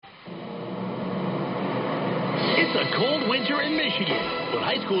It's a cold winter in Michigan, but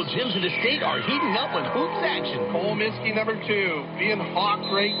high school gyms in the state are heating up with hoops action. Cole Miskey, number 2, being hawked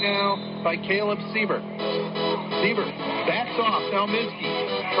right now by Caleb Siebert. Siebert backs off. Now Miskey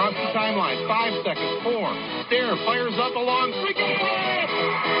across the timeline. 5 seconds. 4. Stair fires up along. Freaking red!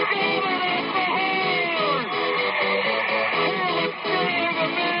 Siebert at the horn! Caleb Siebert,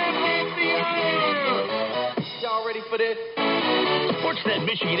 the man with the honor! Y'all ready for this? Sportsnet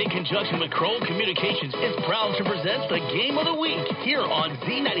Michigan, in conjunction with Kroll Communications, is proud to present the Game of the Week here on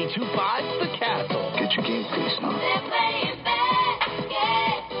Z92.5 The Castle. Get your game face on. They're playing basketball.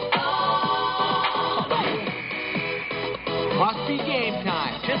 Must be game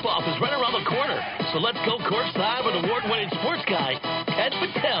time. Tip-off is right around the corner, so let's go courtside with award-winning sports guy Ted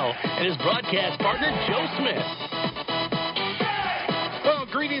Patel and his broadcast partner Joe Smith. Well,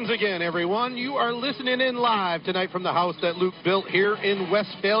 greetings again, everyone. You are listening in live tonight from the house that Luke built here in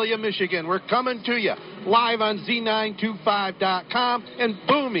Westphalia, Michigan. We're coming to you live on Z925.com and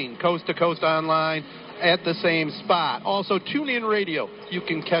booming coast-to-coast online at the same spot. Also, TuneIn Radio. You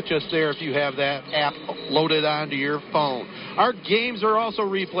can catch us there if you have that app loaded onto your phone. Our games are also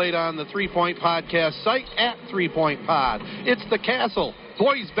replayed on the 3 Point Podcast site at 3 Point Pod. It's the Castle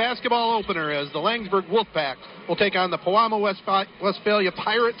boys basketball opener as the Langsburg Wolfpack will take on the Pewamo Westphalia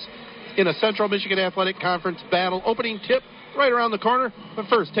Pirates in a Central Michigan Athletic Conference battle. Opening tip right around the corner. But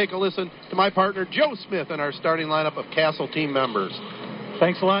first, take a listen to my partner Joe Smith and our starting lineup of Castle team members.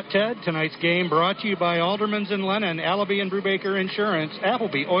 Thanks a lot, Ted. Tonight's game brought to you by Aldermans and Lennon, Allaby and Brubaker Insurance,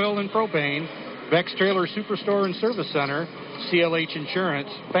 Appleby Oil and Propane, Vex Trailer Superstore and Service Center, CLH Insurance,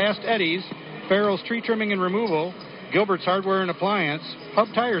 Fast Eddie's, Farrell's Tree Trimming and Removal, Gilbert's Hardware and Appliance, Hub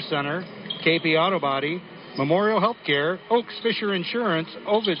Tire Center, KP Auto Body, Memorial Healthcare, Oaks Fisher Insurance,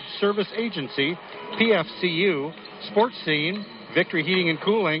 Ovid Service Agency, PFCU, Sports Scene, Victory Heating and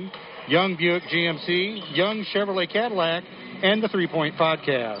Cooling, Young Buick GMC, Young Chevrolet Cadillac, and the 3 Point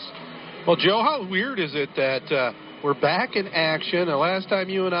Podcast. Well, Joe, how weird is it that we're back in action? The last time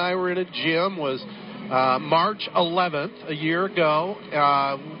you and I were in a gym was March 11th, a year ago.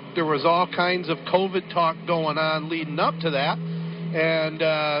 There was all kinds of COVID talk going on leading up to that.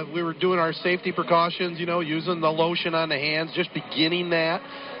 And we were doing our safety precautions, using the lotion on the hands, just beginning that.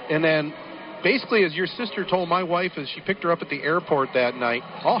 And then basically, as your sister told my wife as she picked her up at the airport that night,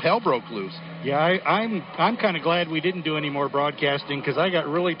 all hell broke loose. Yeah, I'm kind of glad we didn't do any more broadcasting because I got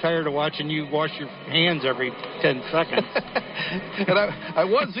really tired of watching you wash your hands every 10 seconds. And I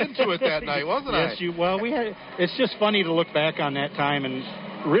was into it that night, wasn't I? Yes, it's just funny to look back on that time and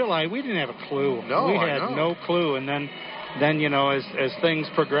realize we didn't have a clue. No, we had no clue. And then as things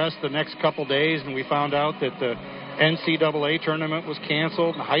progressed the next couple days and we found out that the NCAA tournament was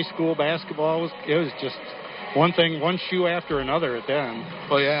canceled and high school basketball was just one shoe after another at the end.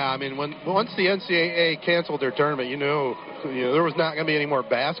 Well, yeah, I mean, once the NCAA canceled their tournament, there was not going to be any more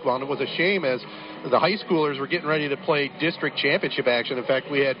basketball, and it was a shame as the high schoolers were getting ready to play district championship action. In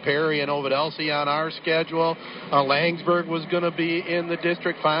fact, we had Perry and Ovid Elsie on our schedule. Langsburg was going to be in the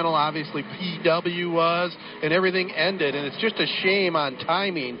district final. Obviously, PW was, and everything ended, and it's just a shame on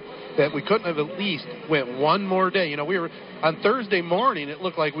timing that we couldn't have at least went one more day. We were on Thursday morning. It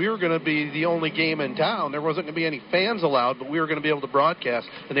looked like we were going to be the only game in town. There wasn't going to be any fans allowed, but we were going to be able to broadcast,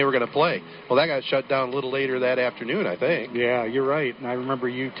 and they were going to play. Well, that got shut down a little later that afternoon, I think. Yeah, you're right. And I remember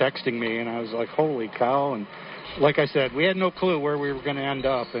you texting me, and I was like, "Holy cow!" And like I said, we had no clue where we were going to end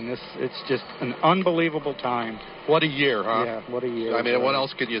up, and it's just an unbelievable time. What a year, huh? Yeah, what a year. I mean, what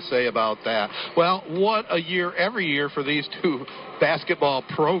else could you say about that? Well, what a year every year for these two basketball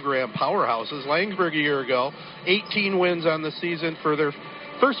program powerhouses. Langsburg a year ago, 18 wins on the season for their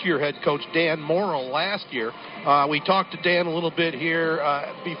first-year head coach, Dan Morrill, last year. We talked to Dan a little bit here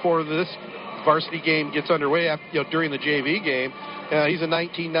before this varsity game gets underway, during the JV game. He's a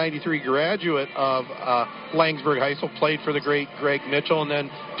 1993 graduate of Langsburg High School, played for the great Greg Mitchell, and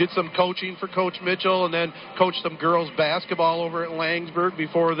then did some coaching for Coach Mitchell, and then coached some girls basketball over at Langsburg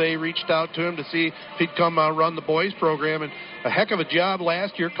before they reached out to him to see if he'd come run the boys program. And a heck of a job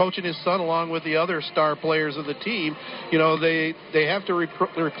last year coaching his son along with the other star players of the team. They have to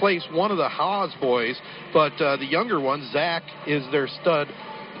replace one of the Haas boys, but the younger one, Zach, is their stud,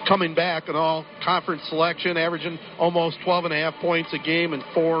 coming back in all conference selection, averaging almost 12.5 points a game and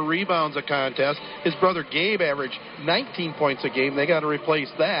 4 rebounds a contest. His brother Gabe averaged 19 points a game. They got to replace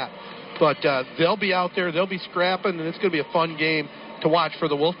that. But they'll be out there. They'll be scrapping, and it's going to be a fun game to watch for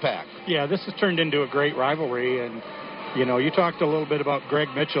the Wolfpack. Yeah, this has turned into a great rivalry. And, you talked a little bit about Greg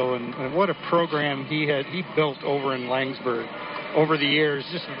Mitchell and what a program he built over in Langsburg over the years.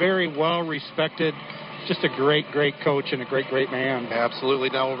 Just very well respected just a great, great coach and a great, great man. Absolutely.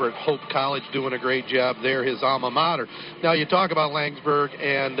 Now over at Hope College doing a great job there, his alma mater. Now you talk about Laingsburg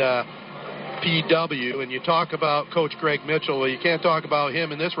and PW, and you talk about Coach Greg Mitchell. Well, you can't talk about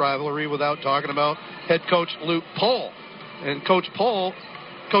him in this rivalry without talking about head coach Luke Pohl. And Coach Pohl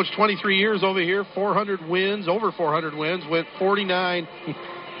coached 23 years over here, 400 wins, over 400 wins, went 49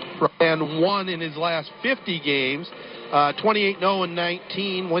 and won in his last 50 games. 28-0 and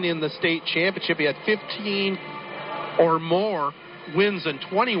 19, winning the state championship. He had 15 or more wins in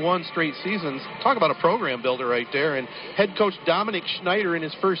 21 straight seasons. Talk about a program builder right there. And head coach Dominic Schneider in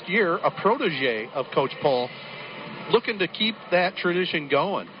his first year, a protege of Coach Pohl, looking to keep that tradition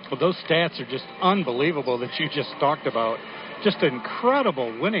going. Well, those stats are just unbelievable that you just talked about. Just an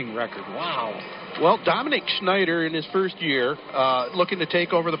incredible winning record. Wow. Well, Dominic Schneider in his first year, looking to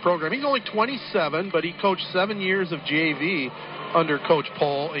take over the program. He's only 27, but he coached 7 years of JV under Coach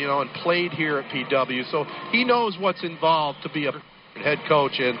Pohl, and played here at PW. So he knows what's involved to be a head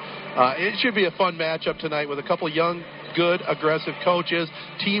coach, and it should be a fun matchup tonight with a couple young, good, aggressive coaches,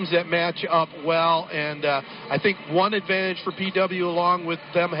 teams that match up well, and I think one advantage for PW, along with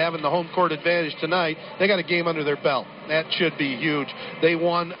them having the home court advantage tonight, they got a game under their belt. That should be huge. They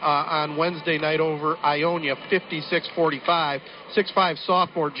won on Wednesday night over Ionia 56-45. 6'5"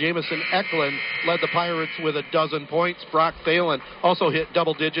 sophomore Jamison Eklund led the Pirates with a dozen points. Brock Thalen also hit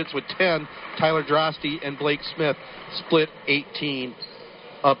double digits with 10. Tyler Drosty and Blake Smith split 18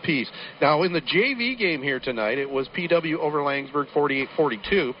 apiece. Now, in the JV game here tonight, it was PW over Laingsburg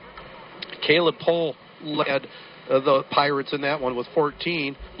 48-42. Caleb Pohl led the Pirates in that one with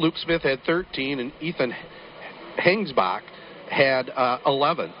 14. Luke Smith had 13, and Ethan Hengsbach had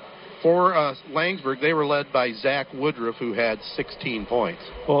 11. For Laingsburg, they were led by Zach Woodruff, who had 16 points.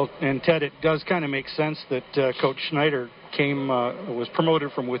 Well, and Ted, it does kind of make sense that Coach Schneider was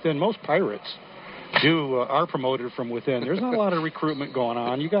promoted from within. Most Pirates are promoted from within. There's not a lot of recruitment going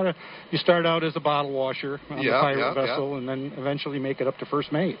on. You start out as a bottle washer on the pirate vessel, and then eventually make it up to first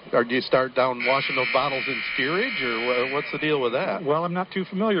mate. Or do you start down washing those bottles in steerage, or what's the deal with that? Well, I'm not too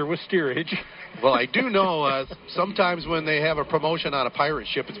familiar with steerage. Well, I do know sometimes when they have a promotion on a pirate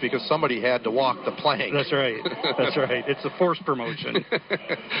ship, it's because somebody had to walk the plank. That's right. That's right. It's a forced promotion.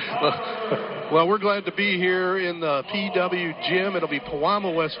 Well, we're glad to be here in the PW gym. It'll be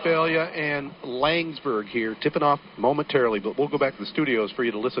Pewamo, Westphalia, and Laingsburg here, tipping off momentarily. But we'll go back to the studios for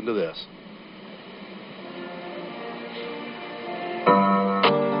you to listen to this.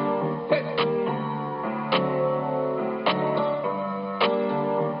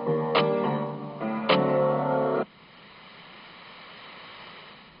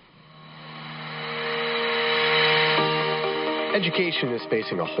 Education is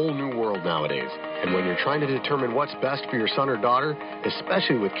facing a whole new world nowadays, and when you're trying to determine what's best for your son or daughter,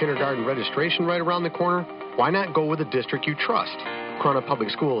 especially with kindergarten registration right around the corner, why not go with a district you trust? Corunna Public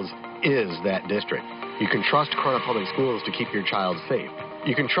Schools is that district. You can trust Corunna Public Schools to keep your child safe.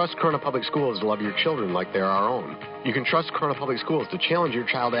 You can trust Corunna Public Schools to love your children like they're our own. You can trust Corunna Public Schools to challenge your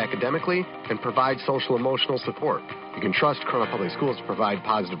child academically and provide social-emotional support. You can trust Corunna Public Schools to provide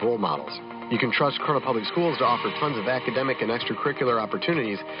positive role models. You can trust Corunna Public Schools to offer tons of academic and extracurricular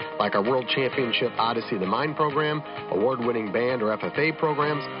opportunities like our World Championship Odyssey of the Mind program, award-winning band or FFA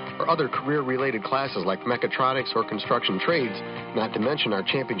programs, or other career-related classes like mechatronics or construction trades, not to mention our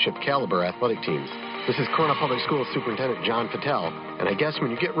championship caliber athletic teams. This is Corunna Public Schools Superintendent John Patel, and I guess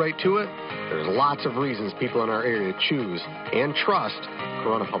when you get right to it, there's lots of reasons people in our area choose and trust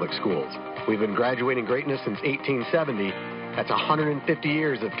Corunna Public Schools. We've been graduating greatness since 1870. That's 150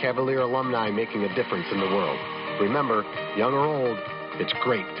 years of Cavalier alumni making a difference in the world. Remember, young or old, it's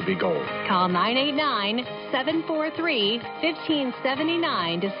great to be gold. Call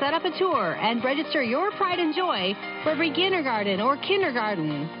 989-743-1579 to set up a tour and register your pride and joy for beginnergarten or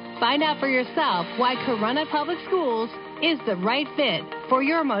kindergarten. Find out for yourself why Corunna Public Schools is the right fit for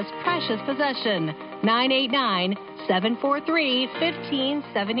your most precious possession.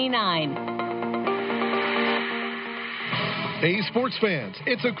 989-743-1579. Hey, sports fans,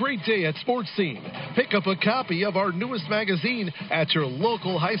 it's a great day at Sports Scene. Pick up a copy of our newest magazine at your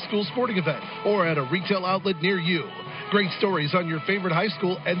local high school sporting event or at a retail outlet near you. Great stories on your favorite high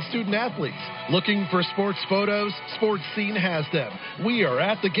school and student athletes. Looking for sports photos? Sports Scene has them. We are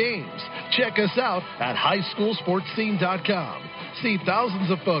at the games. Check us out at highschoolsportscene.com. See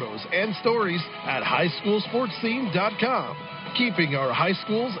thousands of photos and stories at highschoolsportscene.com. Keeping our high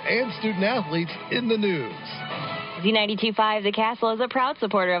schools and student athletes in the news. Z92.5 The Castle is a proud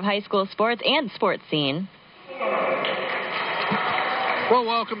supporter of high school sports and Sports Scene. Well,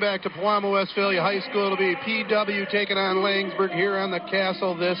 welcome back to Pewamo, Westphalia High School. It'll be PW taking on Laingsburg here on the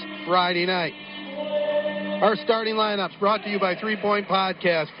Castle this Friday night. Our starting lineups brought to you by 3 Point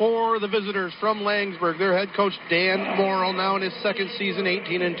Podcast. For the visitors from Langsburg, their head coach Dan Morrill, now in his second season,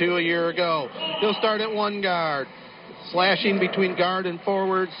 18-2 a year ago. He'll start at one guard. Slashing between guard and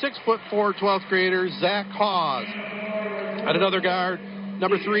forward, 6'4", 12th grader Zach Hawes. At another guard,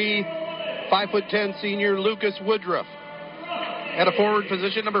 number 3, 5'10" senior Lucas Woodruff. At a forward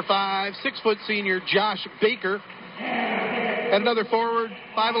position, number 5, 6' senior Josh Baker. At another forward,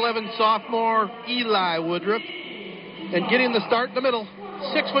 5'11" sophomore Eli Woodruff. And getting the start in the middle,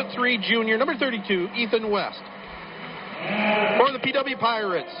 6'3" junior, number 32, Ethan West. For the PW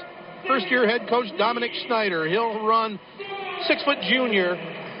Pirates, first-year head coach Dominic Schneider. He'll run 6' junior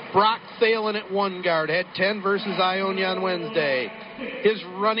Brock Thalen at one guard. Had 10 versus Ionia on Wednesday. His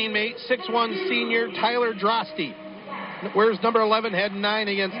running mate, 6'1" senior Tyler Drosty. Wears number 11, had 9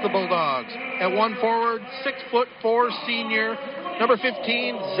 against the Bulldogs. At one forward, 6'4" senior, number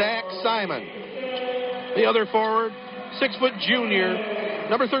 15, Zach Simon. The other forward, 6' junior,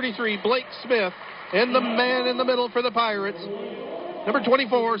 number 33, Blake Smith. And the man in the middle for the Pirates, number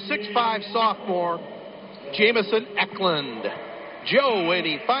 24, 6'5" sophomore, Jamison Eklund. Joe,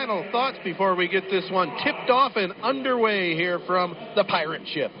 any final thoughts before we get this one tipped off and underway here from the Pirate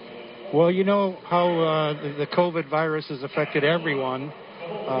ship? Well, you know how the COVID virus has affected everyone.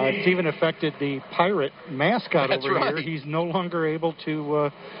 It's even affected the Pirate mascot over here. He's no longer able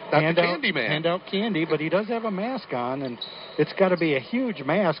to hand out candy, but he does have a mask on, and it's got to be a huge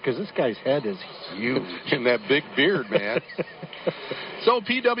mask because this guy's head is huge. And that big beard, man. So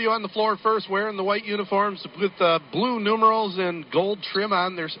PW on the floor first, wearing the white uniforms with blue numerals and gold trim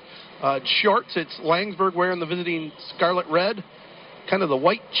on their shorts. It's Langsburg wearing the visiting scarlet red. Kind of the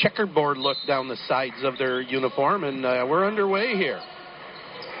white checkerboard look down the sides of their uniform, and we're underway here.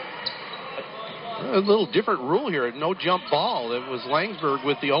 A little different rule here. No jump ball. It was Langsburg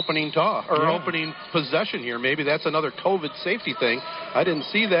with the opening toss or opening possession here. Maybe that's another COVID safety thing. I didn't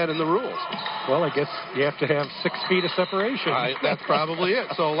see that in the rules. Well, I guess you have to have 6 feet of separation. That's probably it.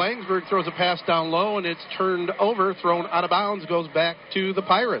 So Langsburg throws a pass down low, and it's turned over, thrown out of bounds, goes back to the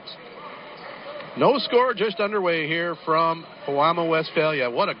Pirates. No score, just underway here from Pewamo, Westphalia.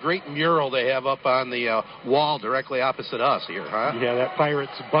 What a great mural they have up on the wall directly opposite us here, huh? Yeah, that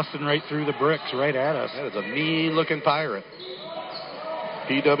Pirate's busting right through the bricks right at us. That is a mean-looking Pirate.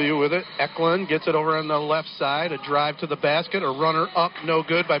 PW with it. Eklund gets it over on the left side. A drive to the basket. A runner up, no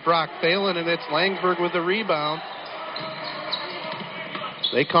good by Brock Thalen, and it's Langsburg with the rebound.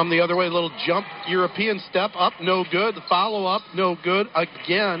 They come the other way, a little jump, European step up, no good. The follow-up, no good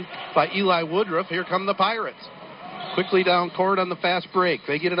again by Eli Woodruff. Here come the Pirates. Quickly down court on the fast break.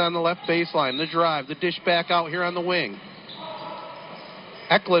 They get it on the left baseline. The drive, the dish back out here on the wing.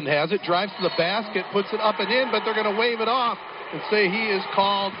 Eklund has it, drives to the basket, puts it up and in, but they're going to wave it off and say he is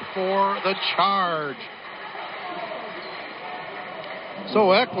called for the charge.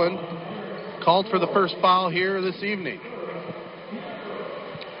 So Eklund called for the first foul here this evening.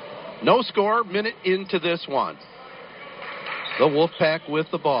 No score, minute into this one. The Wolfpack with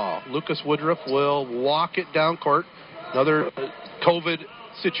the ball. Lucas Woodruff will walk it down court. Another COVID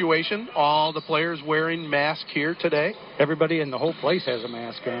situation. All the players wearing masks here today. Everybody in the whole place has a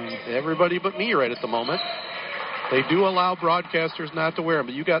mask on. Everybody but me right at the moment. They do allow broadcasters not to wear them,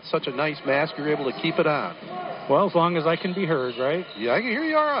 but you got such a nice mask, you're able to keep it on. Well, as long as I can be heard, right? Yeah, I can hear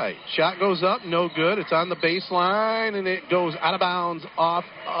you all right. Shot goes up, no good. It's on the baseline, and it goes out of bounds off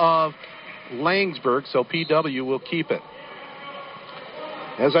of Langsburg, so PW will keep it.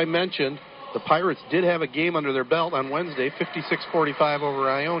 As I mentioned, the Pirates did have a game under their belt on Wednesday, 56-45 over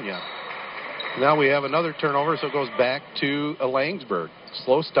Ionia. Now we have another turnover, so it goes back to Langsburg.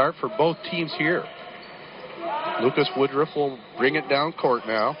 Slow start for both teams here. Lucas Woodruff will bring it down court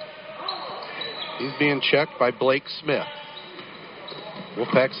now. He's being checked by Blake Smith.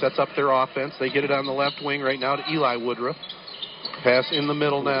 Wolfpack sets up their offense. They get it on the left wing right now to Eli Woodruff. Pass in the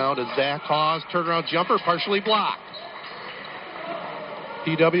middle now to Zach Hawes. Turnaround jumper, partially blocked.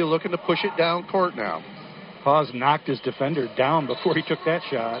 PW looking to push it down court now. Hawes knocked his defender down before he took that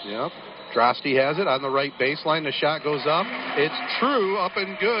shot. Yep. Drosty has it on the right baseline. The shot goes up. It's true, up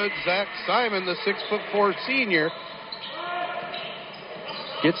and good. Zach Simon, the 6'4" senior,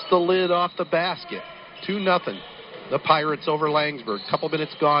 gets the lid off the basket. 2-0. The Pirates over Langsburg. Couple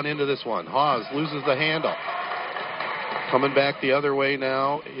minutes gone into this one. Hawes loses the handle. Coming back the other way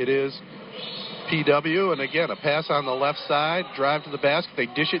now, it is PW. And again, a pass on the left side. Drive to the basket. They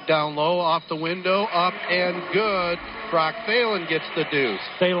dish it down low, off the window, up and good. Brock Thalen gets the deuce.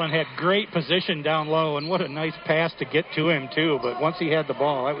 Thalen had great position down low, and what a nice pass to get to him, too. But once he had the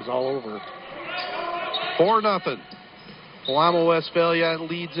ball, that was all over. 4-0. Wamo Westphalia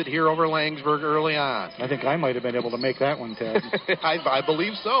leads it here over Langsburg early on. I think I might have been able to make that one, Ted. I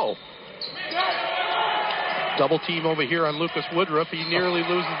believe so. Double team over here on Lucas Woodruff. He nearly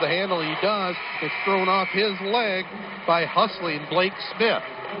loses the handle. He does. It's thrown off his leg by hustling Blake Smith.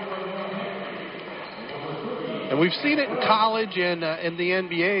 And we've seen it in college and in the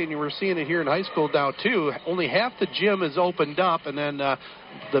NBA, and we're seeing it here in high school now, too. Only half the gym is opened up, and then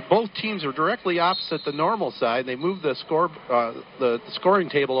both teams are directly opposite the normal side. They moved the scoring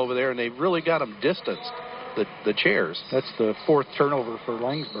table over there, and they really got them distanced, the chairs. That's the 4th turnover for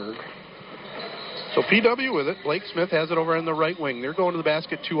Langsburg. So PW with it. Blake Smith has it over in the right wing. They're going to the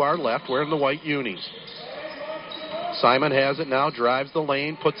basket to our left, wearing the white unis. Simon has it now, drives the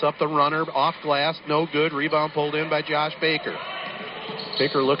lane, puts up the runner, off glass, no good. Rebound pulled in by Josh Baker.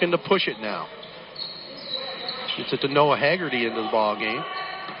 Baker looking to push it now. Gets it to Noah Haggerty into the ball game.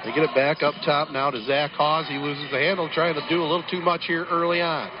 They get it back up top now to Zach Hawes. He loses the handle, trying to do a little too much here early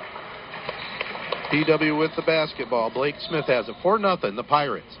on. PW with the basketball. Blake Smith has it. 4-0, the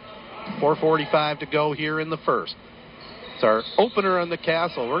Pirates. 4:45 to go here in the first. It's our opener on the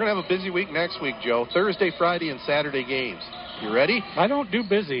Castle. We're going to have a busy week next week, Joe. Thursday, Friday, and Saturday games. You ready? I don't do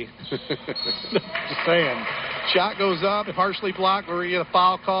busy. Just saying. Shot goes up, partially blocked. We're going to get a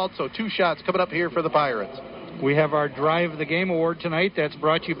foul called, so 2 shots coming up here for the Pirates. We have our Drive of the Game Award tonight. That's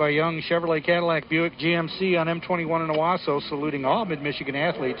brought to you by Young Chevrolet Cadillac Buick GMC on M21 in Owasso, saluting all Mid-Michigan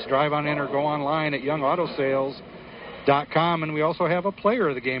athletes. Drive on in or go online at youngautosales.com. And we also have a Player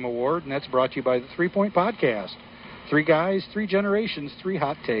of the Game Award, and that's brought to you by the 3 Point Podcast. 3 guys, 3 generations, 3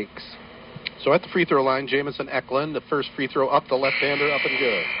 hot takes. So at the free throw line, Jamison Eklund, the first free throw up, the left-hander, up and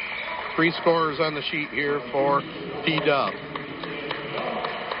good. 3 scorers on the sheet here for P-Dub.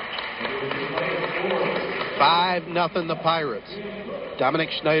 5-0 the Pirates. Dominic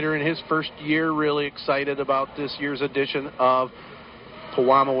Schneider in his first year really excited about this year's edition of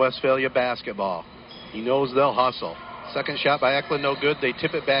Pewamo Westphalia basketball. He knows they'll hustle. Second shot by Eklund, no good. They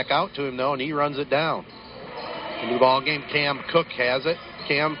tip it back out to him, though, and he runs it down. Into the ball game, Cam Cook has it.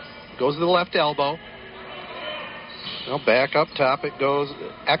 Cam goes to the left elbow. Now back up top it goes.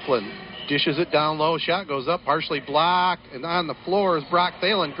 Eklund dishes it down low. Shot goes up, partially blocked. And on the floor is Brock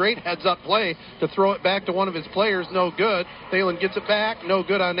Thalen. Great heads-up play to throw it back to one of his players. No good. Thalen gets it back. No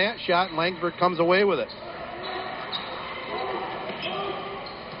good on that shot, and Langsburg comes away with it.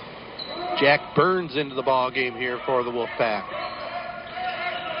 Jack Burns into the ball game here for the Wolfpack.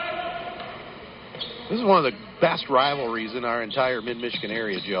 This is one of the best rivalries in our entire Mid-Michigan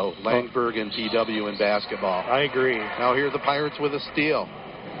area, Joe. Langsburg and PW in basketball. I agree. Now here are the Pirates with a steal.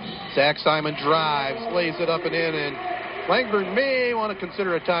 Zach Simon drives, lays it up and in, and Langsburg may want to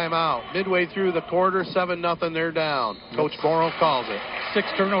consider a timeout. Midway through the quarter, 7-0, they're down. Coach Morrow calls it. 6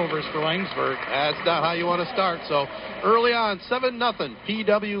 turnovers for Langsburg. That's not how you want to start. So early on, 7-0.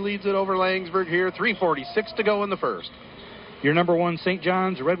 PW leads it over Langsburg here. 3:46 to go in the first. Your number one St.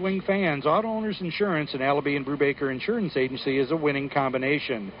 John's Red Wing fans, Auto Owners Insurance and Allaby and Brubaker Insurance Agency is a winning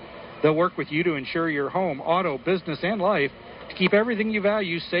combination. They'll work with you to insure your home, auto, business, and life to keep everything you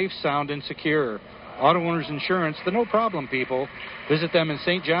value safe, sound, and secure. Auto Owners Insurance, the no-problem people. Visit them in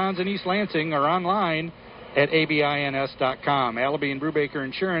St. John's and East Lansing or online at abins.com. Allaby and Brubaker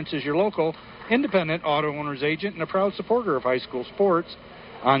Insurance is your local independent auto owners agent and a proud supporter of high school sports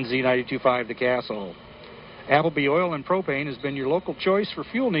on Z92.5 The Castle. Appleby Oil and Propane has been your local choice for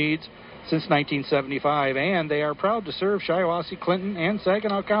fuel needs since 1975, and they are proud to serve Shiawassee, Clinton, and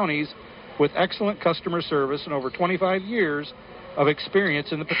Saginaw counties with excellent customer service and over 25 years of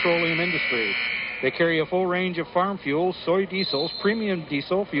experience in the petroleum industry. They carry a full range of farm fuels, soy diesels, premium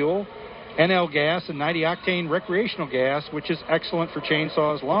diesel fuel, NL gas, and 90-octane recreational gas, which is excellent for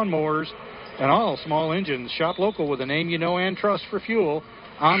chainsaws, lawnmowers, and all small engines. Shop local with a name you know and trust for fuel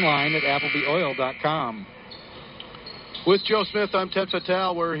online at ApplebyOil.com. With Joe Smith, I'm Ted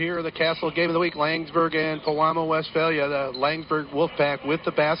Patel. We're here at the Castle Game of the Week, Langsburg and Pewamo Westphalia. The Langsburg Wolfpack with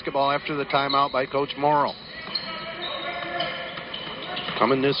the basketball after the timeout by Coach Morrow.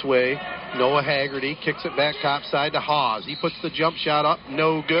 Coming this way, Noah Haggerty kicks it back topside to Hawes. He puts the jump shot up,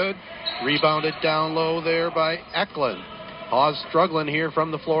 no good. Rebounded down low there by Eklund. Hawes struggling here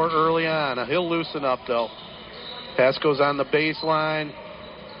from the floor early on. He'll loosen up, though. Pass goes on the baseline.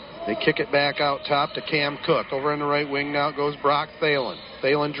 They kick it back out top to Cam Cook. Over in the right wing now goes Brock Thalen.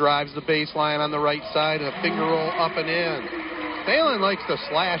 Thalen drives the baseline on the right side and a finger roll up and in. Thalen likes to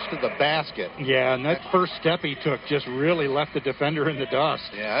slash to the basket. Yeah, and that first step he took just really left the defender in the dust.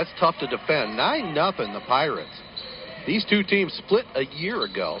 Yeah, that's tough to defend. 9-0 the Pirates. These two teams split a year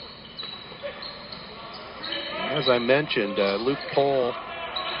ago. As I mentioned, Luke Pohl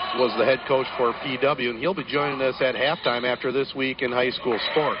was the head coach for PW, and he'll be joining us at halftime after this week in high school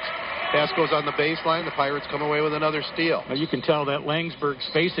sports. Pass goes on the baseline. The Pirates come away with another steal. Well, you can tell that Langsburg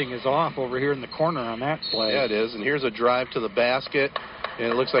spacing is off over here in the corner on that play. Yeah, it is. And here's a drive to the basket, and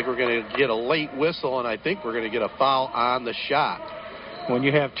it looks like we're going to get a late whistle, and I think we're going to get a foul on the shot. When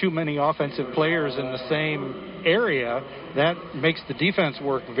you have too many offensive players in the same area, that makes the defense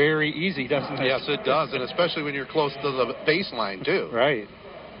work very easy, doesn't it? Yes, it does, and especially when you're close to the baseline, too. Right.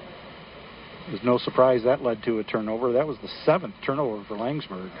 There's no surprise that led to a turnover. That was the 7th turnover for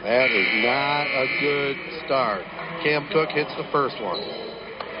Langsburg. That is not a good start. Cam Cook hits the first one.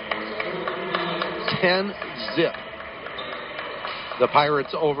 10-zip. The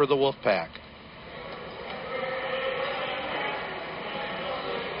Pirates over the Wolfpack.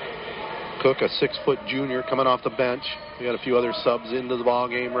 Cook, a 6-foot junior coming off the bench. We got a few other subs into the ball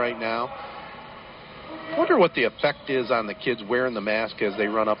game right now. I wonder what the effect is on the kids wearing the mask as they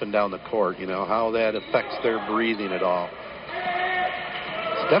run up and down the court, how that affects their breathing at all.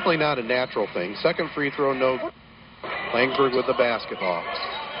 It's definitely not a natural thing. Second free throw, no. Langsburg with the basketball.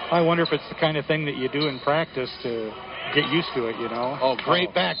 I wonder if it's the kind of thing that you do in practice to get used to it, Oh,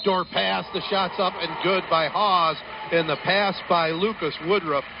 great backdoor pass. The shot's up and good by Hawes. And the pass by Lucas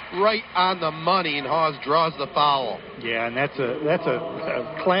Woodruff right on the money, and Hawes draws the foul. Yeah, and that's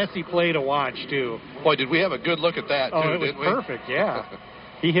a classy play to watch, too. Boy, did we have a good look at that, too, it was didn't we? Perfect, yeah.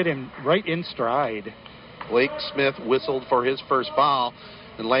 He hit him right in stride. Blake Smith whistled for his first foul,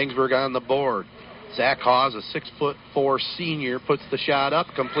 and Langsburg on the board. Zach Hawes, a 6'4" senior, puts the shot up,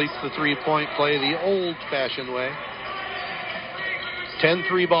 completes the three-point play the old-fashioned way.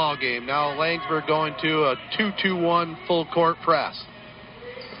 10-3 ball game. Now Langsburg going to a 2-2-1 full-court press.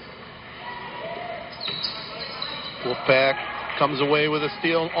 Wolfpack comes away with a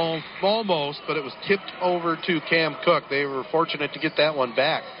steal almost, but it was tipped over to Cam Cook. They were fortunate to get that one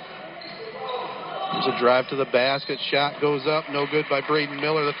back. There's a drive to the basket. Shot goes up. No good by Braden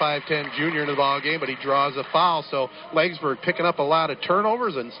Miller, the 5'10 junior in the ball game, but he draws a foul. So Langsburg picking up a lot of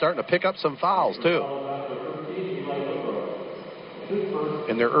turnovers and starting to pick up some fouls, too.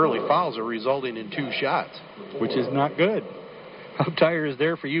 And their early fouls are resulting in 2 shots, which is not good. Hub Tire is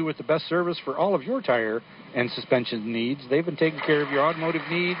there for you with the best service for all of your tire and suspension needs. They've been taking care of your automotive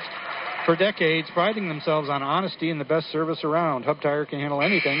needs for decades, priding themselves on honesty and the best service around. Hub Tire can handle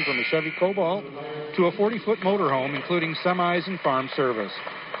anything from a Chevy Cobalt to a 40-foot motorhome, including semis and farm service.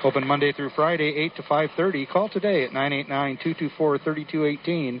 Open Monday through Friday, 8 to 5:30. Call today at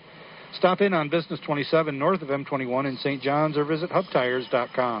 989-224-3218. Stop in on Business 27 north of M21 in St. John's or visit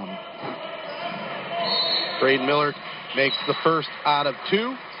hubtires.com. Braden Miller makes the first out of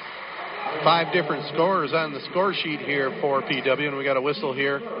 2. 5 different scorers on the score sheet here for PW, and we got a whistle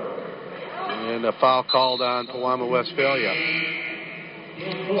here. And a foul called on Pewamo Westphalia.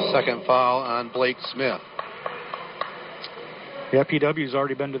 Second foul on Blake Smith. Yeah, PW's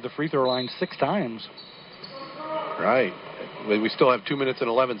already been to the free throw line 6 times. Right. We still have 2 minutes and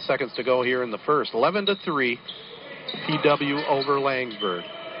 11 seconds to go here in the first. 11-3, PW over Langsburg.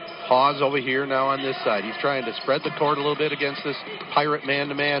 Hawes over here now on this side. He's trying to spread the court a little bit against this Pirate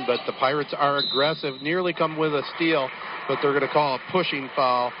man-to-man, but the Pirates are aggressive, nearly come with a steal, but they're going to call a pushing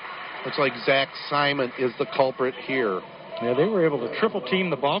foul. Looks like Zach Simon is the culprit here. Yeah, they were able to triple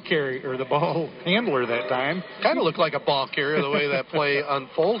team the ball carrier or the ball handler that time. Kind of looked like a ball carrier the way that play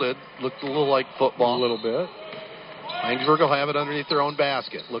unfolded. Looked a little like football. A little bit. Langsburg will have it underneath their own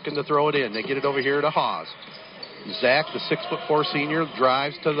basket, looking to throw it in. They get it over here to Hawes. Zach, the 6'4" senior,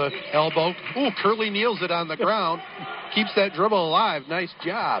 drives to the elbow. Ooh, Curley kneels it on the ground. Keeps that dribble alive. Nice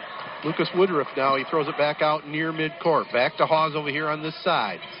job. Lucas Woodruff now, he throws it back out near midcourt. Back to Hawes over here on this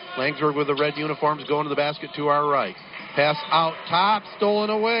side. Langsburg with the red uniforms going to the basket to our right. Pass out top, stolen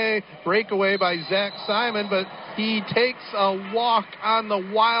away. Breakaway by Zach Simon, but he takes a walk on the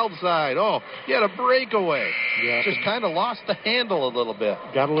wild side. Oh, he had a breakaway. Yeah. Just kind of lost the handle a little bit.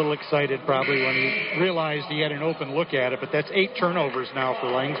 Got a little excited probably when he realized he had an open look at it, but that's 8 turnovers now for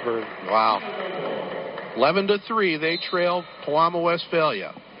Langsburg. Wow. 11-3, they trail Pewamo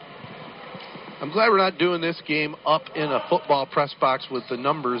Westphalia. I'm glad we're not doing this game up in a football press box with the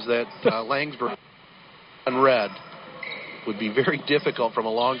numbers that Langsburg and red. Would be very difficult from a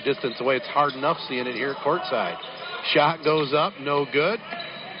long distance away. It's hard enough seeing it here at courtside. Shot goes up, no good.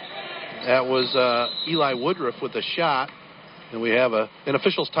 That was Eli Woodruff with the shot. And we have an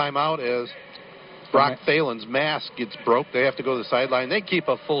official's timeout as Brock Thalen's mask gets broke. They have to go to the sideline. They keep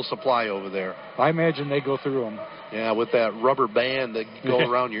a full supply over there. I imagine they go through them. Yeah, with that rubber band that go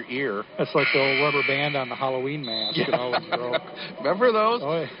around your ear. That's like the old rubber band on the Halloween mask. It always broke. Remember those?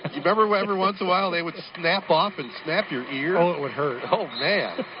 Oh, yeah. You remember every once in a while they would snap off and snap your ear? Oh, it would hurt. Oh,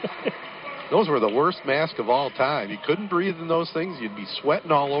 man. Those were the worst masks of all time. You couldn't breathe in those things. You'd be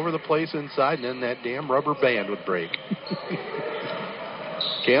sweating all over the place inside, and then that damn rubber band would break.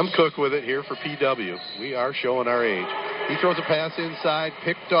 Cam Cook with it here for PW. We are showing our age. He throws a pass inside,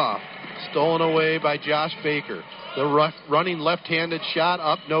 picked off, stolen away by Josh Baker. The running left-handed shot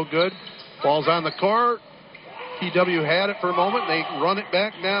up, no good. Ball's on the court. PW had it for a moment. They run it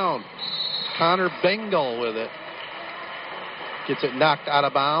back down. Connor Bengal with it. Gets it knocked out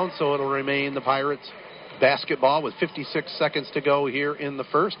of bounds, so it'll remain the Pirates basketball with 56 seconds to go here in the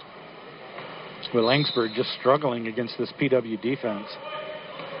first. With Langsburg just struggling against this PW defense.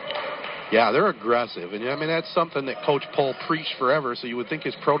 Yeah, they're aggressive. And, I mean, that's something that Coach Pohl preached forever, so you would think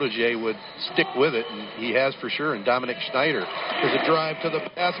his protege would stick with it, and he has for sure. And Dominic Schneider. There's a drive to the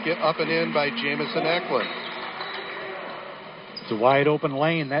basket, up and in by Jamison Eklund. It's a wide-open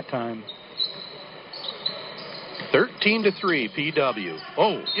lane that time. 13-3, PW.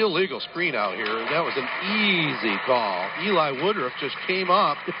 Oh, illegal screen out here. That was an easy call. Eli Woodruff just came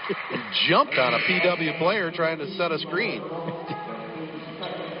up and jumped on a PW player trying to set a screen.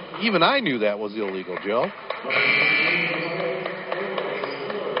 Even I knew that was illegal, Joe.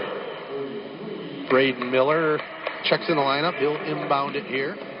 Braden Miller checks in the lineup. He'll inbound it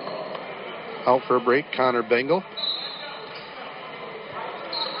here. Out for a break, Connor Bengal.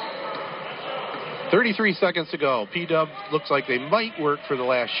 33 seconds to go. P-Dub looks like they might work for the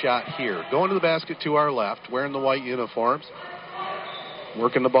last shot here. Going to the basket to our left, wearing the white uniforms.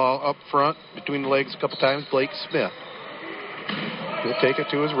 Working the ball up front, between the legs a couple times, Blake Smith. He'll take it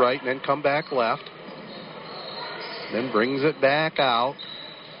to his right and then come back left. Then brings it back out.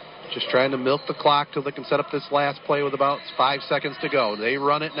 Just trying to milk the clock till they can set up this last play with about 5 seconds to go. They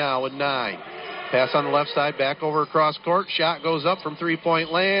run it now with 9. Pass on the left side, back over across court. Shot goes up from three-point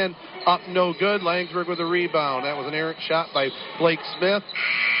land. Up, no good. Langsburg with a rebound. That was an errant shot by Blake Smith.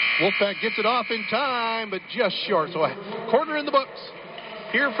 Wolfpack gets it off in time, but just short. So a quarter in the books.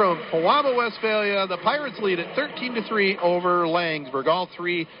 Here from Pewamo, Westphalia, the Pirates lead at 13-3 over Langsburg. All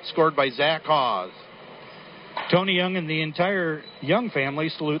three scored by Zach Hawes. Tony Young and the entire Young family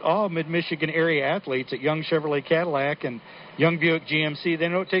salute all Mid-Michigan area athletes at Young Chevrolet Cadillac and Young Buick GMC. They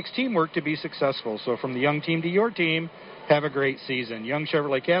know it takes teamwork to be successful. So from the Young team to your team, have a great season. Young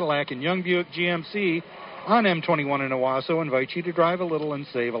Chevrolet Cadillac and Young Buick GMC on M21 in Owasso invite you to drive a little and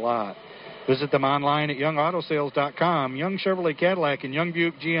save a lot. Visit them online at youngautosales.com. Young Chevrolet Cadillac and Young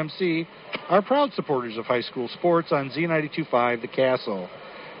Buick GMC are proud supporters of high school sports on Z92.5 The Castle.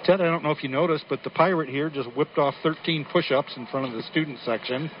 Ted, I don't know if you noticed, but the Pirate here just whipped off 13 push-ups in front of the student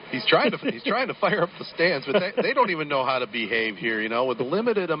section. He's trying to fire up the stands, but they don't even know how to behave here. You know, with the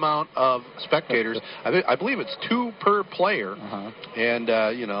limited amount of spectators, I believe it's 2 per player, and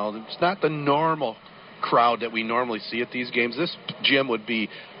you know, it's not the normal crowd that we normally see at these games. This gym would be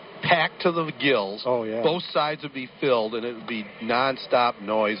packed to the gills. Oh, yeah. Both sides would be filled, and it would be nonstop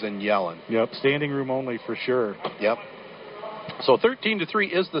noise and yelling. Yep, standing room only for sure. Yep. So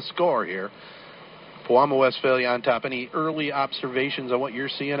 13-3 is the score here. Pewamo, Westphalia on top. Any early observations on what you're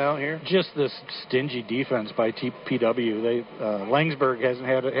seeing out here? Just this stingy defense by PW. Langsburg hasn't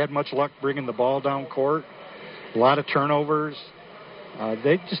had much luck bringing the ball down court. A lot of turnovers.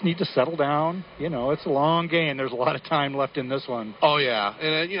 They just need to settle down. You know, it's a long game. There's a lot of time left in this one. Oh, yeah.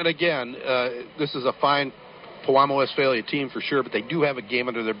 And again, this is a fine Pewamo, Westphalia team for sure, but they do have a game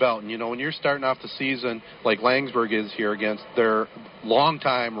under their belt. And, you know, when you're starting off the season like Langsburg is here against their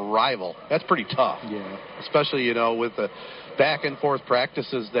longtime rival, that's pretty tough. Yeah. Especially, you know, with the back-and-forth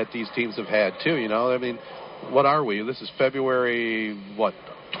practices that these teams have had, too. You know, I mean, what are we? This is February,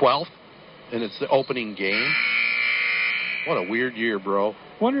 12th? And it's the opening game? What a weird year, bro.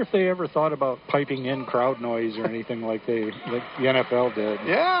 Wonder if they ever thought about piping in crowd noise or anything like the NFL did.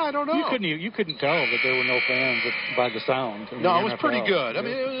 Yeah, I don't know. You couldn't tell that there were no fans by the sound. No, it was pretty good. I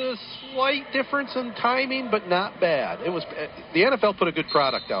mean, it was a slight difference in timing, but not bad. It was the NFL put a good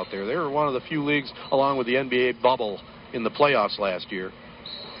product out there. They were one of the few leagues, along with the NBA bubble, in the playoffs last year.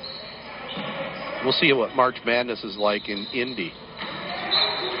 We'll see what March Madness is like in Indy.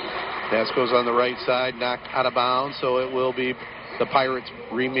 Pass goes on the right side, knocked out of bounds, so it will be the Pirates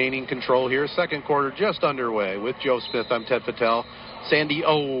remaining control here. Second quarter just underway. With Joe Smith, I'm Ted Patel. Sandy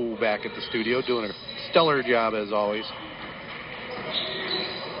O back at the studio doing a stellar job as always.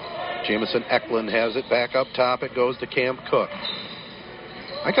 Jamison Eklund has it back up top. It goes to Cam Cook.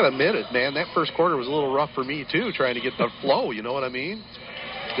 I gotta admit it, man, that first quarter was a little rough for me too, trying to get the flow, you know what I mean?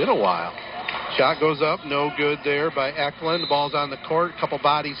 It's been a while. Shot goes up, no good there by Eklund. The ball's on the court, a couple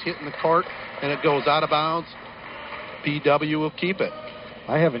bodies hitting the court, and it goes out of bounds. PW will keep it.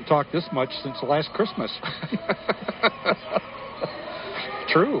 I haven't talked this much since last Christmas.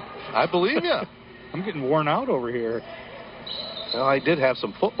 True. I believe you. I'm getting worn out over here. Well, I did have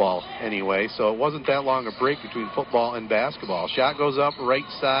some football anyway, so it wasn't that long a break between football and basketball. Shot goes up, right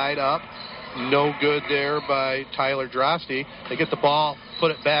side up. No good there by Tyler Drosty. They get the ball,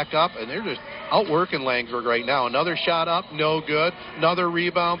 put it back up, and they're just outworking Langsburg right now. Another shot up, no good. Another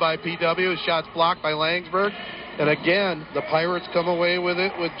rebound by PW. Shot's blocked by Langsburg. And again, the Pirates come away with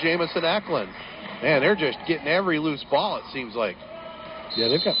it with Jamison Eklund. Man, they're just getting every loose ball, it seems like. Yeah,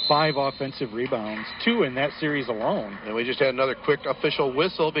 they've got 5 offensive rebounds, 2 in that series alone. And we just had another quick official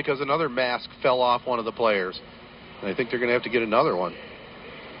whistle because another mask fell off one of the players. And I think they're going to have to get another one.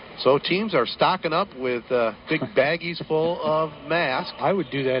 So teams are stocking up with big baggies full of masks. I would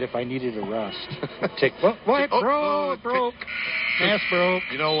do that if I needed a rest. Broke. Mask broke.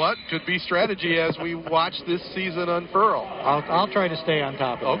 You know what? Could be strategy as we watch this season unfurl. I'll try to stay on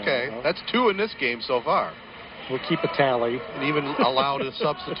top of it. Okay, that's 2 in this game so far. We'll keep a tally. And even allowed a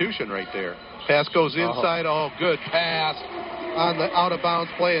substitution right there. Pass goes inside. Oh, good pass on the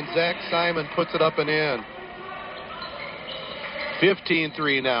out-of-bounds play, and Zach Simon puts it up and in.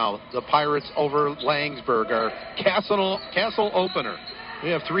 15-3 now. The Pirates over Langsburg, our Castle opener. We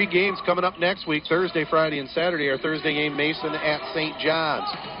have 3 games coming up next week, Thursday, Friday, and Saturday. Our Thursday game, Mason at St. John's.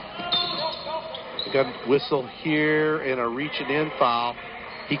 We got a whistle here and a reaching-in foul.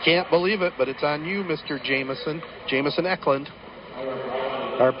 He can't believe it, but it's on you, Mr. Jamison Eklund.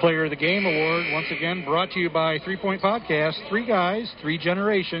 Our Player of the Game Award, once again, brought to you by 3 Point Podcast. 3 guys, 3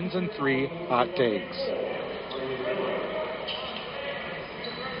 generations, and 3 hot takes.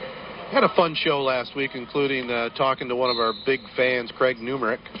 Had a fun show last week, including talking to one of our big fans, Craig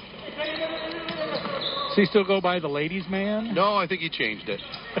Numerick. Does he still go by the ladies' man? No, I think he changed it.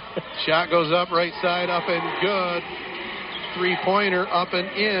 Shot goes up, right side, up and good. 3-pointer, up and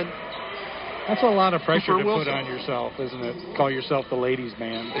in. That's a lot of pressure Cooper to Wilson. put on yourself, isn't it? Call yourself the ladies'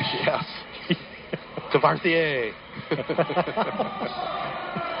 man. Yes. Tavarthier.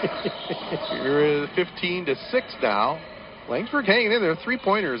 You're 15-6 now. Langsburg hanging in there.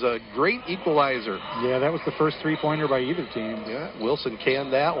 3-pointers, a great equalizer. Yeah, that was the first 3-pointer by either team. Yeah, Wilson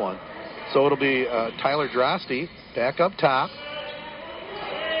canned that one. So it'll be Tyler Drosty back up top.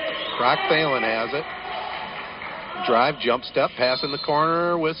 Brock Thalen has it. Drive, jump step, pass in the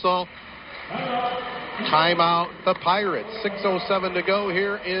corner, whistle. Timeout, the Pirates. 6:07 to go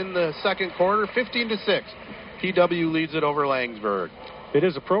here in the second quarter. 15-6. PW leads it over Langsburg. It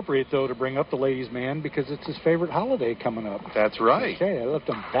is appropriate, though, to bring up the ladies' man because it's his favorite holiday coming up. That's right. Okay, I left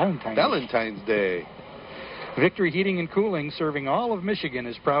him Valentine's Day. Victory Heating and Cooling, serving all of Michigan,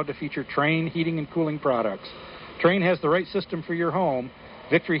 is proud to feature Trane Heating and Cooling products. Trane has the right system for your home.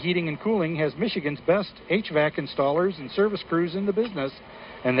 Victory Heating and Cooling has Michigan's best HVAC installers and service crews in the business,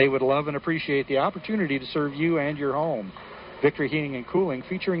 and they would love and appreciate the opportunity to serve you and your home. Victory Heating and Cooling,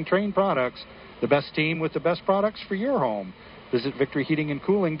 featuring Trane products, the best team with the best products for your home. Visit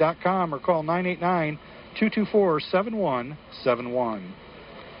victoryheatingandcooling.com or call 989-224-7171.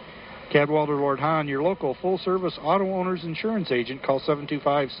 Cadwalder Lord Hahn, your local full-service auto owner's insurance agent. Call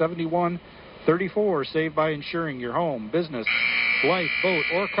 725-7134. Save by insuring your home, business, life, boat,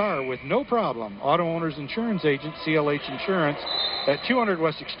 or car with no problem. Auto owner's insurance agent, CLH Insurance, at 200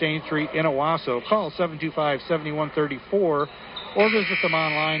 West Exchange Street in Owasso. Call 725-7134 or visit them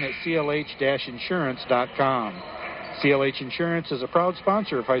online at clh-insurance.com. CLH Insurance is a proud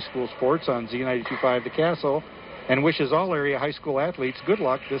sponsor of high school sports on Z92.5 The Castle and wishes all area high school athletes good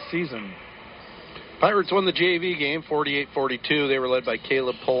luck this season. Pirates won the JV game 48-42. They were led by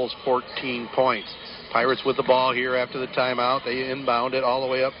Caleb Poles, 14 points. Pirates with the ball here after the timeout. They inbound it all the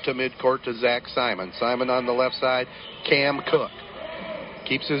way up to midcourt to Zach Simon. Simon on the left side, Cam Cook.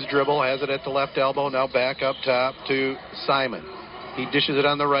 Keeps his dribble, has it at the left elbow, now back up top to Simon. He dishes it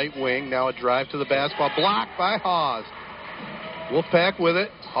on the right wing. Now a drive to the basketball. Blocked by Hawes. Wolfpack with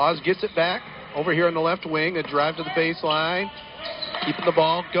it. Hawes gets it back. Over here on the left wing. A drive to the baseline. Keeping the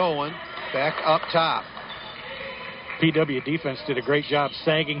ball going. Back up top. PW defense did a great job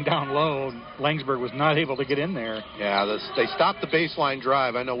sagging down low. Langsburg was not able to get in there. Yeah, they stopped the baseline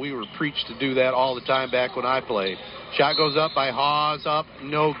drive. I know we were preached to do that all the time back when I played. Shot goes up by Hawes. Up.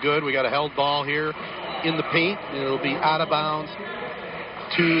 No good. We got a held ball here in the paint. It'll be out of bounds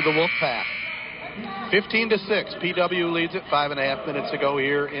to the Wolfpack. 15-6. PW leads it. 5.5 minutes to go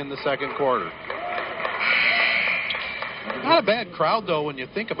here in the second quarter. Not a bad crowd, though, when you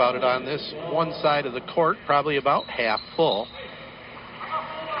think about it on this one side of the court. Probably about half full.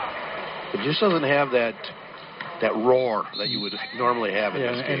 It just doesn't have that roar that you would normally have in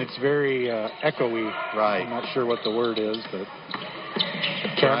Yeah, this game. and it's very echoey. Right. I'm not sure what the word is, but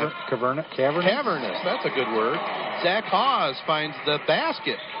cavernous. Cavernous, that's a good word. Zach Hawes finds the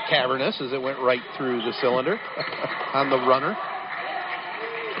basket cavernous as it went right through the cylinder on the runner.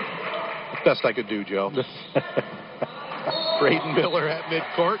 Best I could do, Joe. Braden Miller at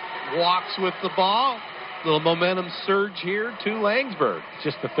midcourt walks with the ball. Little momentum surge here to Langsburg.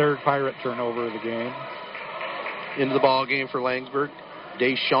 Just the third Pirate turnover of the game. Into the ball game for Langsburg,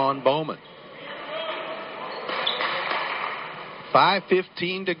 Deshaun Bowman.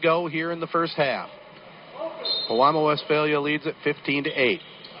 5:15 to go here in the first half. Pewamo Westphalia leads at 15-8.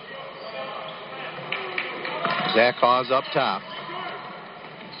 Zach Hawes up top.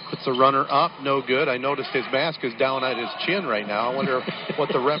 Puts the runner up, no good. I noticed his mask is down at his chin right now. I wonder what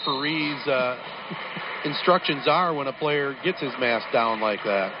the referee's instructions are when a player gets his mask down like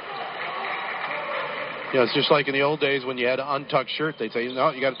that. You know, it's just like in the old days when you had an untucked shirt. They'd say,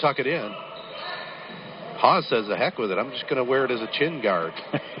 no, you got to tuck it in. Hawes says, the heck with it. I'm just going to wear it as a chin guard.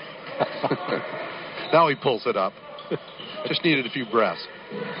 Now he pulls it up. Just needed a few breaths.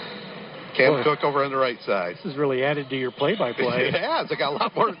 Cam Cook over on the right side. This has really added to your play-by-play. It has. I got a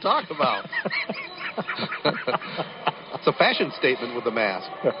lot more to talk about. It's a fashion statement with the mask.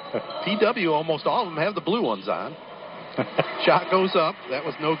 PW, almost all of them have the blue ones on. Shot goes up. That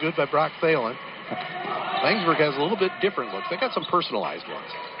was no good by Brock Thalen. Langsburg has a little bit different looks. They got some personalized ones.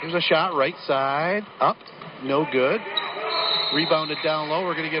 Here's a shot right side. Up. No good. Rebounded down low.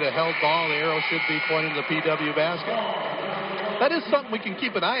 We're going to get a held ball. The arrow should be pointing to the PW basket. That is something we can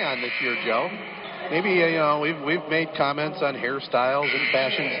keep an eye on this year, Joe. Maybe, you know, we've made comments on hairstyles and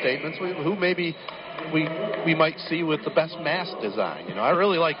fashion statements. Who maybe we might see with the best mask design. You know, I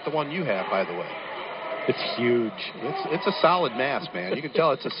really like the one you have, by the way. It's huge. It's a solid mask, man. You can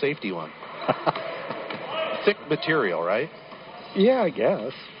tell it's a safety one. Thick material, right? Yeah, I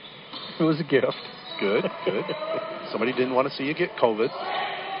guess. It was a gift. Good. Somebody didn't want to see you get COVID.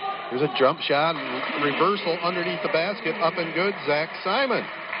 There's a jump shot and reversal underneath the basket. Up and good. Zach Simon.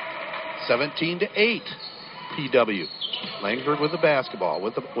 17-8. PW. Langsburg with the basketball.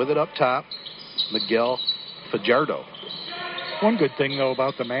 With it up top. Miguel Fajardo. One good thing, though,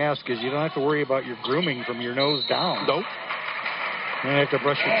 about the mask is you don't have to worry about your grooming from your nose down. Nope. You don't have to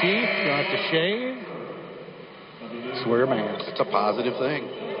brush your teeth. You don't have to shave. Just wear a mask. It's a positive thing.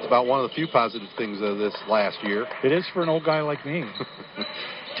 It's about one of the few positive things of this last year. It is for an old guy like me.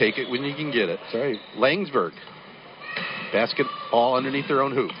 Take it when you can get it. That's right. Langsburg. Basketball underneath their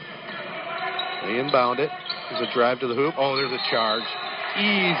own hoop. They inbound it. There's a drive to the hoop. Oh, there's a charge.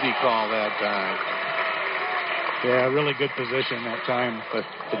 Easy call that time. Yeah, really good position that time. But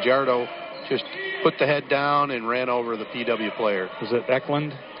Fajardo just put the head down and ran over the PW player. Was it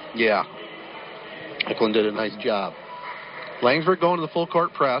Eklund? Yeah. Eklund did a nice job. Langsburg going to the full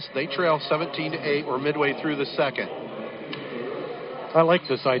court press. They trail 17-8. We're midway through the second. I like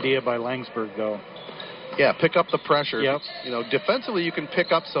this idea by Langsburg, though. Yeah, pick up the pressure. Yep. You know, defensively you can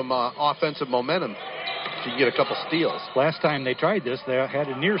pick up some offensive momentum if you get a couple steals. Last time they tried this, they had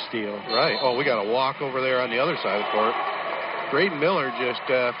a near steal. Right. Oh, we got a walk over there on the other side of the court. Braden Miller just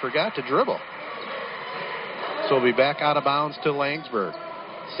forgot to dribble. So we'll be back out of bounds to Langsburg.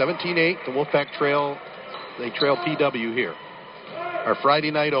 17-8, the Wolfpack trail PW here. Our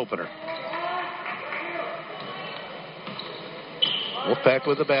Friday night opener. Wolfpack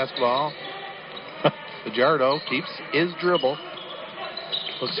with the basketball. Fajardo keeps his dribble.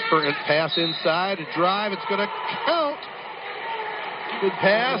 Looks for a pass inside, a drive. It's going to count. Good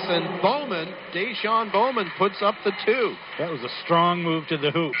pass, and Deshaun Bowman puts up the 2. That was a strong move to the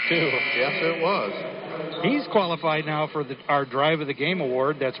hoop, too. Yes, it was. He's qualified now for our Drive of the Game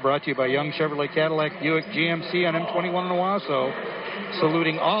award. That's brought to you by Young Chevrolet Cadillac Buick GMC on M21 in Owasso.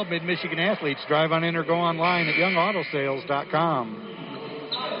 Saluting all Mid-Michigan athletes. Drive on in or go online at youngautosales.com.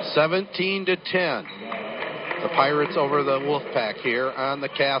 17-10. The Pirates over the Wolfpack here on the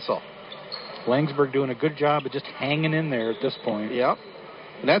Castle. Langsburg doing a good job of just hanging in there at this point. Yep.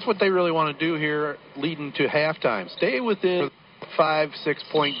 And that's what they really want to do here leading to halftime. Stay within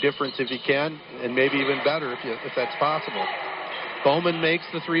 5-6 point difference if you can, and maybe even better if that's possible. Bowman makes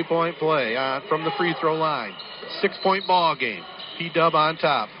the 3-point play from the free throw line. 6-point ball game. P-Dub on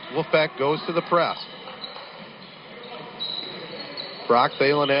top. Wolfpack goes to the press. Brock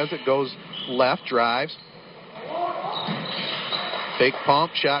Thalen has it, goes left, drives. Fake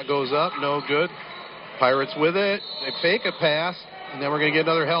pump, shot goes up, no good. Pirates with it. They fake a pass, and then we're going to get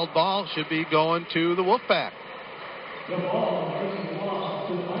another held ball. Should be going to the Wolfpack.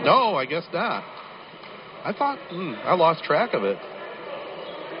 No, I guess not. I thought, I lost track of it.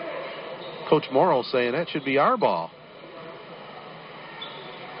 Coach Morrow saying that should be our ball.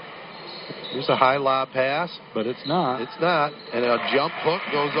 Here's a high lob pass. But it's not. It's not. And a jump hook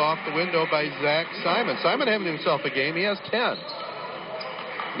goes off the window by Zach Simon. Simon having himself a game. He has 10.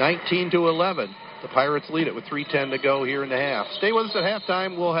 19-11. The Pirates lead it with 3:10 to go here in the half. Stay with us at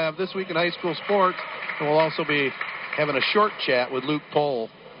halftime. We'll have This Week in High School Sports, and we'll also be having a short chat with Luke Pohl,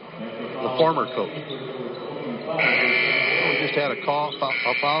 the former coach. We just had a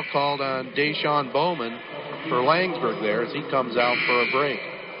foul called on Deshaun Bowman for Langsburg there as he comes out for a break.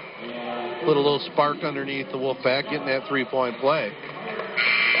 Put a little spark underneath the Wolfpack, getting that three-point play.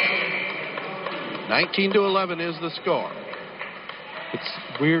 19-11 is the score. It's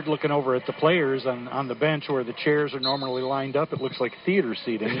weird looking over at the players on the bench where the chairs are normally lined up. It looks like theater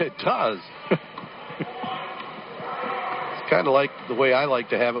seating. It does. It's kind of like the way I like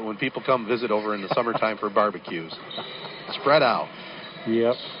to have it when people come visit over in the summertime for barbecues. Spread out.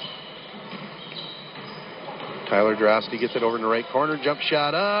 Yep. Tyler Drosty gets it over in the right corner. Jump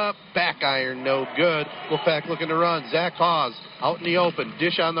shot up. Back iron, no good. Wolfpack looking to run. Zach Hawes out in the open.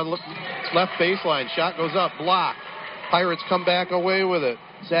 Dish on the left baseline. Shot goes up. Block. Pirates come back away with it.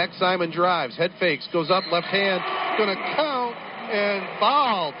 Zach Simon drives. Head fakes. Goes up. Left hand. Going to count. And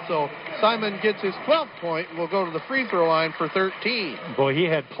fouled. So Simon gets his 12th point and will go to the free throw line for 13. Boy, he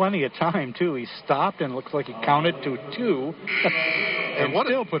had plenty of time, too. He stopped and looks like he counted to 2 and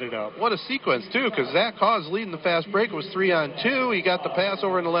still put it up. What a sequence, too, because Zach Hawes leading the fast break. It was 3-on-2. He got the pass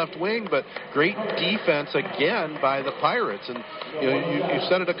over in the left wing, but great defense again by the Pirates. And you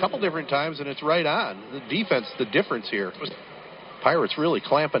said it a couple different times, and it's right on. The defense, the difference here. Pirates really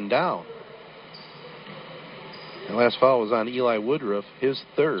clamping down. The last foul was on Eli Woodruff, his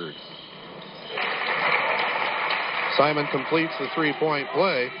third. Simon completes the three-point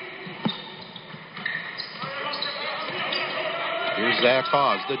play. Here's Zach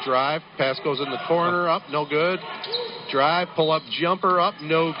Hawes. The drive. Pass goes in the corner. Up, no good. Drive, pull-up jumper. Up,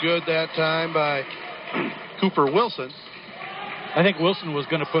 no good that time by Cooper Wilson. I think Wilson was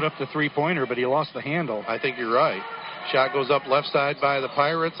going to put up the three-pointer, but he lost the handle. I think you're right. Shot goes up left side by the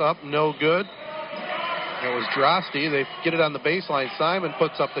Pirates. Up, no good. It was Drosty. They get it on the baseline. Simon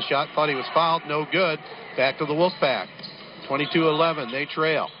puts up the shot. Thought he was fouled. No good. Back to the Wolfpack. 22-11. They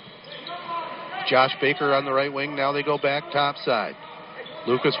trail. Josh Baker on the right wing. Now they go back top side.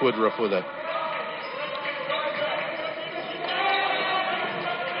 Lucas Woodruff with it.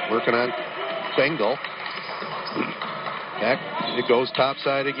 Working on Bengal. Back. It goes top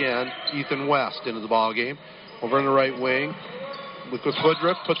side again. Ethan West into the ball game. Over in the right wing. Lucas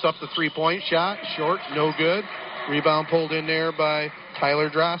Woodruff puts up the three-point shot. Short, no good. Rebound pulled in there by Tyler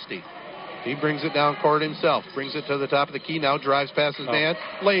Drosty. He brings it down court himself. Brings it to the top of the key. Now drives past his man.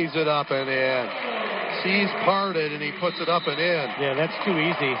 Lays it up and in. Sees parted, and he puts it up and in. Yeah, that's too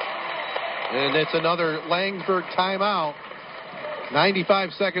easy. And it's another Langsburg timeout.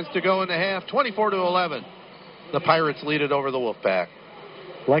 95 seconds to go in the half. 24-11. The Pirates lead it over the Wolfpack.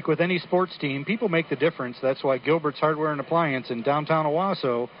 Like with any sports team, people make the difference. That's why Gilbert's Hardware and Appliance in downtown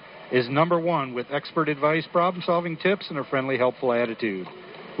Owasso is #1 with expert advice, problem-solving tips, and a friendly, helpful attitude.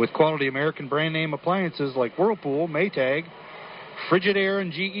 With quality American brand name appliances like Whirlpool, Maytag, Frigidaire,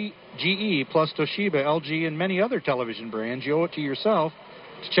 and GE, plus Toshiba, LG, and many other television brands, you owe it to yourself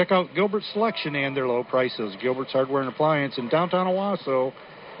to check out Gilbert's selection and their low prices. Gilbert's Hardware and Appliance in downtown Owasso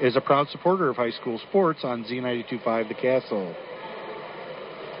is a proud supporter of high school sports on Z92.5 The Castle.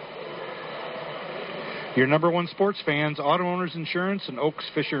 Your #1 sports fans, Auto Owners Insurance and Oaks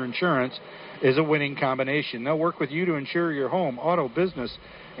Fisher Insurance is a winning combination. They'll work with you to insure your home, auto, business,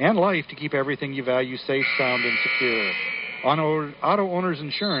 and life to keep everything you value safe, sound, and secure. Auto Owners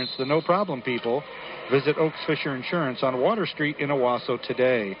Insurance, the no-problem people. Visit Oaks Fisher Insurance on Water Street in Owasso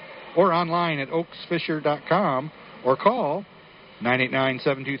today, or online at oaksfisher.com, or call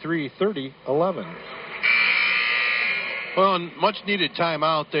 989-723-3011. Well, and much-needed time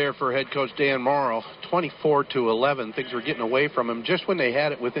out there for head coach Dan Morrow. 24-11. Things were getting away from him just when they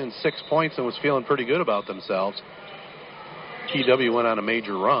had it within 6 points and was feeling pretty good about themselves. PW went on a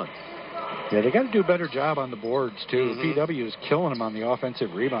major run. Yeah, they got to do a better job on the boards, too. PW is killing them on the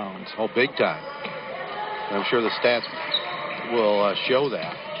offensive rebounds. Oh, big time. And I'm sure the stats will show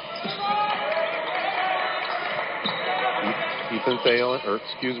that.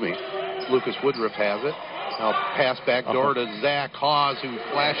 Lucas Woodruff has it. Now pass back door to Zach Hawes, who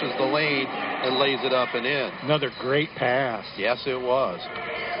flashes the lane and lays it up and in. Another great pass. Yes, it was.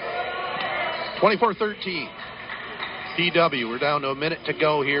 24-13. PW, we're down to a minute to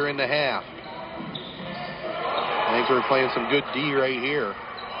go here in the half. I think we're playing some good D right here.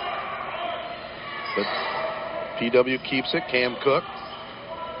 But PW keeps it. Cam Cook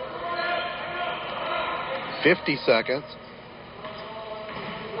 50 seconds.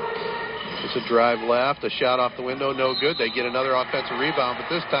 It's a drive left, a shot off the window, no good. They get another offensive rebound,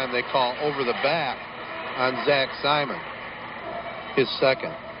 but this time they call over the back on Zach Simon, his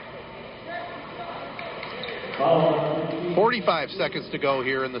second. 45 seconds to go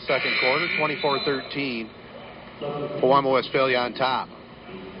here in the second quarter, 24-13. Pewamo Westphalia on top.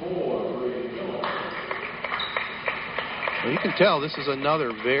 Well, you can tell this is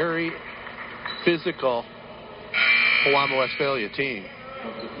another very physical Pewamo Westphalia team.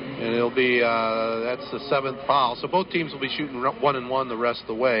 And it'll be, that's the 7th foul. So both teams will be shooting 1-1 the rest of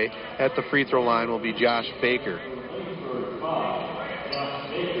the way. At the free throw line will be Josh Baker.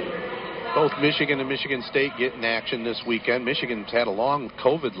 Both Michigan and Michigan State getting action this weekend. Michigan's had a long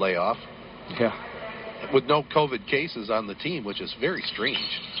COVID layoff. Yeah. With no COVID cases on the team, which is very strange.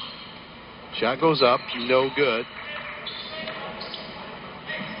 Shot goes up, no good.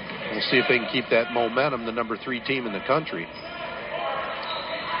 We'll see if they can keep that momentum, the number 3 team in the country.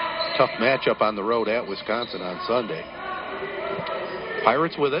 Tough matchup on the road at Wisconsin on Sunday.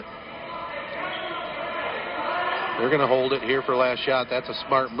 Pirates with it. They're going to hold it here for last shot. That's a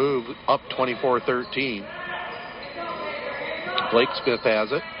smart move, up 24-13. Blake Smith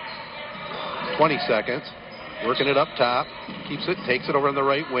has it. 20 seconds. Working it up top. Keeps it, takes it over on the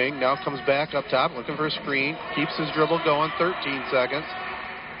right wing. Now comes back up top, looking for a screen. Keeps his dribble going, 13 seconds.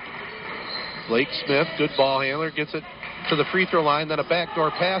 Blake Smith, good ball handler, gets it to the free throw line. Then a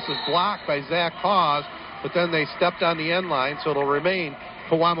backdoor pass is blocked by Zach Hawes, but then they stepped on the end line, so it'll remain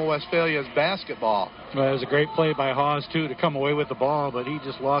Pewamo Westphalia's basketball. Well, it was a great play by Hawes, too, to come away with the ball, but he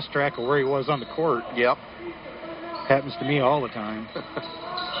just lost track of where he was on the court. Yep. Happens to me all the time.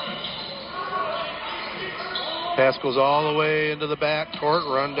 Pass goes all the way into the back court.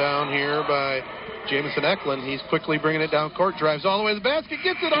 Run down here by Jamison Eklund. He's quickly bringing it down court. Drives all the way to the basket.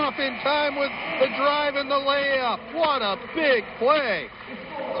 Gets it off in time with the drive and the layup. What a big play.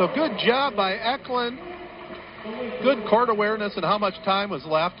 So good job by Eklund. Good court awareness and how much time was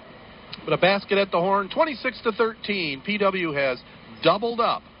left. But a basket at the horn. 26-13. PW has doubled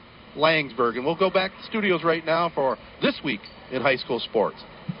up Langsburg. And we'll go back to the studios right now for This Week in High School Sports.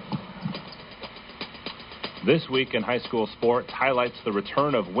 This Week in High School Sports highlights the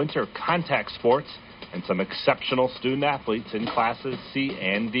return of winter contact sports and some exceptional student athletes in classes C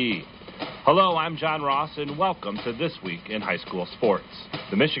and D. Hello, I'm John Ross, and welcome to This Week in High School Sports.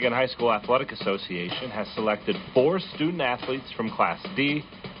 The Michigan High School Athletic Association has selected 4 student athletes from Class D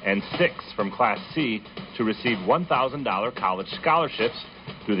and 6 from Class C to receive $1,000 college scholarships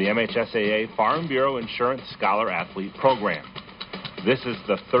through the MHSAA Farm Bureau Insurance Scholar Athlete Program. This is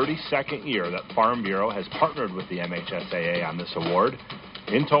the 32nd year that Farm Bureau has partnered with the MHSAA on this award.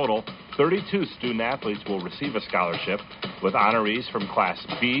 In total, 32 student athletes will receive a scholarship, with honorees from Class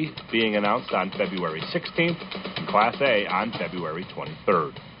B being announced on February 16th and Class A on February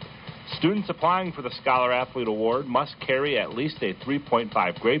 23rd. Students applying for the Scholar Athlete Award must carry at least a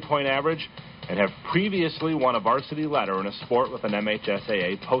 3.5 grade point average and have previously won a varsity letter in a sport with an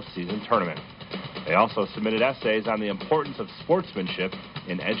MHSAA postseason tournament. They also submitted essays on the importance of sportsmanship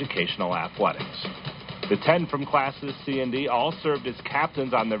in educational athletics. The 10 from classes C and D all served as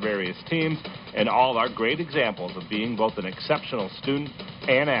captains on their various teams, and all are great examples of being both an exceptional student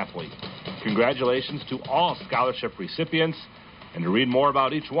and athlete. Congratulations to all scholarship recipients, and to read more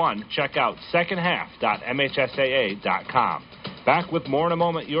about each one, check out secondhalf.mhsaa.com. Back with more in a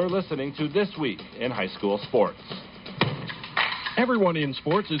moment. You're listening to This Week in High School Sports. Everyone in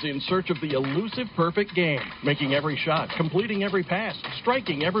sports is in search of the elusive perfect game, making every shot, completing every pass,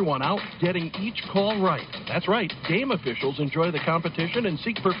 striking everyone out, getting each call right. That's right, game officials enjoy the competition and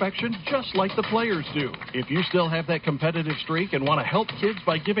seek perfection just like the players do. If you still have that competitive streak and want to help kids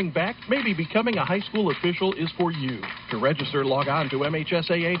by giving back, maybe becoming a high school official is for you. To register, log on to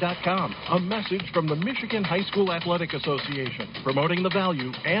MHSAA.com. A message from the Michigan High School Athletic Association, promoting the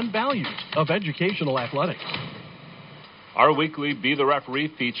value and values of educational athletics. Our weekly Be the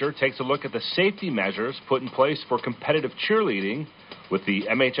Referee feature takes a look at the safety measures put in place for competitive cheerleading with the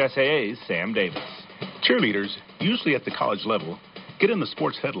MHSAA's Sam Davis. Cheerleaders, usually at the college level, get in the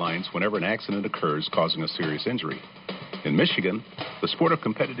sports headlines whenever an accident occurs causing a serious injury. In Michigan, the sport of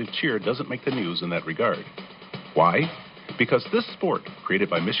competitive cheer doesn't make the news in that regard. Why? Because this sport, created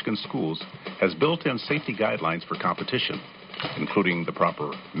by Michigan schools, has built-in safety guidelines for competition, including the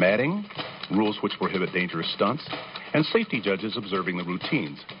proper matting, rules which prohibit dangerous stunts, and safety judges observing the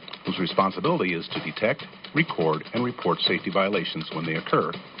routines, whose responsibility is to detect, record, and report safety violations when they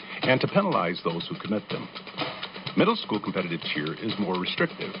occur, and to penalize those who commit them. Middle school competitive cheer is more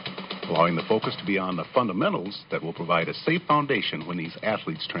restrictive. allowing the focus to be on the fundamentals that will provide a safe foundation when these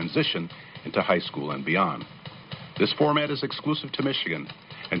athletes transition into high school and beyond. This format is exclusive to Michigan,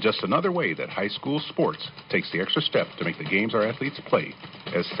 and just another way that high school sports takes the extra step to make the games our athletes play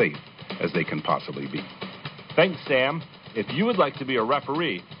as safe as they can possibly be. Thanks, Sam. If you would like to be a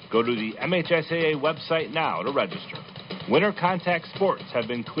referee, go to the MHSAA website now to register. Winter contact sports have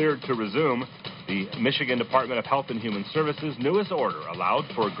been cleared to resume. The Michigan Department of Health and Human Services' newest order allowed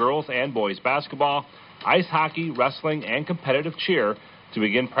for girls and boys basketball, ice hockey, wrestling, and competitive cheer to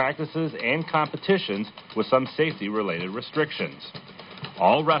begin practices and competitions with some safety-related restrictions.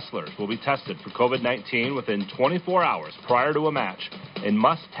 All wrestlers will be tested for COVID-19 within 24 hours prior to a match and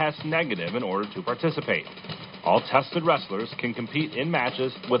must test negative in order to participate. All tested wrestlers can compete in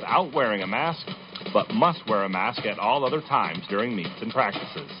matches without wearing a mask, but must wear a mask at all other times during meets and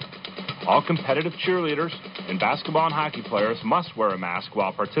practices. All competitive cheerleaders and basketball and hockey players must wear a mask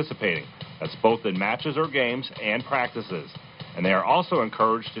while participating. That's both in matches or games and practices. And they are also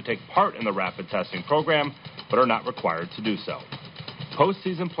encouraged to take part in the rapid testing program, but are not required to do so.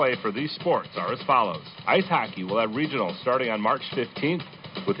 Postseason play for these sports are as follows. Ice hockey will have regionals starting on March 15th,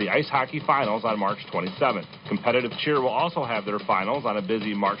 with the ice hockey finals on March 27th. Competitive cheer will also have their finals on a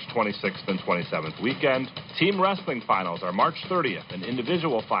busy March 26th and 27th weekend. Team wrestling finals are March 30th, and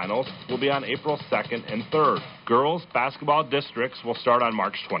individual finals will be on April 2nd and 3rd. Girls basketball districts will start on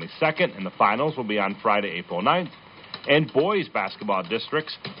March 22nd, and the finals will be on Friday, April 9th. And boys basketball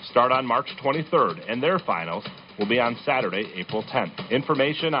districts start on March 23rd, and their finals will be on Saturday, April 10th.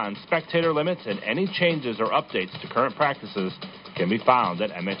 Information on spectator limits and any changes or updates to current practices can be found at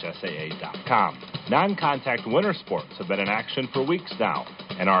MHSAA.com. Non-contact winter sports have been in action for weeks now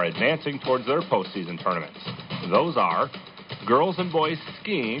and are advancing towards their postseason tournaments. Those are girls and boys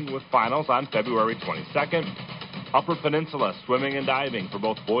skiing with finals on February 22nd, Upper Peninsula swimming and diving for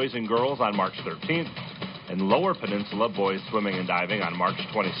both boys and girls on March 13th, and Lower Peninsula boys swimming and diving on March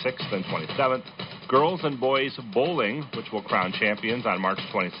 26th and 27th, girls and boys bowling, which will crown champions on March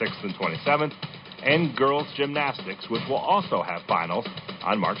 26th and 27th, and girls gymnastics, which will also have finals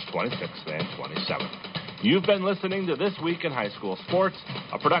on March 26th and 27th. You've been listening to This Week in High School Sports,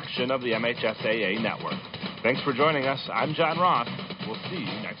 a production of the MHSAA Network. Thanks for joining us. I'm John Ross. We'll see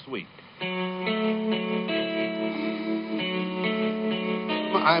you next week.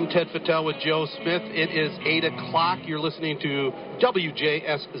 I'm Ted Fattel with Joe Smith. It is 8 o'clock. You're listening to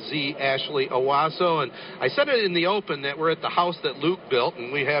WJSZ Ashley Owasso. And I said it in the open that we're at the house that Luke built,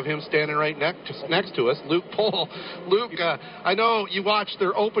 and we have him standing right next to us, Luke Pohl. Luke, I know you watched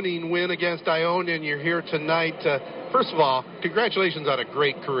their opening win against Ionia, and you're here tonight. First of all, congratulations on a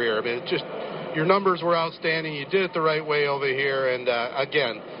great career. I mean, it just your numbers were outstanding. You did it the right way over here. And,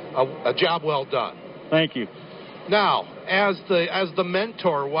 again, a job well done. Thank you. Now, as the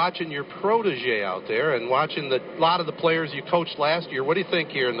mentor, watching your protege out there and watching a lot of the players you coached last year, what do you think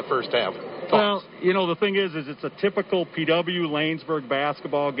here in the first half? Well, you know, the thing is it's a typical PW Lanesburg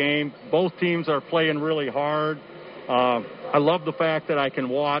basketball game. Both teams are playing really hard. I love the fact that I can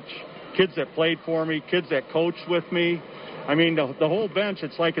watch kids that played for me, kids that coached with me. I mean, the whole bench,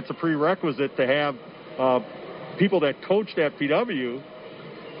 it's like it's a prerequisite to have people that coached at PW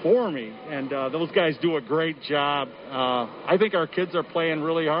for me, and those guys do a great job. I think our kids are playing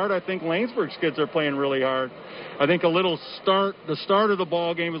really hard. I think Lanesburg's kids are playing really hard. I think the start of the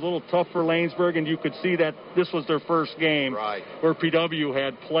ball game was a little tough for Lanesburg, and you could see that this was their first game, right, where PW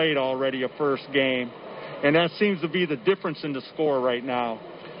had played already a first game, and that seems to be the difference in the score right now.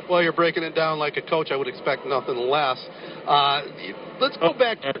 Well, you're breaking it down like a coach. I would expect nothing less. Let's go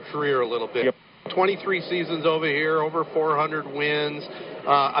back to your career a little bit. Yep. 23 seasons over here, over 400 wins,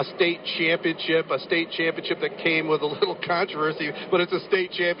 a state championship that came with a little controversy, but it's a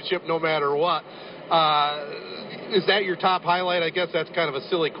state championship no matter what. Is that your top highlight? I guess that's kind of a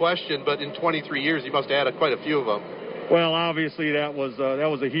silly question, but in 23 years you must have had quite a few of them. Well, obviously that was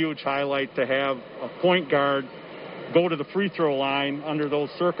a huge highlight to have a point guard go to the free throw line under those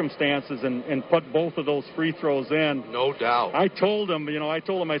circumstances and put both of those free throws in. No doubt. I told him,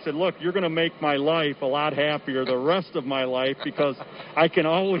 I said, look, you're going to make my life a lot happier the rest of my life because I can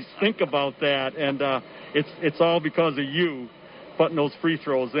always think about that, and it's all because of you putting those free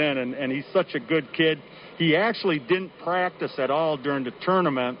throws in, and he's such a good kid. He actually didn't practice at all during the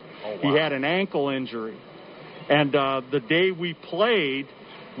tournament. Oh, wow. He had an ankle injury, and the day we played,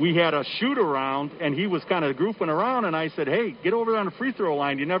 we had a shoot-around, and he was kind of goofing around, and I said, hey, get over on the free throw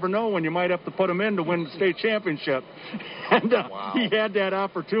line. You never know when you might have to put him in to win the state championship. And wow. He had that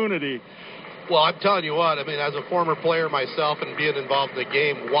opportunity. Well, I'm telling you what, I mean, as a former player myself and being involved in the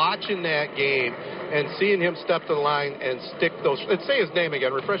game, watching that game and seeing him step to the line and stick those, let's say his name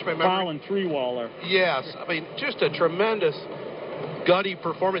again, refresh my memory. Colin Treewaller. Yes, I mean, just a tremendous gutty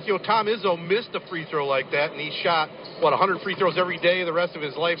performance. You know, Tom Izzo missed a free throw like that, and he shot, 100 free throws every day the rest of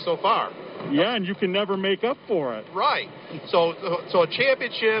his life so far. Yeah, and you can never make up for it. Right. So a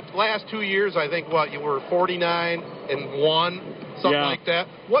championship, last 2 years, I think, you were 49-1. Something like that.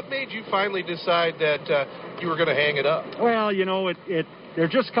 What made you finally decide that you were going to hang it up? Well, you know, there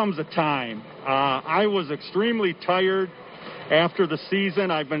just comes a time. I was extremely tired after the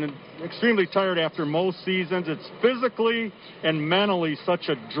season. I've been extremely tired after most seasons. It's physically and mentally such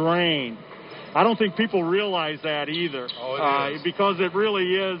a drain. I don't think people realize that either. Oh, it is. Because it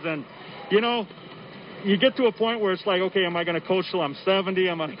really is. And, you know, you get to a point where it's like, okay, am I going to coach till I'm 70?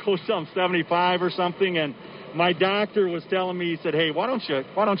 Am I going to coach till I'm 75 or something? And my doctor was telling me, he said, hey, why don't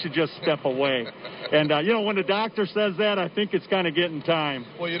you just step away? And, you know, when the doctor says that, I think it's kind of getting time.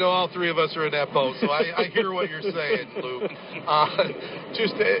 Well, you know, all three of us are in that boat, so I hear what you're saying, Luke.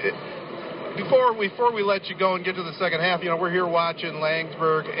 Before we let you go and get to the second half, you know, we're here watching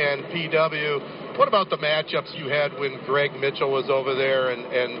Langsburg and PW. What about the matchups you had when Greg Mitchell was over there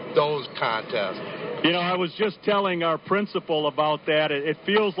and those contests? You know, I was just telling our principal about that. It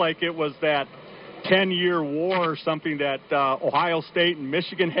feels like it was that 10-year war or something that Ohio State and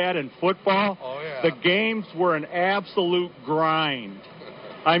Michigan had in football. Oh, yeah. The games were an absolute grind.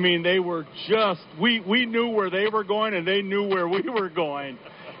 I mean, they were just, we knew where they were going and they knew where we were going.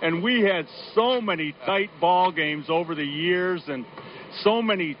 And we had so many tight ball games over the years, and so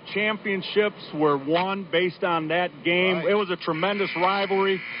many championships were won based on that game. Right. It was a tremendous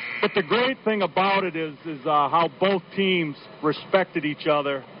rivalry. But the great thing about it is how both teams respected each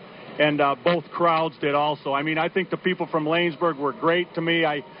other. And both crowds did also. I mean, I think the people from Lanesburg were great to me.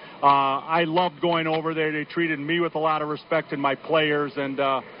 I loved going over there. They treated me with a lot of respect and my players, and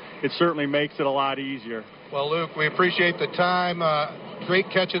it certainly makes it a lot easier. Well, Luke, we appreciate the time. Great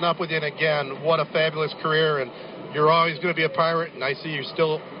catching up with you. And again, what a fabulous career. And you're always going to be a Pirate, and I see you're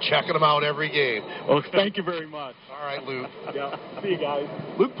still checking them out every game. Well, thank you very much. All right, Luke. Yeah. See you guys.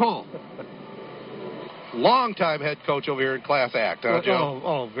 Luke Pohl. Longtime head coach over here in Class Act, huh, Joe?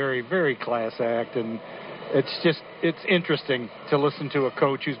 Oh, very, very Class Act. And it's interesting to listen to a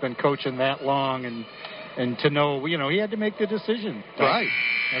coach who's been coaching that long and to know, you know, he had to make the decision. Right.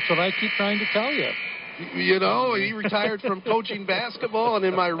 That's what I keep trying to tell you. You know, he retired from coaching basketball, and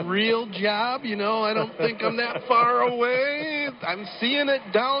in my real job, you know, I don't think I'm that far away. I'm seeing it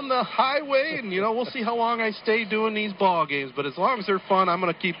down the highway, and, you know, we'll see how long I stay doing these ball games. But as long as they're fun, I'm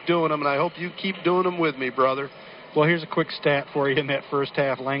going to keep doing them, and I hope you keep doing them with me, brother. Well, here's a quick stat for you. In that first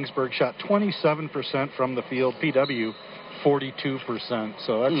half, Langsburg shot 27% from the field, PW 42%.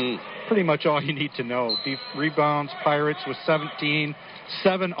 So that's pretty much all you need to know. Deep rebounds, Pirates with 17,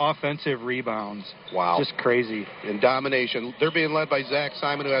 7 offensive rebounds. Wow. Just crazy. In domination. They're being led by Zach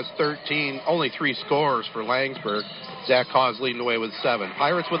Simon, who has 13, only 3 scores for Langsburg. Zach Hawes leading the way with 7.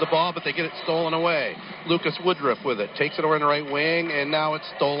 Pirates with the ball, but they get it stolen away. Lucas Woodruff with it. Takes it over in the right wing, and now it's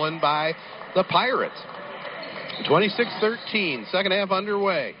stolen by the Pirates. 26-13. Second half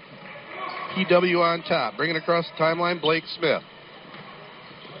underway. PW on top. Bringing it across the timeline, Blake Smith.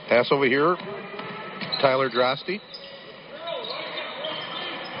 Pass over here. Tyler Drosty.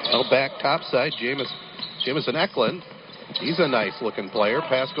 Well, back topside, Jamison Eklund. He's a nice-looking player.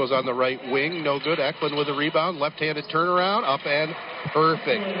 Pass goes on the right wing. No good. Eklund with a rebound. Left-handed turnaround. Up and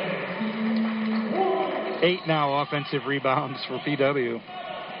perfect. 8 now offensive rebounds for PW.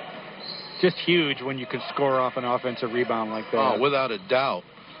 Just huge when you can score off an offensive rebound like that. Oh, without a doubt.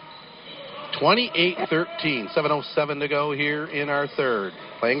 28-13. 7:07 to go here in our third.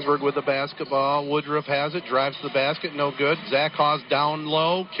 Langsburg with the basketball. Woodruff has it. Drives to the basket. No good. Zach Hawes down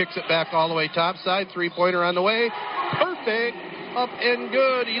low. Kicks it back all the way topside. Three-pointer on the way. Perfect. Up and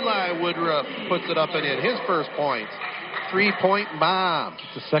good. Eli Woodruff puts it up and in. His first points. 3-point bomb.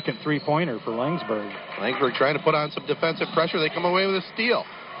 It's the second three-pointer for Langsburg. Langsburg trying to put on some defensive pressure. They come away with a steal.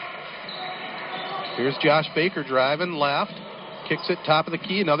 Here's Josh Baker driving left. Kicks it top of the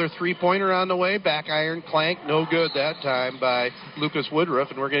key. Another three-pointer on the way. Back iron clank. No good that time by Lucas Woodruff.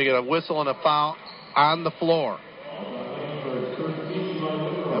 And we're going to get a whistle and a foul on the floor.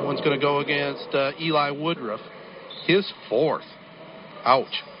 That one's going to go against Eli Woodruff. His 4th.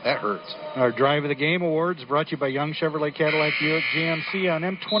 Ouch. That hurts. Our Drive of the Game Awards brought to you by Young Chevrolet Cadillac Buick GMC on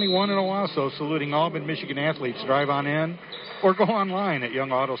M21 in Owasso, saluting all Mid-Michigan athletes. Drive on in or go online at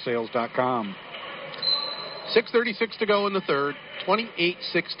youngautosales.com. 6:36 to go in the third.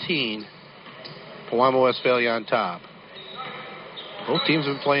 28-16. Pewamo Westphalia on top. Both teams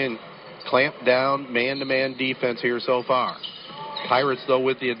have been playing clamped down man-to-man defense here so far. Pirates, though,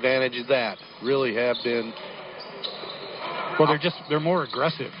 with the advantage of that, really have been... Well, they're more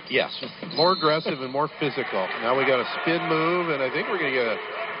aggressive. Yes, more aggressive and more physical. Now we got a spin move, and I think we're going to get a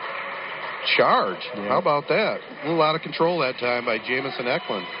charge. Yeah. How about that? A little out of control that time by Jamison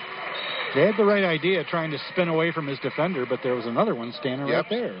Eklund. They had the right idea trying to spin away from his defender, but there was another one standing right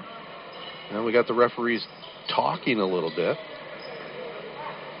there. Now we got the referees talking a little bit.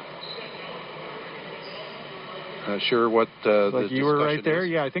 Not sure what the you were right there?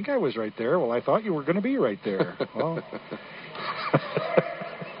 is. Yeah, I think I was right there. Well, I thought you were going to be right there. Well,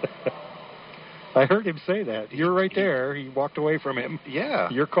 I heard him say that. You were right there. He walked away from him. Yeah.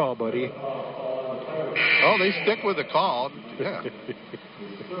 Your call, buddy. Oh, they stick with the call. Yeah.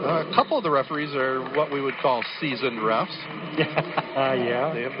 A couple of the referees are what we would call seasoned refs.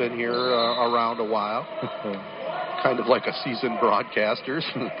 Yeah. They have been here around a while. Kind of like a seasoned broadcasters.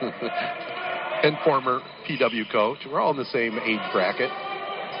 And former PW coach. We're all in the same age bracket.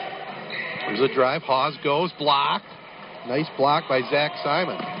 There's a drive. Hawes goes. Block. Nice block by Zach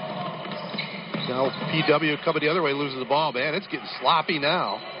Simon. Now PW coming the other way, loses the ball. Man, it's getting sloppy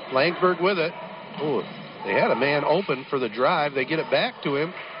now. Langsburg with it. Oh, they had a man open for the drive. They get it back to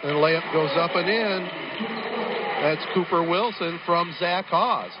him. And the layup goes up and in. That's Cooper Wilson from Zach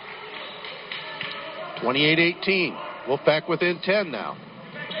Hawes. 28-18. Wolfpack within 10 now.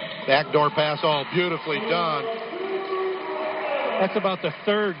 Backdoor pass, all beautifully done. That's about the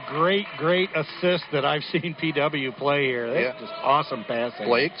third great assist that I've seen PW play here. That's just awesome passing.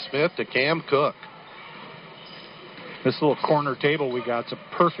 Blake Smith to Cam Cook. This little corner table we got is a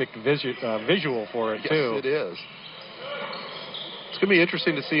perfect visual for it, too. Yes, it is. It's going to be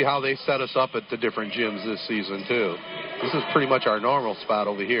interesting to see how they set us up at the different gyms this season, too. This is pretty much our normal spot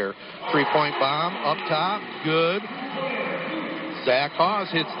over here. Three-point bomb up top. Good. Zach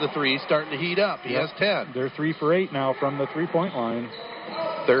Hawes hits the three, starting to heat up. He has 10. They're 3 for 8 now from the three-point line.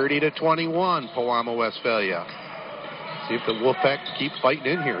 30-21, Pewamo Westphalia. See if the Wolfpack keep fighting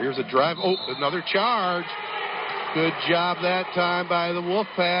in here. Here's a drive. Oh, another charge. Good job that time by the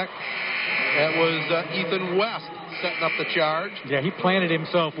Wolfpack. That was Ethan West setting up the charge. Yeah, he planted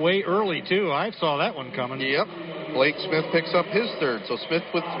himself way early, too. I saw that one coming. Yep. Blake Smith picks up his third. So Smith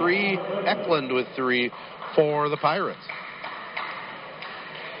with 3, Eklund with 3 for the Pirates.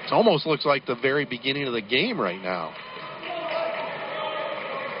 It almost looks like the very beginning of the game right now.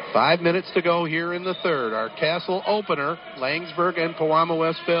 5 minutes to go here in the third. Our Castle opener, Langsburg and Pewamo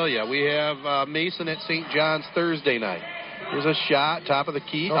Westphalia. We have Mason at St. John's Thursday night. Here's a shot, top of the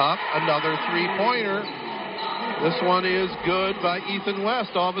key, up, another three-pointer. This one is good by Ethan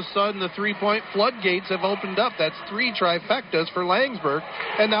West. All of a sudden, the three-point floodgates have opened up. That's 3 trifectas for Langsburg,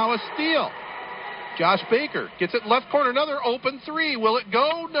 and now a steal. Josh Baker gets it left corner, another open 3. Will it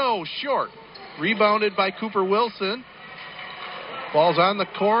go? No, short. Rebounded by Cooper Wilson. Ball's on the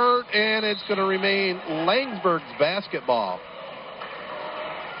court, and it's going to remain Langsburg's basketball.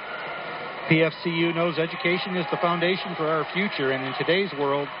 PFCU knows education is the foundation for our future, and in today's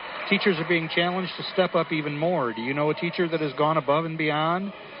world, teachers are being challenged to step up even more. Do you know a teacher that has gone above and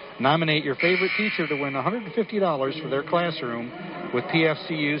beyond? Nominate your favorite teacher to win $150 for their classroom with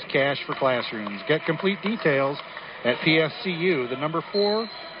PFCU's Cash for Classrooms. Get complete details at PFCU, the number 4,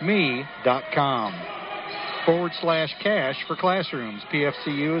 me.com/cash for classrooms.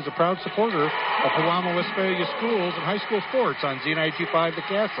 PFCU is a proud supporter of Pewamo Westphalia schools and high school sports on Z92.5 The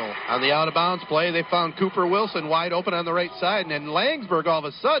Castle. On the out-of-bounds play, they found Cooper Wilson wide open on the right side, and then Langsburg all of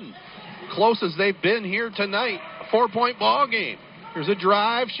a sudden, close as they've been here tonight, a 4-point ball game. There's a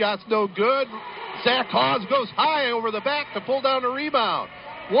drive, shot's no good. Zach Hawes goes high over the back to pull down a rebound.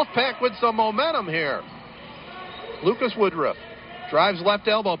 Wolfpack with some momentum here. Lucas Woodruff drives left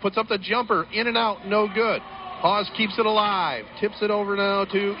elbow, puts up the jumper, in and out, no good. Hawes keeps it alive, tips it over now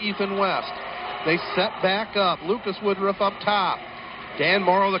to Ethan West. They set back up. Lucas Woodruff up top. Dan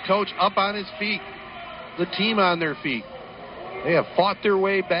Morrow, the coach, up on his feet. The team on their feet. They have fought their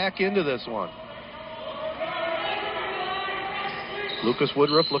way back into this one. Lucas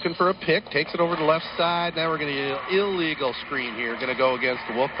Woodruff looking for a pick, takes it over to the left side. Now we're going to get an illegal screen here, going to go against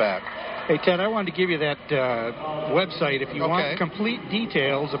the Wolfpack. Hey, Ted, I wanted to give you that website. If you want complete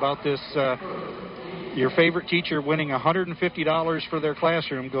details about this, your favorite teacher winning $150 for their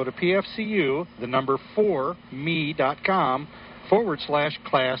classroom, go to PFCU, the number 4, me.com/cash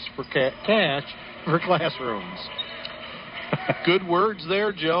for classrooms. Good words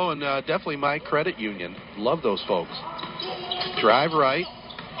there, Joe, and definitely my credit union. Love those folks. Drive right.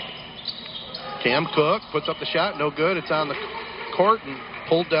 Cam Cook puts up the shot. No good. It's on the court and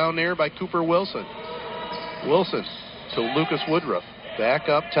pulled down there by Cooper Wilson. Wilson to Lucas Woodruff. Back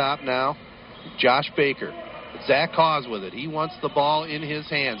up top now. Josh Baker. Zach Hawes with it. He wants the ball in his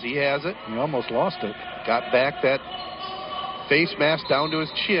hands. He has it. He almost lost it. Got back that face mask down to his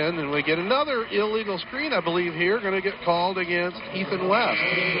chin, and we get another illegal screen, I believe, here. Going to get called against Ethan West.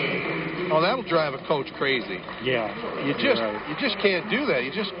 Oh, that'll drive a coach crazy. Yeah. You just can't do that.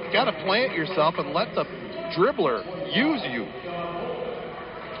 You just got to plant yourself and let the dribbler use you.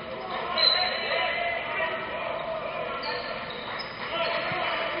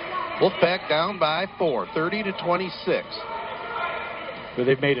 Wolfpack down by 4, 30-26. But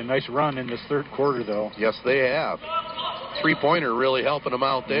they've made a nice run in this third quarter, though. Yes, they have. Three-pointer really helping them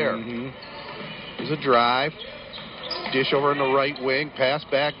out there. There's a drive. Dish over in the right wing. Pass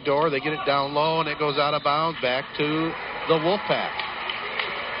back door. They get it down low, and it goes out of bounds back to the Wolfpack.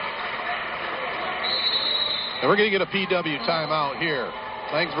 And we're going to get a PW timeout here.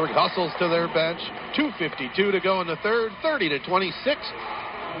 Langsburg hustles to their bench. 2:52 to go in the third. 30-26.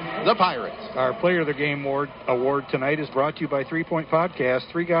 The Pirates. Our Player of the Game award tonight is brought to you by 3 Point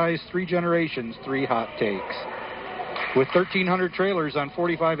Podcast. 3 guys, 3 generations, 3 hot takes. With 1,300 trailers on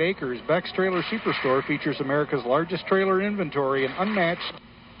 45 acres, Beck's Trailer Superstore features America's largest trailer inventory and unmatched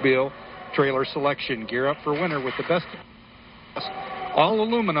trailer selection. Gear up for winter with the best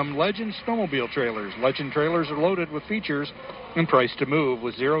all-aluminum Legend snowmobile trailers. Legend trailers are loaded with features and priced to move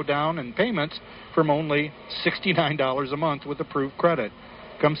with 0 down and payments from only $69 a month with approved credit.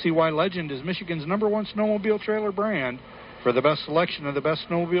 Come see why Legend is Michigan's #1 snowmobile trailer brand. For the best selection of the best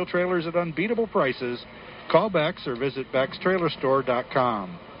snowmobile trailers at unbeatable prices, call Beck's or visit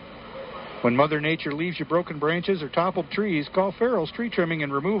Beck'sTrailerStore.com. When Mother Nature leaves you broken branches or toppled trees, call Farrell's Tree Trimming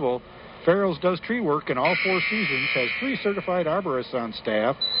and Removal. Farrell's does tree work in all 4 seasons, has 3 certified arborists on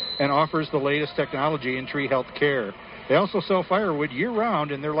staff, and offers the latest technology in tree health care. They also sell firewood year-round,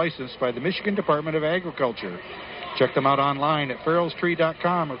 and they're licensed by the Michigan Department of Agriculture. Check them out online at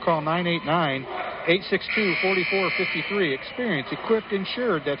farrellstree.com or call 989-862-4453. Experience, equipped,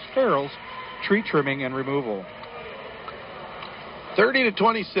 insured. That's Farrell's Tree Trimming and Removal.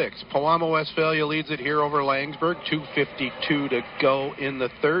 30-26. Pewamo Westphalia leads it here over Langsburg. 2:52 to go in the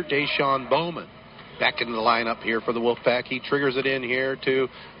third. Deshaun Bowman back into the lineup here for the Wolfpack. He triggers it in here to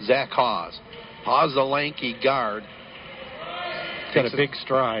Zach Hawes. Hawes, the lanky guard. Got a big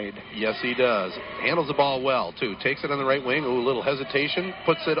stride. Yes, he does. Handles the ball well, too. Takes it on the right wing. Ooh, a little hesitation.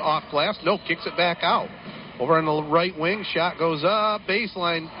 Puts it off glass. No, kicks it back out. Over on the right wing, shot goes up.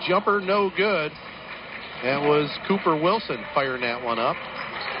 Baseline jumper, no good. That was Cooper Wilson firing that one up.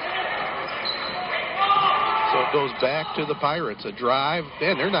 So it goes back to the Pirates. A drive.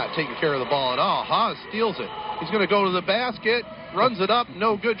 Man, they're not taking care of the ball at all. Haas steals it. He's going to go to the basket. Runs it up.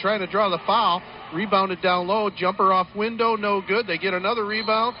 No good. Trying to draw the foul. Rebounded down low. Jumper off window. No good. They get another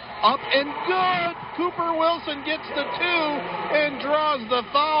rebound. Up and good. Cooper Wilson gets the 2 and draws the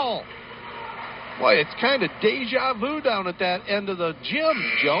foul. Boy, it's kind of deja vu down at that end of the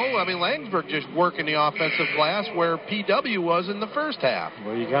gym, Joe. I mean, Langsburg just working the offensive glass where PW was in the first half.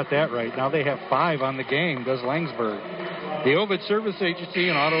 Well, you got that right. Now they have 5 on the game, does Langsburg. The Ovid Service Agency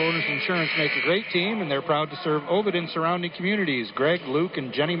and Auto Owners Insurance make a great team, and they're proud to serve Ovid and surrounding communities. Greg, Luke,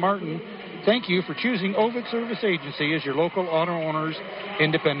 and Jenny Martin, thank you for choosing Ovid Service Agency as your local auto owner's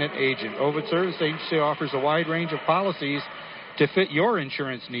independent agent. Ovid Service Agency offers a wide range of policies to fit your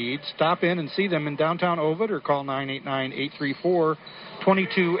insurance needs. Stop in and see them in downtown Ovid or call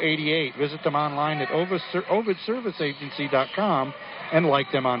 989-834-2288. Visit them online at ovidserviceagency.com and like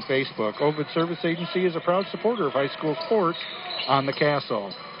them on Facebook. Ovid Service Agency is a proud supporter of high school sports on the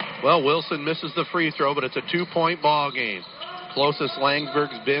Castle. Well, Wilson misses the free throw, but it's a 2-point ball game. Closest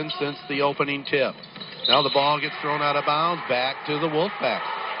Langsburg's been since the opening tip. Now the ball gets thrown out of bounds back to the Wolfpack.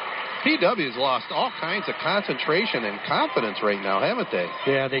 PW's lost all kinds of concentration and confidence right now, haven't they?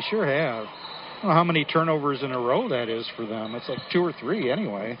 Yeah, they sure have. I don't know how many turnovers in a row that is for them. It's like 2 or 3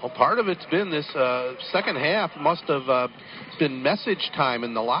 anyway. Well, part of it's been this second half must have been message time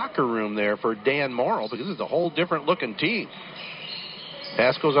in the locker room there for Dan Morrill, because it's a whole different looking team.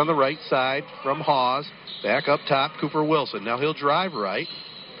 Pass goes on the right side from Hawes. Back up top, Cooper Wilson. Now he'll drive right.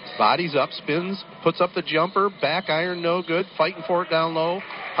 Bodies up, spins, puts up the jumper. Back iron, no good. Fighting for it down low.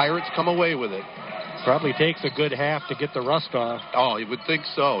 Pirates come away with it. Probably takes a good half to get the rust off. Oh, you would think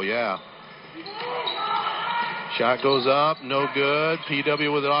so, yeah. Shot goes up, no good.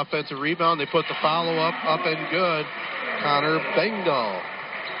 PW with an offensive rebound. They put the follow-up up and good. Connor Bengal.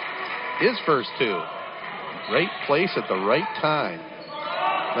 His first 2. Right place at the right time.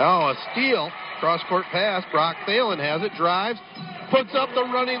 Now a steal. Cross-court pass. Brock Thalen has it. Drives. Puts up the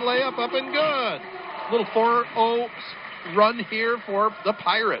running layup. Up and good. Little 4-0 run here for the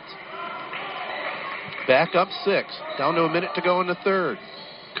Pirates. Back up 6. Down to a minute to go in the third.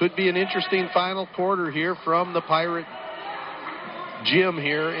 Could be an interesting final quarter here from the Pirate gym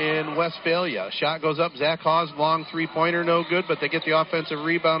here in Westphalia. Shot goes up. Zach Hawes, long three-pointer, no good, but they get the offensive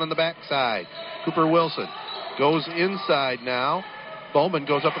rebound on the backside. Cooper Wilson goes inside now. Bowman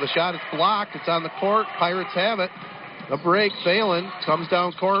goes up with a shot. It's blocked. It's on the court. Pirates have it. A break. Thalen comes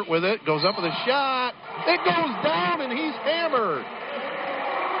down court with it. Goes up with a shot. It goes down, and he's hammered.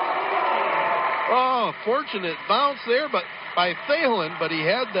 Oh, fortunate bounce there by Thalen, but he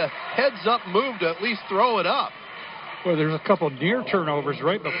had the heads-up move to at least throw it up. Well, there's a couple near turnovers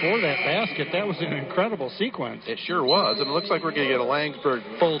right before that basket. That was an incredible sequence. It sure was, and it looks like we're going to get a Laingsburg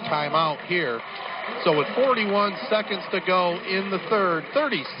full timeout here. So with 41 seconds to go in the third,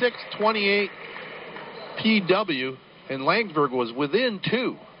 36-28 PW, and Laingsburg was within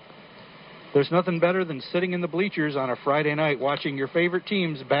 2. There's nothing better than sitting in the bleachers on a Friday night watching your favorite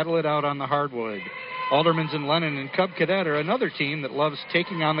teams battle it out on the hardwood. Aldermans and Lennon and Cub Cadet are another team that loves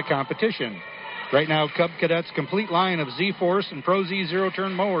taking on the competition. Right now, Cub Cadet's complete line of Z-Force and Pro Z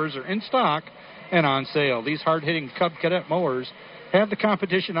zero-turn mowers are in stock and on sale. These hard-hitting Cub Cadet mowers have the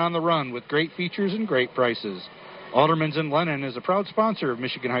competition on the run with great features and great prices. Aldermans and Lennon is a proud sponsor of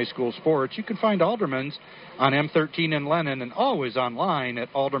Michigan High School sports. You can find Aldermans on M13 in Lennon and always online at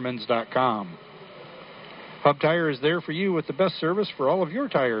aldermans.com. Hub Tire is there for you with the best service for all of your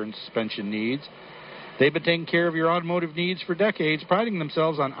tire and suspension needs. They've been taking care of your automotive needs for decades, priding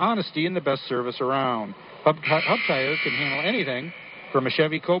themselves on honesty and the best service around. Hub Tire can handle anything from a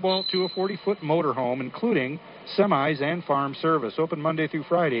Chevy Cobalt to a 40-foot motorhome, including semis and farm service. Open Monday through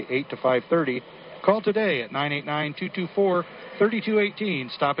Friday, 8 to 5:30. Call today at 989-224-3218.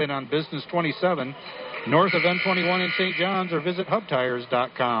 Stop in on Business 27, north of N21 in St. John's, or visit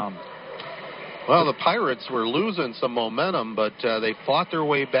hubtires.com. Well, the Pirates were losing some momentum, but they fought their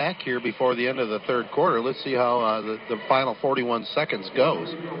way back here before the end of the third quarter. Let's see how the final 41 seconds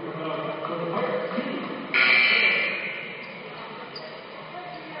goes.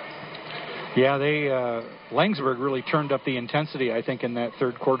 Yeah, Laingsburg really turned up the intensity, I think, in that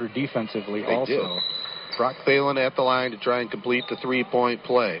third quarter defensively they also. Did. Brock Thalen at the line to try and complete the three-point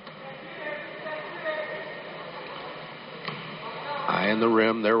play. High in the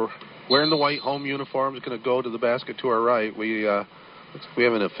rim. They're wearing the white home uniforms, going to go to the basket to our right. We have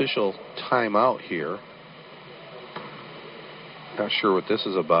an official timeout here. Not sure what this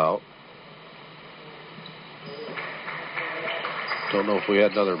is about. Don't know if we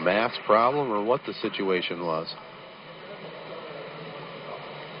had another math problem or what the situation was.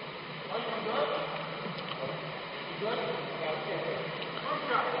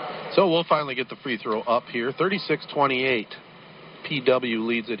 So we'll finally get the free throw up here. 36-28. PW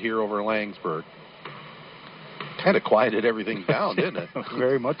leads it here over Laingsburg. Kind of quieted everything down, didn't it?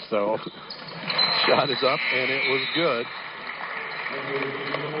 Very much so. Shot is up, and it was good.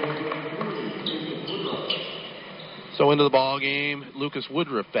 So into the ball game, Lucas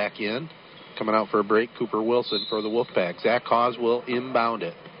Woodruff back in. Coming out for a break, Cooper Wilson for the Wolfpack. Zach Hawes will inbound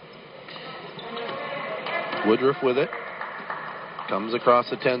it. Woodruff with it. Comes across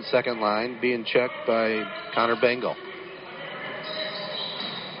the 10-second line, being checked by Connor Bengal.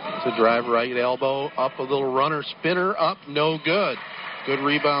 To drive right elbow, up a little runner, spinner, up, no good. Good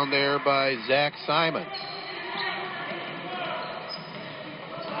rebound there by Zach Simon.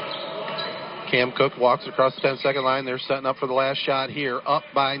 Cam Cook walks across the 10-second line. They're setting up for the last shot here, up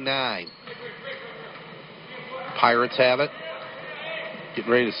by 9. Pirates have it.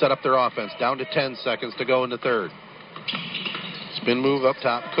 Getting ready to set up their offense. Down to 10 seconds to go in the third. Spin move up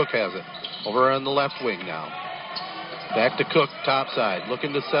top. Cook has it. Over on the left wing now. Back to Cook, top side.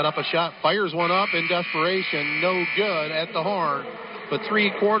 Looking to set up a shot. Fires one up in desperation. No good at the horn. But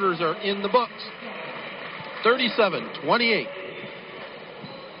 3 quarters are in the books. 37-28.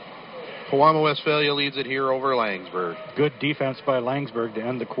 Pewamo Westphalia leads it here over Laingsburg. Good defense by Laingsburg to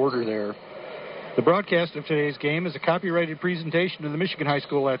end the quarter there. The broadcast of today's game is a copyrighted presentation of the Michigan High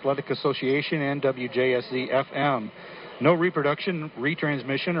School Athletic Association and WJSZ-FM. No reproduction,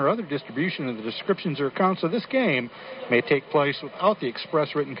 retransmission, or other distribution of the descriptions or accounts of this game may take place without the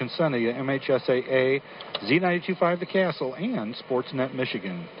express written consent of the MHSAA, Z92.5 The Castle, and Sportsnet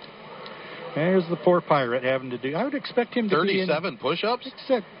Michigan. There's the poor Pirate having to do. I would expect him to 37 push-ups?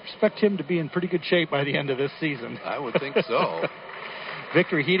 Expect him to be in pretty good shape by the end of this season. I would think so.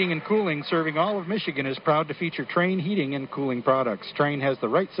 Victory Heating and Cooling, serving all of Michigan, is proud to feature Trane Heating and Cooling products. Trane has the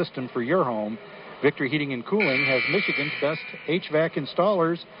right system for your home. Victory Heating and Cooling has Michigan's best HVAC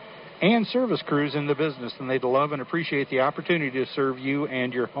installers and service crews in the business, and they'd love and appreciate the opportunity to serve you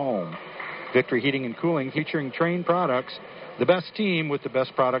and your home. Victory Heating and Cooling, featuring Trane products, The best team with the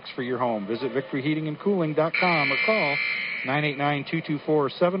best products for your home. Visit victoryheatingandcooling.com or call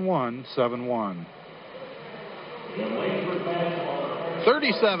 989-224-7171.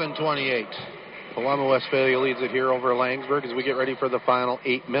 37-28. Palama Westphalia leads it here over Langsburg as we get ready for the final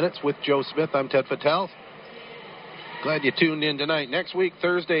 8 minutes with Joe Smith. I'm Ted Fattel. Glad you tuned in tonight. Next week,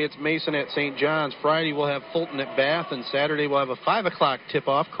 Thursday, it's Mason at St. John's. Friday, we'll have Fulton at Bath. And Saturday, we'll have a 5 o'clock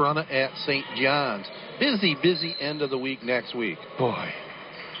tip-off, Corunna at St. John's. Busy, busy end of the week next week. Boy.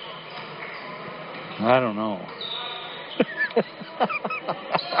 I don't know.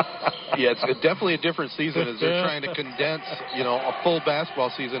 Yeah, it's definitely a different season as they're trying to condense, a full basketball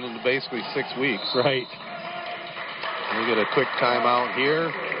season into basically 6 weeks. Right. We get a quick timeout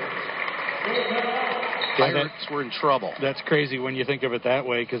here. Pirates were in trouble. That's crazy when you think of it that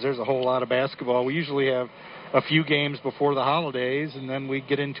way because there's a whole lot of basketball. We usually have a few games before the holidays, and then we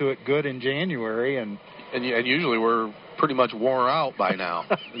get into it good in January. And usually we're pretty much wore out by now.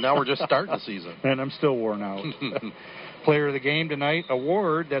 Now we're just starting the season. And I'm still worn out. Player of the game tonight,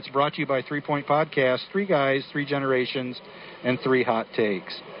 award that's brought to you by 3 Point Podcast, 3 guys, 3 generations, and 3 hot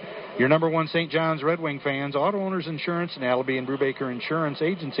takes. Your number one St. John's Red Wing fans, Auto Owners Insurance and Allaby and Brubaker Insurance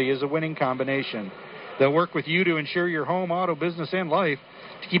Agency is a winning combination. They'll work with you to insure your home, auto, business, and life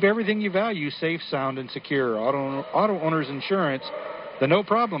to keep everything you value safe, sound, and secure. Auto Owners Insurance, the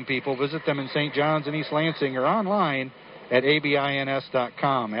no-problem people. Visit them in St. John's and East Lansing or online at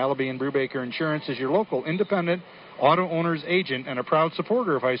abins.com. Allaby and Brubaker Insurance is your local independent auto owner's agent and a proud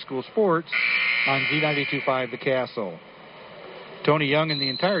supporter of high school sports on Z92.5 The Castle. Tony Young and the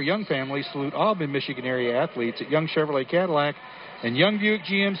entire Young family salute all Mid-Michigan area athletes at Young Chevrolet Cadillac and Young Buick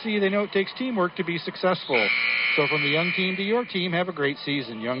GMC. They know it takes teamwork to be successful. So from the Young team to your team, have a great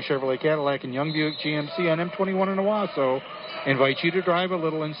season. Young Chevrolet Cadillac and Young Buick GMC on M21 in Owasso invite you to drive a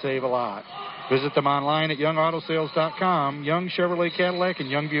little and save a lot. Visit them online at youngautosales.com. Young Chevrolet Cadillac and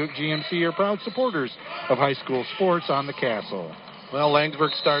Young Buick GMC are proud supporters of high school sports on the Castle. Well,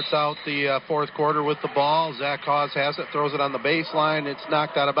 Langsburg starts out the fourth quarter with the ball. Zach Hawes has it, throws it on the baseline. It's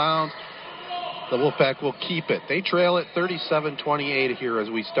knocked out of bounds. The Wolfpack will keep it. They trail it 37-28 here as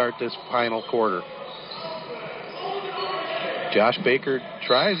we start this final quarter. Josh Baker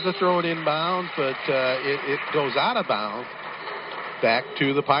tries to throw it inbounds, but it goes out of bounds back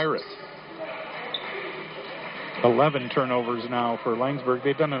to the Pirates. 11 turnovers now for Langsburg.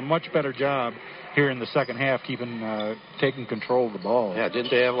 They've done a much better job here in the second half taking control of the ball. Yeah,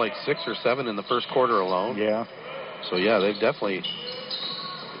 didn't they have like 6 or 7 in the first quarter alone? Yeah. So, yeah, they've definitely...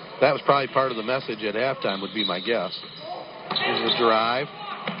 That was probably part of the message at halftime would be my guess. Here's the drive.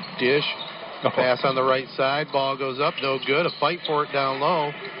 Dish. Pass on the right side. Ball goes up. No good. A fight for it down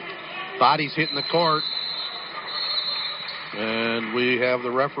low. Bodies hitting the court. And we have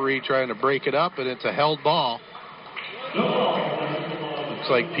the referee trying to break it up, and it's a held ball. Looks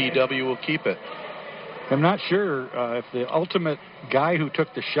like PW will keep it. I'm not sure if the ultimate guy who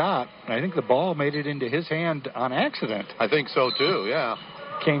took the shot, I think the ball made it into his hand on accident. I think so, too, yeah.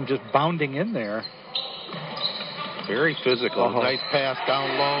 Came just bounding in there. Very physical. Nice pass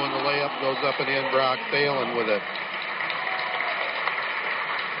down low, and the layup goes up and in. Brock Thalen with it.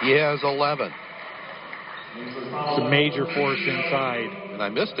 He has 11. It's a major force inside. And I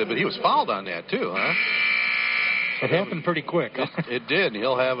missed it, but he was fouled on that, too, huh? It happened pretty quick. It did.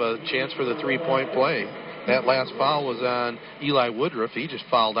 He'll have a chance for the three-point play. That last foul was on Eli Woodruff. He just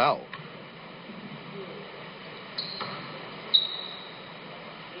fouled out.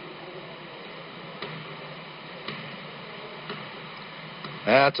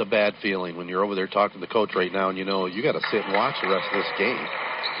 That's a bad feeling when you're over there talking to the coach right now and you know you got to sit and watch the rest of this game.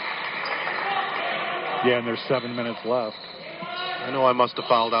 Yeah, and there's 7 minutes left. I know I must have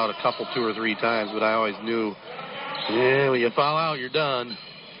fouled out a couple, 2 or 3 times, but I always knew, when you foul out, you're done.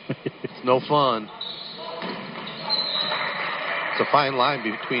 It's no fun. It's a fine line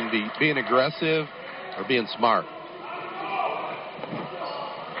between being aggressive or being smart.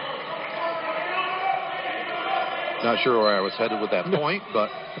 Not sure where I was headed with that point,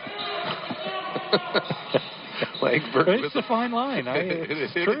 but it's a fine line.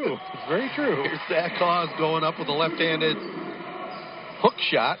 It's true. It's very true. Here's Zach Hawes going up with a left-handed hook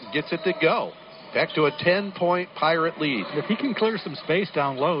shot and gets it to go. Back to a 10-point Pirate lead. If he can clear some space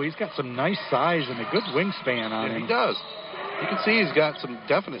down low, he's got some nice size and a good wingspan on him. He does. You can see he's got some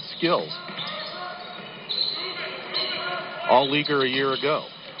definite skills. All-leaguer a year ago.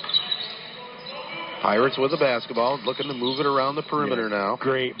 Pirates with the basketball, looking to move it around the perimeter now.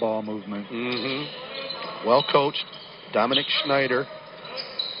 Great ball movement. Mm-hmm. Well coached. Dominic Schneider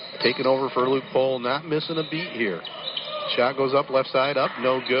taking over for Luke Pohl, not missing a beat here. Shot goes up left side, up,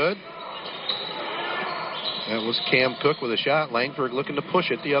 no good. That was Cam Cook with a shot. Langsburg looking to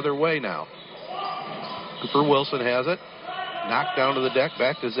push it the other way now. Cooper Wilson has it. Knocked down to the deck.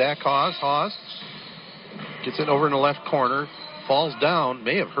 Back to Zach Haas. Haas gets it over in the left corner. Falls down.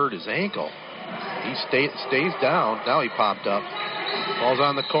 May have hurt his ankle. He stays down. Now he popped up. Falls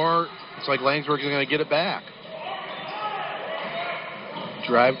on the court. It's like Langsburg is going to get it back.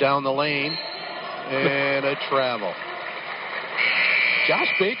 Drive down the lane. And a travel. Josh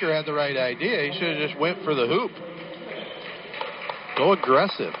Baker had the right idea. He should have just went for the hoop. Go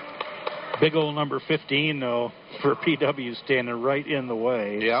aggressive. Big old number 15, though, for PW standing right in the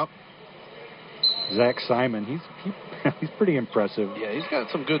way. Yep. Zach Simon, he's pretty impressive. Yeah, he's got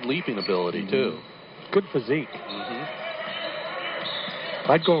some good leaping ability, too. Good physique.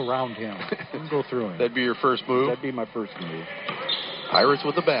 I'd go around him. I'd go through him. That'd be your first move? That'd be my first move. Pirates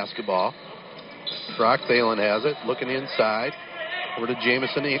with the basketball. Brock Thalen has it, looking inside. Over to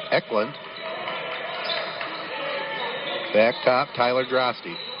Jamison Eklund. Back top, Tyler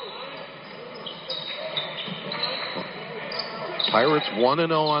Drosty. Pirates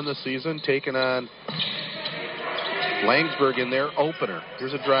 1-0 on the season, taking on Langsburg in their opener.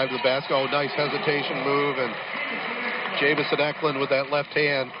 Here's a drive to the basket. Oh, nice hesitation move, and Jamison Eklund with that left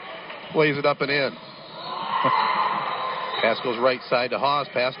hand lays it up and in. Pass goes right side to Haas.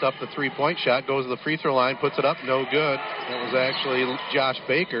 Passed up the three-point shot. Goes to the free throw line. Puts it up. No good. That was actually Josh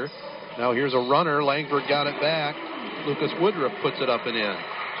Baker. Now here's a runner. Langsburg got it back. Lucas Woodruff puts it up and in.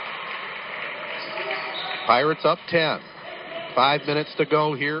 Pirates up 10. 5 minutes to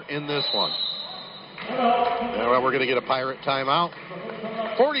go here in this one. Well, we're going to get a Pirate timeout.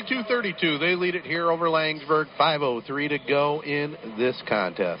 42-32. They lead it here over Langsburg. 5:03 to go in this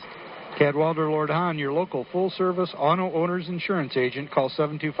contest. Cadwalder Lord Hahn, your local full-service auto owner's insurance agent. Call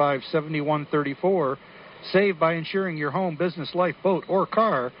 725-7134. Save by insuring your home, business, life, boat, or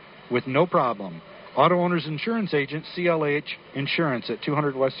car with no problem. Auto owner's insurance agent, CLH Insurance at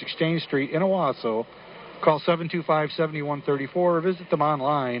 200 West Exchange Street in Owasso. Call 725-7134 or visit them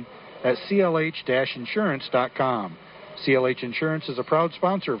online at clh-insurance.com. CLH Insurance is a proud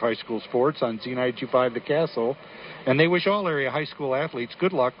sponsor of high school sports on Z925 The Castle, and they wish all area high school athletes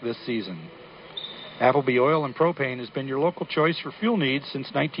good luck this season. Appleby Oil and Propane has been your local choice for fuel needs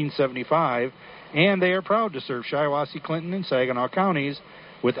since 1975, and they are proud to serve Shiawassee, Clinton, and Saginaw counties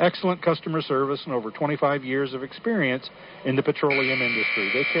with excellent customer service and over 25 years of experience in the petroleum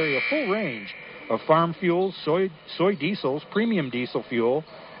industry. They carry a full range of farm fuels, soy diesels, premium diesel fuel,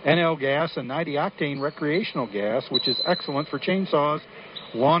 NL gas, and 90-octane recreational gas, which is excellent for chainsaws,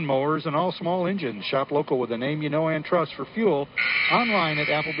 lawnmowers, and all small engines. Shop local with a name you know and trust for fuel online at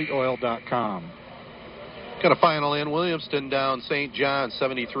ApplebyOil.com. Got a final in. Williamston down St. John's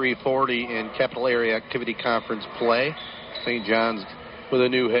 73-40 in Capital Area Activity Conference play. St. John's with a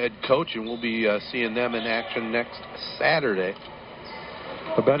new head coach, and we'll be seeing them in action next Saturday.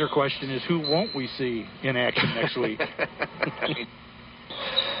 The better question is, who won't we see in action next week?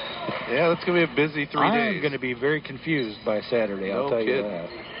 Yeah, that's going to be a busy 3 days. I'm going to be very confused by Saturday, I'll tell you that.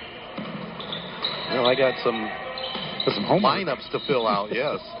 Well, I got some lineups to fill out,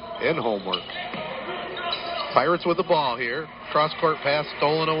 yes, and homework. Pirates with the ball here. Cross-court pass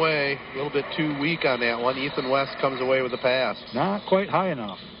stolen away. A little bit too weak on that one. Ethan West comes away with the pass. Not quite high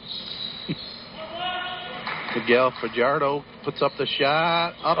enough. Miguel Fajardo puts up the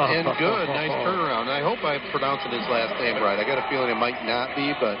shot. Up and good. Nice turnaround. I hope I'm pronouncing his last name right. I got a feeling it might not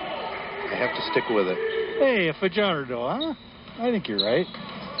be, but I have to stick with it. Hey, Fajardo, huh? I think you're right.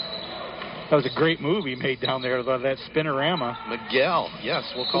 That was a great move he made down there, that spinorama. Miguel. Yes,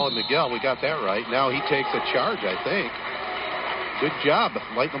 we'll call him Miguel. We got that right. Now he takes a charge, I think. Good job.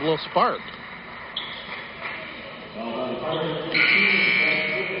 Lighting a little spark.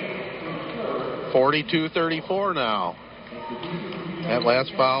 .42-34 now. That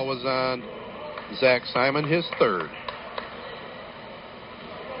last foul was on Zach Simon, his third.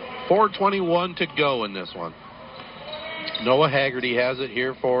 4:21 to go in this one. Noah Haggerty has it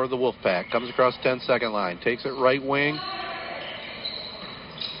here for the Wolfpack. Comes across 10-second line. Takes it right wing.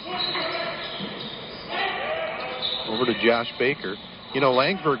 Over to Josh Baker. You know,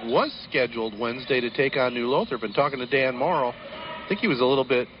 Langsburg was scheduled Wednesday to take on New Lothrop. And talking to Dan Morrow, I think he was a little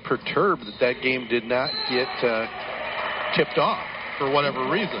bit perturbed that game did not get tipped off for whatever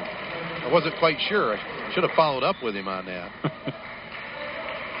reason. I wasn't quite sure. I should have followed up with him on that.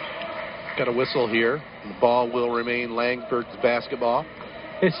 Got a whistle here. The ball will remain Langsburg's basketball.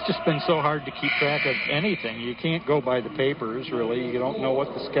 It's just been so hard to keep track of anything. You can't go by the papers, really. You don't know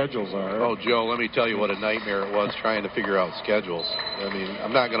what the schedules are. Oh, Joe, let me tell you what a nightmare it was trying to figure out schedules. I mean,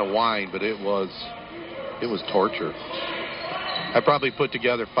 I'm not going to whine, but it was torture. I probably put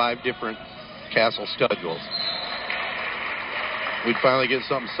together 5 different Castle schedules. We'd finally get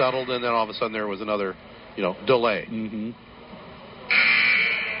something settled, and then all of a sudden there was another, delay. Mm-hmm.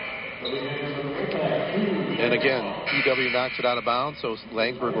 And again, PW knocks it out of bounds, so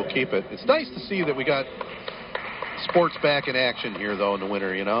Langsburg will keep it. It's nice to see that we got sports back in action here, though, in the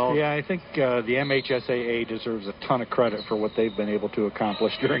winter, Yeah, I think the MHSAA deserves a ton of credit for what they've been able to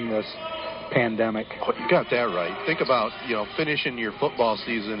accomplish during this pandemic. Oh, you got that right. Think about, finishing your football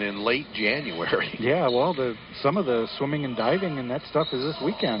season in late January. Yeah, well, some of the swimming and diving and that stuff is this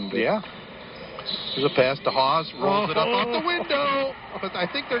weekend. Yeah. There's a pass to Hawes, rolls it up out the window. But I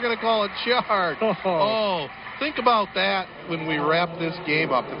think they're going to call it charge. Oh, think about that when we wrap this game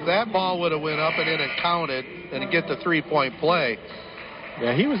up. If that ball would have went up and in and counted and get the 3-point play.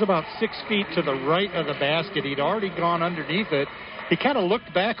 Yeah, he was about 6 feet to the right of the basket. He'd already gone underneath it. He kind of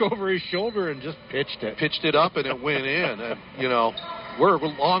looked back over his shoulder and just pitched it. Pitched it up and it went in. And, we're a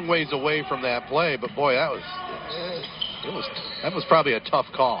long ways away from that play, but boy, that was probably a tough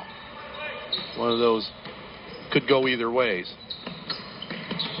call. One of those could go either ways.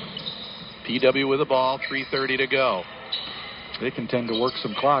 PW with the ball, 3:30 to go. They can tend to work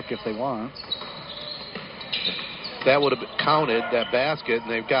some clock if they want. That would have counted, that basket,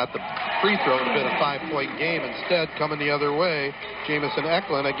 and they've got the free throw. It would have been a 5-point game. Instead, coming the other way, Jamison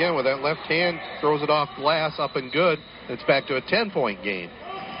Eklund, again, with that left hand, throws it off glass, up and good. It's back to a 10-point game.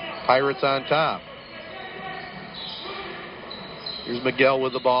 Pirates on top. Here's Miguel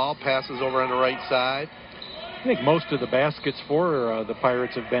with the ball, passes over on the right side. I think most of the baskets for the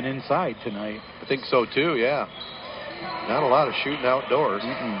Pirates have been inside tonight. I think so, too, yeah. Not a lot of shooting outdoors.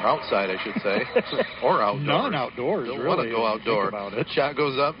 Or outside, I should say. Or outdoors. None outdoors, Don't really. want to go outdoor. About it. Shot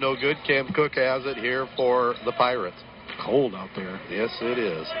goes up, no good. Cam Cook has it here for the Pirates. Cold out there. Yes, it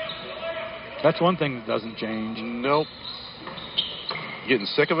is. That's one thing that doesn't change. Nope. Getting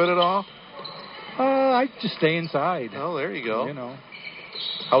sick of it at all? I just stay inside. Oh, there you go.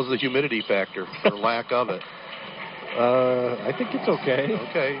 How's the humidity factor or lack of it? I think it's okay.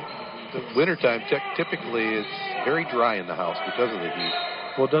 Okay. The wintertime, typically, it's very dry in the house because of the heat.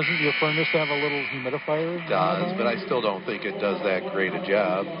 Well, doesn't your furnace have a little humidifier? It does, but I still don't think it does that great a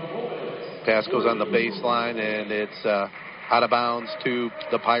job. Pass goes on the baseline, and it's out of bounds to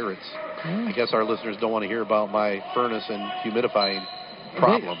the Pirates. I guess our listeners don't want to hear about my furnace and humidifying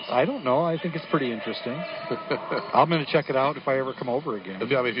problems. I don't know. I think it's pretty interesting. I'm going to check it out if I ever come over again.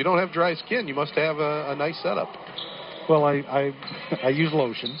 If you don't have dry skin, you must have a nice setup. Well, I use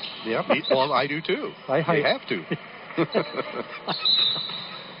lotion. Yeah, well, I do too. I have to.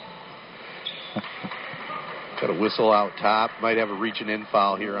 Got a whistle out top. Might have a reaching in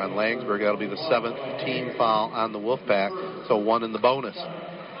foul here on Langsburg. That'll be the 7th team foul on the Wolfpack. So 1 in the bonus.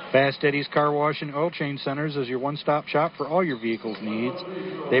 Fast Eddie's Car Wash and Oil Change Centers is your one-stop shop for all your vehicle's needs.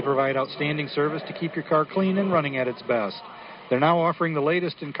 They provide outstanding service to keep your car clean and running at its best. They're now offering the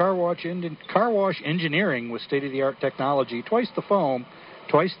latest in car wash engineering with state-of-the-art technology, twice the foam,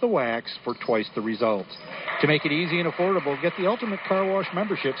 twice the wax for twice the results. To make it easy and affordable, get the Ultimate Car Wash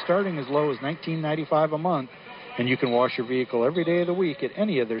membership starting as low as $19.95 a month, and you can wash your vehicle every day of the week at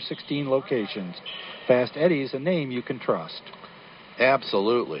any of their 16 locations. Fast Eddie's, a name you can trust.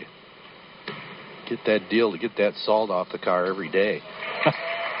 Absolutely. Get that deal to get that salt off the car every day.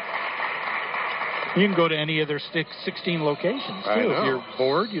 You can go to any of their 16 locations, too. If you're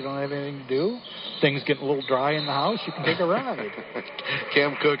bored, you don't have anything to do, things get a little dry in the house, you can take a ride.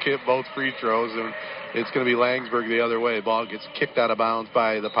 Cam Cook hit both free throws, and it's going to be Langsburg the other way. Ball gets kicked out of bounds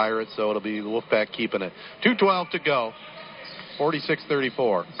by the Pirates, so it'll be the Wolfpack keeping it. 2:12 to go.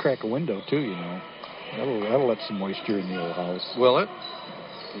 46-34. Crack a window, too, That'll let some moisture in the old house. Will it?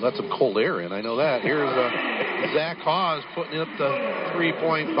 Let some cold air in. I know that. Here's Zach Hawes putting up the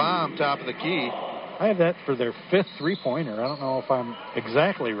 3-point bomb, top of the key. I have that for their 5th three-pointer. I don't know if I'm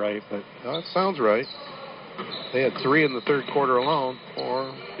exactly right, but that sounds right. They had 3 in the third quarter alone.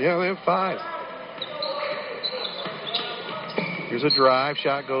 They have 5. Here's a drive.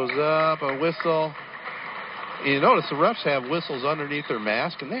 Shot goes up. A whistle. You notice the refs have whistles underneath their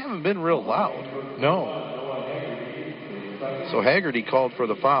mask, and they haven't been real loud. No. So Haggerty called for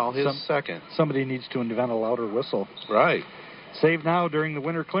the foul, his second. Somebody needs to invent a louder whistle. Right. Save now during the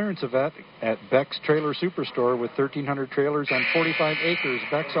winter clearance event at Beck's Trailer Superstore with 1,300 trailers on 45 acres.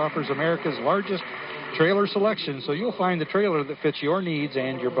 Beck's offers America's largest trailer selection, so you'll find the trailer that fits your needs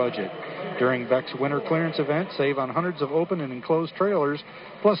and your budget. During Beck's winter clearance event, save on hundreds of open and enclosed trailers,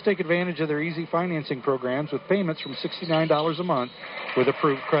 plus take advantage of their easy financing programs with payments from $69 a month with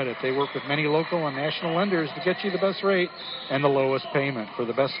approved credit. They work with many local and national lenders to get you the best rate and the lowest payment. For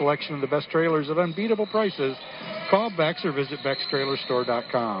the best selection of the best trailers at unbeatable prices, call Beck's or visit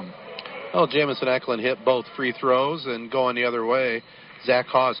Beck'sTrailerStore.com. Well, Jamison Eklund hit both free throws, and going the other way, Zach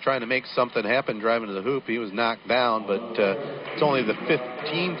Hawes trying to make something happen driving to the hoop. He was knocked down, but it's only the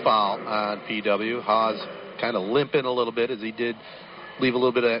 15th foul on PW. Hawes kind of limping a little bit as he did leave a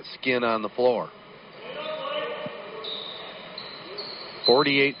little bit of that skin on the floor.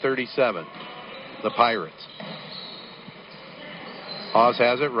 48-37, the Pirates. Hawes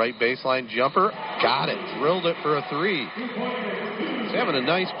has it, right baseline jumper. Got it, drilled it for a three. He's having a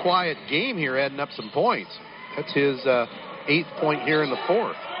nice, quiet game here, adding up some points. That's his 8th point here in the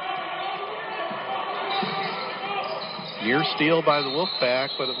 4th. Near steal by the Wolfpack,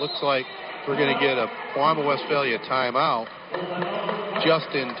 but it looks like we're going to get a Pewamo Westphalia timeout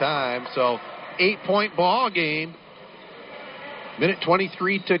just in time. So 8-point ball game. Minute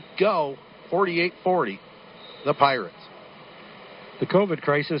 23 to go. 48-40. The Pirates. The COVID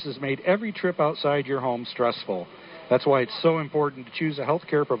crisis has made every trip outside your home stressful. That's why it's so important to choose a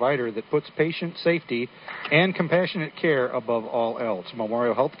healthcare provider that puts patient safety and compassionate care above all else.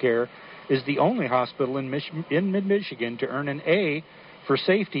 Memorial Healthcare is the only hospital in mid-Michigan to earn an A for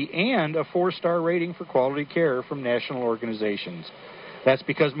safety and a 4-star rating for quality care from national organizations. That's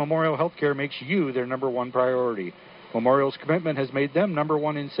because Memorial Healthcare makes you their number one priority. Memorial's commitment has made them number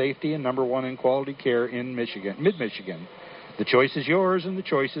one in safety and number one in quality care in mid-Michigan. The choice is yours and the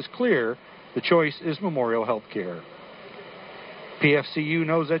choice is clear. The choice is Memorial Healthcare. PFCU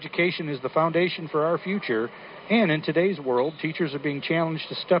knows education is the foundation for our future, and in today's world, teachers are being challenged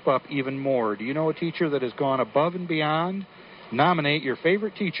to step up even more. Do you know a teacher that has gone above and beyond? Nominate your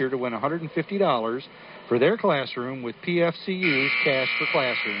favorite teacher to win $150 for their classroom with PFCU's Cash for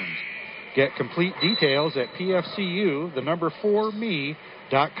Classrooms. Get complete details at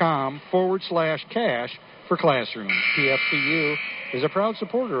pfcu4me.com/cash for classrooms. PFCU is a proud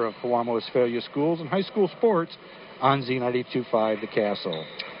supporter of Pewamo Westphalia schools and high school sports on Z92.5 The Castle.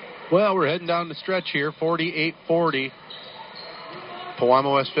 Well, we're heading down the stretch here, 48-40.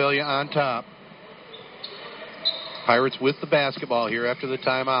 Pewamo Westphalia on top. Pirates with the basketball here after the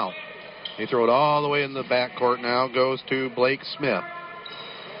timeout. They throw it all the way in the backcourt now. Goes to Blake Smith.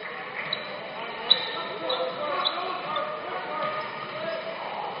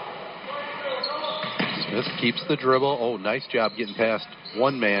 Smith keeps the dribble. Oh, nice job getting past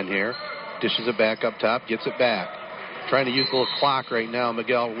one man here. Dishes it back up top, gets it back. Trying to use a little clock right now.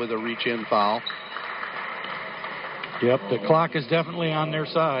 Miguel with a reach-in foul. Yep, the clock is definitely on their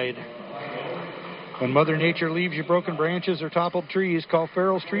side. When Mother Nature leaves you broken branches or toppled trees, call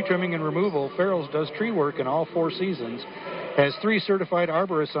Farrell's Tree Trimming and Removal. Farrell's does tree work in all 4 seasons, has 3 certified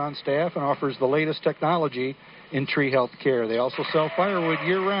arborists on staff, and offers the latest technology in tree health care. They also sell firewood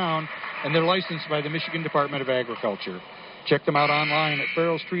year-round, and they're licensed by the Michigan Department of Agriculture. Check them out online at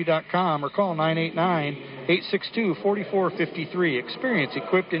farrellstree.com or call 989-862-4453. Experience,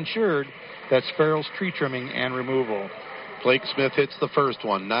 equipped, insured. That's Farrell's Tree Trimming and Removal. Blake Smith hits the first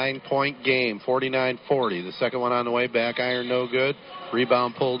one. 9-point game, 49-40. The second one on the way, back iron no good.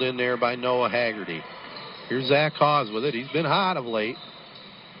 Rebound pulled in there by Noah Haggerty. Here's Zach Hawes with it. He's been hot of late.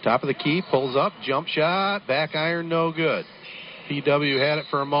 Top of the key, pulls up, jump shot, back iron no good. PW had it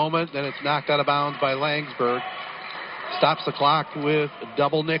for a moment, then it's knocked out of bounds by Langsberg. Stops the clock with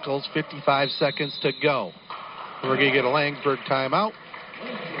double nickels, 55 seconds to go. We're going to get a Langsberg timeout.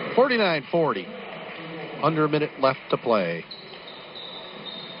 49-40. Under a minute left to play.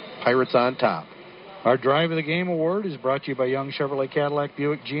 Pirates on top. Our Drive of the Game award is brought to you by Young Chevrolet Cadillac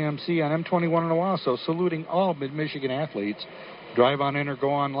Buick GMC on M21 in Owasso, saluting all mid-Michigan athletes. Drive on in or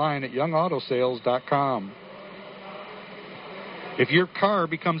go online at youngautosales.com. If your car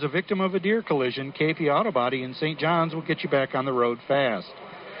becomes a victim of a deer collision, KP Auto Body in St. John's will get you back on the road fast.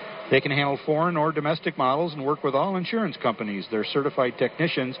 They can handle foreign or domestic models and work with all insurance companies. Their certified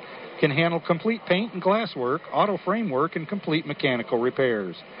technicians can handle complete paint and glass work, auto frame work, and complete mechanical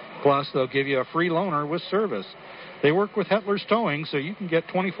repairs. Plus, they'll give you a free loaner with service. They work with Hetler's Towing, so you can get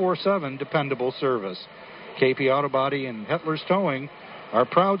 24/7 dependable service. KP Auto Body and Hetler's Towing are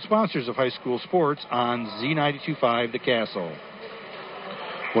proud sponsors of high school sports on Z92.5 The Castle.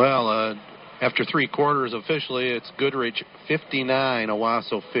 Well, after 3 quarters officially, it's Goodrich 59,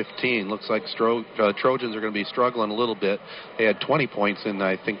 Owasso 15. Looks like Trojans are going to be struggling a little bit. They had 20 points in,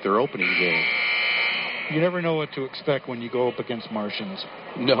 I think, their opening game. You never know what to expect when you go up against Martians.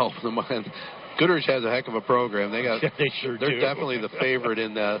 No, Goodrich has a heck of a program. They sure do. They're definitely the favorite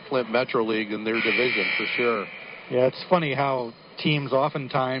in the Flint Metro League in their division for sure. Yeah, it's funny how teams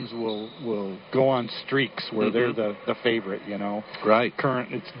oftentimes will go on streaks where they're the favorite, you know. Right.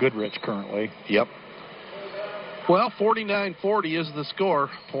 It's Goodrich currently. Yep. Well, 49-40 is the score.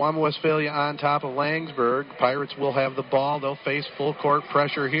 Pewamo Westphalia on top of Langsberg. Pirates will have the ball. They'll face full court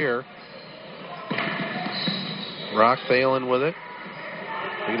pressure here. Brock Thalen with it.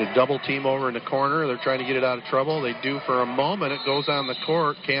 They get a double team over in the corner. They're trying to get it out of trouble. They do for a moment. It goes on the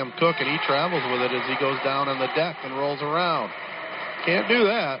court. Cam Cook, and he travels with it as he goes down on the deck and rolls around. Can't do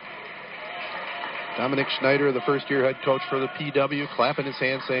that. Dominic Schneider, the first-year head coach for the PW, clapping his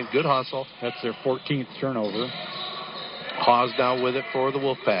hands saying, good hustle. That's their 14th turnover. Hawes now with it for the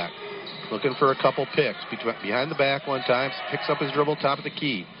Wolfpack. Looking for a couple picks. Behind the back one time. Picks up his dribble top of the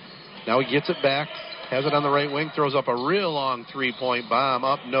key. Now he gets it back. Has it on the right wing. Throws up a real long three-point bomb.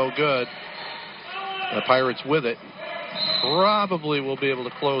 Up, no good. The Pirates with it. Probably will be able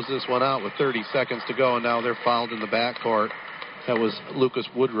to close this one out with 30 seconds to go. And now they're fouled in the backcourt. That was Lucas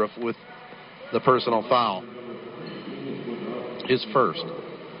Woodruff with the personal foul. His first.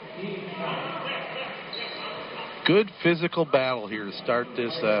 Good physical battle here to start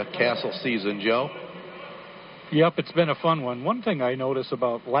this Castle season, Joe. Yep, it's been a fun one. One thing I notice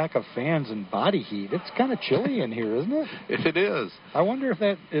about lack of fans and body heat, it's kind of chilly in here, isn't it? It is. I wonder if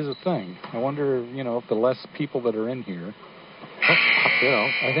that is a thing. I wonder, if the less people that are in here.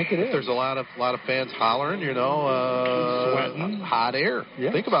 I think it is. There's a lot of fans hollering, sweating, hot air.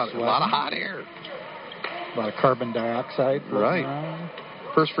 Yeah, think about sweating. it, a lot of hot air. A lot of carbon dioxide. Right. Around.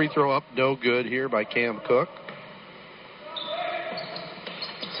 First free throw up, no good here by Cam Cook.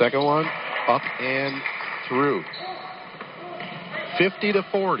 Second one, up and through.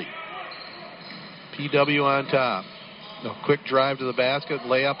 50-40. PW on top. No quick drive to the basket.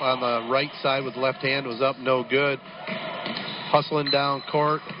 Layup on the right side with left hand was up, no good. Hustling down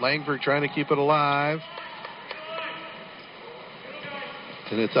court. Langford trying to keep it alive.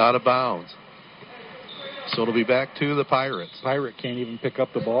 And it's out of bounds. So it'll be back to the Pirates. Pirate can't even pick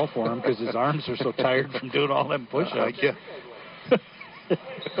up the ball for him because his arms are so tired from doing all them push-ups.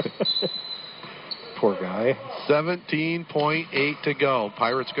 Poor guy. 17.8 to go.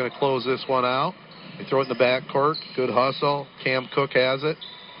 Pirates going to close this one out. They throw it in the backcourt. Good hustle. Cam Cook has it.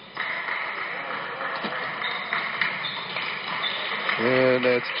 And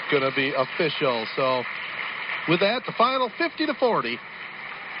it's going to be official. So with that, the final 50-40.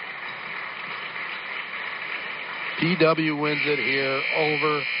 PW wins it here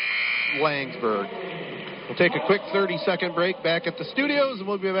over Langsburg. We'll take a quick 30-second break back at the studios, and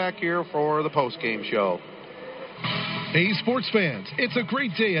we'll be back here for the post-game show. Hey, sports fans, it's a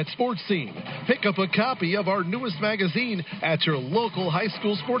great day at Sports Scene. Pick up a copy of our newest magazine at your local high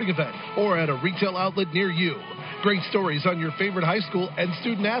school sporting event or at a retail outlet near you. Great stories on your favorite high school and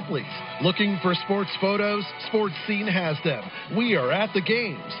student athletes. Looking for sports photos? Sports Scene has them. We are at the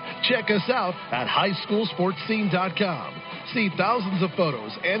games. Check us out at highschoolsportscene.com. See thousands of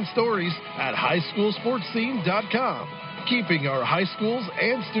photos and stories at highschoolsportscene.com. Keeping our high schools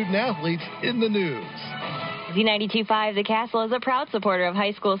and student athletes in the news. Z92.5 The Castle is a proud supporter of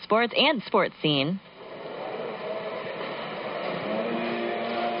high school sports and Sports Scene.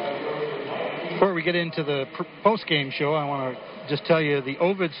 Before we get into the post-game show, I want to just tell you the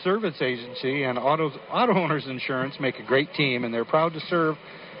Ovid Service Agency and Auto Owners Insurance make a great team, and they're proud to serve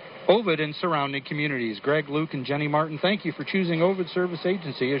Ovid and surrounding communities. Greg, Luke, and Jenny Martin, thank you for choosing Ovid Service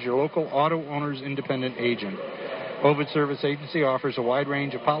Agency as your local auto owner's independent agent. Ovid Service Agency offers a wide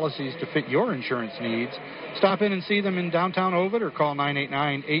range of policies to fit your insurance needs. Stop in and see them in downtown Ovid or call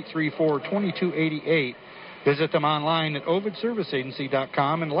 989-834-2288. Visit them online at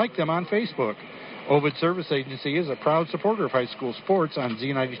ovidserviceagency.com and like them on Facebook. Ovid Service Agency is a proud supporter of high school sports on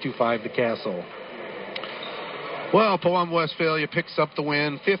Z92.5 The Castle. Well, Pelham Westphalia picks up the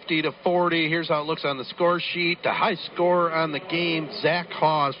win, 50-40. Here's how it looks on the score sheet. The high scorer on the game, Zach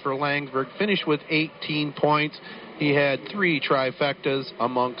Hawes for Langsburg, finished with 18 points. He had 3 trifectas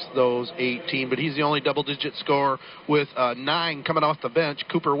amongst those 18, but he's the only double-digit scorer with 9 coming off the bench.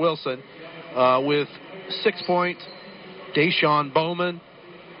 Cooper Wilson with 6 points. Deshaun Bowman,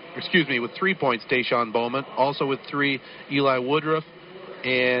 with 3 points, Deshaun Bowman. Also with 3, Eli Woodruff.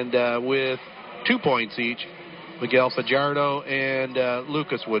 And with 2 points each, Miguel Fajardo and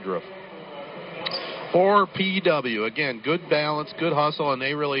Lucas Woodruff. For PW, again, good balance, good hustle, and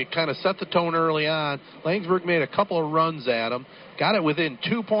they really kind of set the tone early on. Langsburg made a couple of runs at them, got it within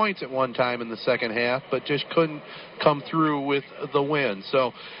 2 points at one time in the second half, but just couldn't come through with the win.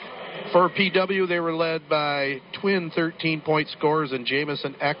 So for PW, they were led by twin 13-point scorers in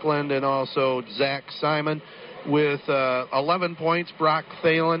Jamison Eklund and also Zach Simon with 11 points. Brock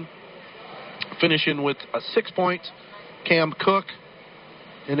Thalen finishing with 6 points. Cam Cook.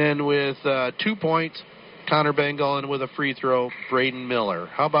 And then with 2 points, Connor Bengal, and with a free throw, Braden Miller.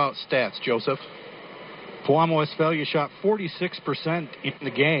 How about stats, Joseph? Pelham Westphalia shot 46% in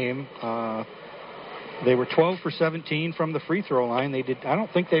the game. They were 12 for 17 from the free throw line. I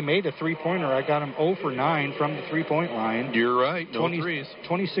don't think they made a three-pointer. I got them 0 for 9 from the three-point line. You're right. No threes.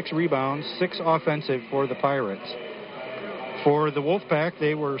 26 rebounds, 6 offensive for the Pirates. For the Wolfpack,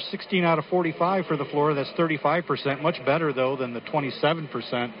 they were 16 out of 45 for the floor. That's 35%. Much better, though, than the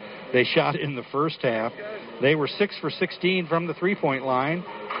 27% they shot in the first half. They were 6 for 16 from the three-point line,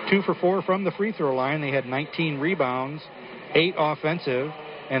 2 for 4 from the free throw line. They had 19 rebounds, 8 offensive,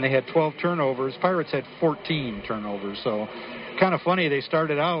 and they had 12 turnovers. Pirates had 14 turnovers. So kind of funny, they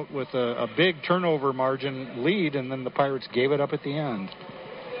started out with a big turnover margin lead, and then the Pirates gave it up at the end.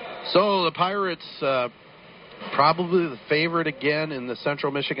 So the Pirates, probably the favorite again in the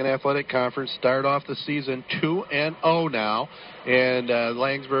Central Michigan Athletic Conference, start off the season 2-0 now. And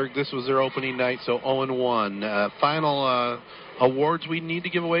Laingsburg, this was their opening night, so 0-1. Final awards we need to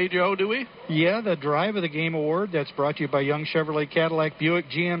give away, Joe, do we? Yeah, the Drive of the Game Award. That's brought to you by Young Chevrolet Cadillac Buick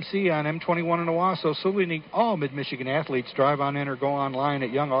GMC on M21 in Owasso. Saluting all Mid-Michigan athletes. Drive on in or go online at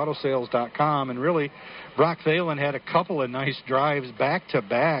youngautosales.com. And really, Brock Thalen had a couple of nice drives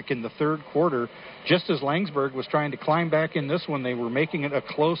back-to-back in the third quarter. Just as Laingsburg was trying to climb back in this one, they were making it a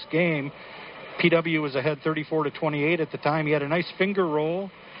close game. PW was ahead 34-28 at the time. He had a nice finger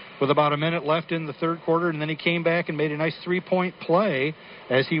roll with about a minute left in the third quarter, and then he came back and made a nice three-point play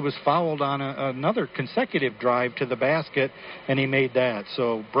as he was fouled on another consecutive drive to the basket, and he made that.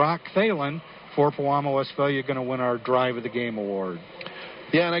 So Brock Thalen for Pewamo Westphalia going to win our Drive of the Game Award.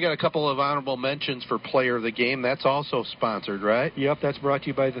 Yeah, and I got a couple of honorable mentions for Player of the Game. That's also sponsored, right? Yep, that's brought to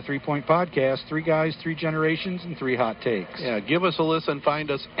you by the 3 Point Podcast. 3 guys, 3 generations, and 3 hot takes. Yeah, give us a listen.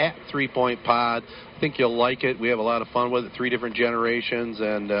 Find us at 3 Point Pod. I think you'll like it. We have a lot of fun with it. 3 different generations,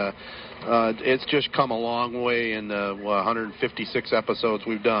 and it's just come a long way in the 156 episodes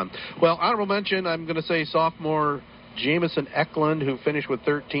we've done. Well, honorable mention, I'm going to say sophomore Jamison Eklund, who finished with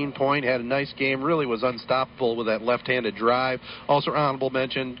 13 points, had a nice game, really was unstoppable with that left-handed drive. Also honorable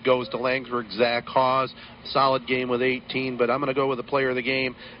mention goes to Laingsburg, Zach Hawes, solid game with 18, but I'm going to go with the player of the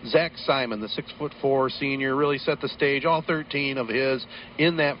game, Zach Simon, the 6'4" senior, really set the stage, all 13 of his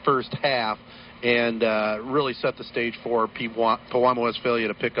in that first half, and really set the stage for Pewamo Westphalia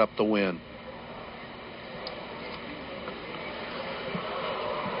to pick up the win.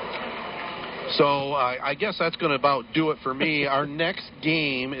 So I guess that's going to about do it for me. Our next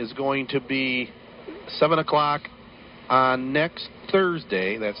game is going to be 7 o'clock on next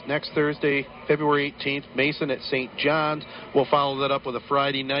Thursday. That's next Thursday, February 18th, Mason at St. John's. We'll follow that up with a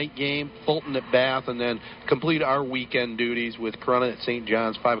Friday night game, Fulton at Bath, and then complete our weekend duties with Corunna at St.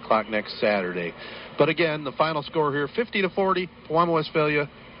 John's, 5 o'clock next Saturday. But again, the final score here, 50-40, Pewamo Westphalia,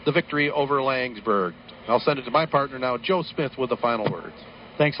 the victory over Laingsburg. I'll send it to my partner now, Joe Smith, with the final words.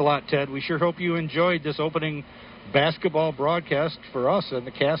 Thanks a lot, Ted. We sure hope you enjoyed this opening basketball broadcast for us in the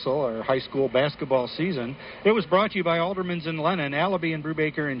Castle, our high school basketball season. It was brought to you by Aldermans and Lennon, Allaby and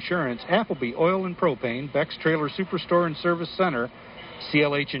Brubaker Insurance, Appleby Oil and Propane, Beck's Trailer Superstore and Service Center,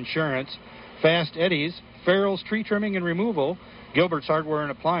 CLH Insurance, Fast Eddie's, Farrell's Tree Trimming and Removal, Gilbert's Hardware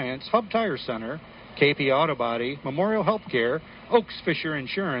and Appliance, Hub Tire Center, KP Auto Body, Memorial Healthcare, Oaks Fisher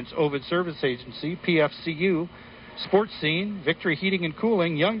Insurance, Ovid Service Agency, PFCU, Sports Scene, Victory Heating and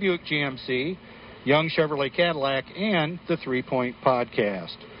Cooling, Young Buick GMC, Young Chevrolet Cadillac, and the 3 Point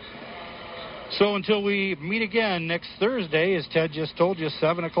Podcast. So until we meet again next Thursday, as Ted just told you,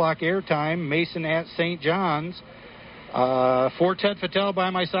 7 o'clock airtime, Mason at St. John's. For Ted Fattel by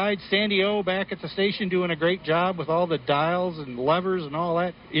my side, Sandy O back at the station doing a great job with all the dials and levers and all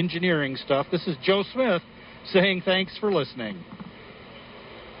that engineering stuff. This is Joe Smith saying thanks for listening.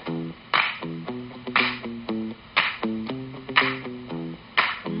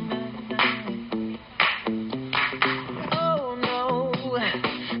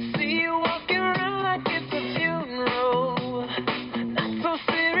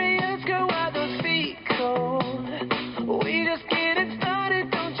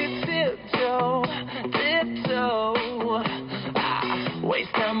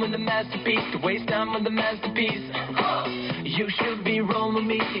 Waste time with the masterpiece. You should be rolling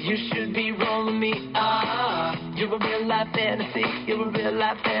me. You should be rolling me. You're a real life fantasy. You're a real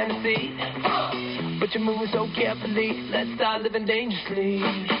life fantasy. But you're moving so carefully. Let's start living dangerously.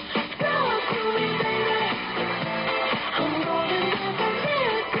 Talk to me, baby. I'm going down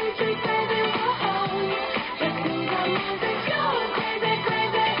the street, baby. Whoa. Let's lose our minds and go crazy,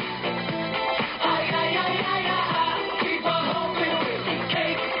 crazy. Ay, ay, ay, ay, ay. Keep on hoping we'll be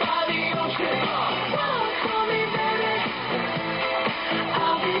cake by the ocean. Walk for me, baby.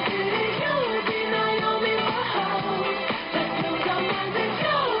 I'll be Judy, you'll be Naomi. Whoa. Let's lose our minds and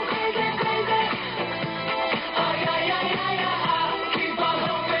go crazy, crazy. Ay, ay, ay, ay, ay. Keep on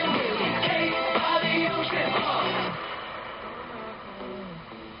hoping we'll be cake by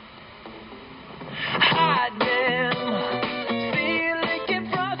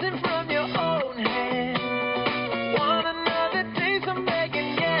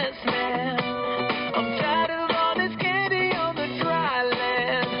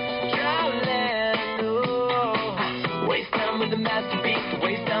to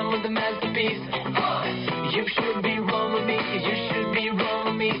waste time with a masterpiece. You should be rolling me, you should be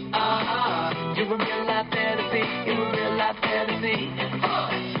rolling me. You're a real life fantasy, you're a real life fantasy.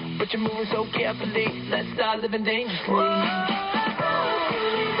 But you're moving so carefully, let's start living dangerously.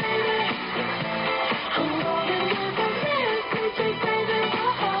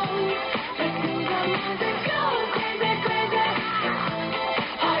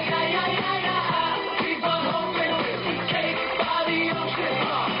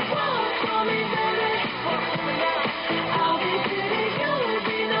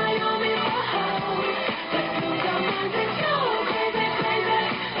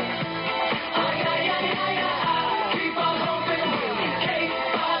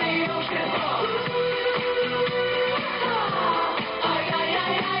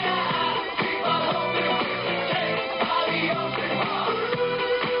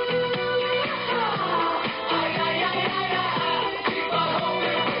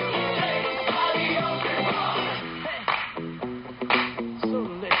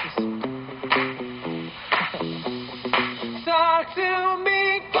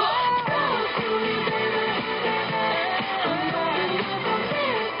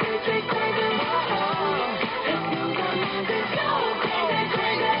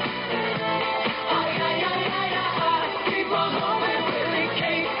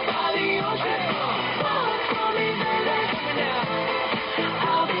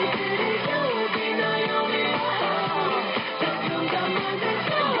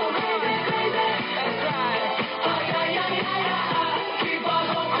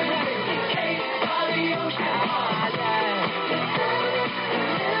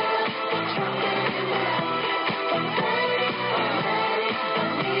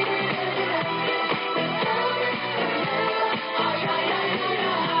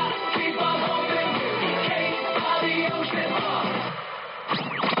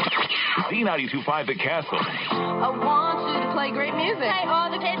 Z92.5 The Castle. I want you to play great music. Play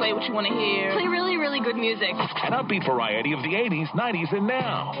all the kids. Play what you want to hear. Play really, really good music. An upbeat variety of the 80s, 90s, and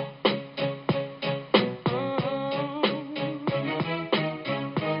now.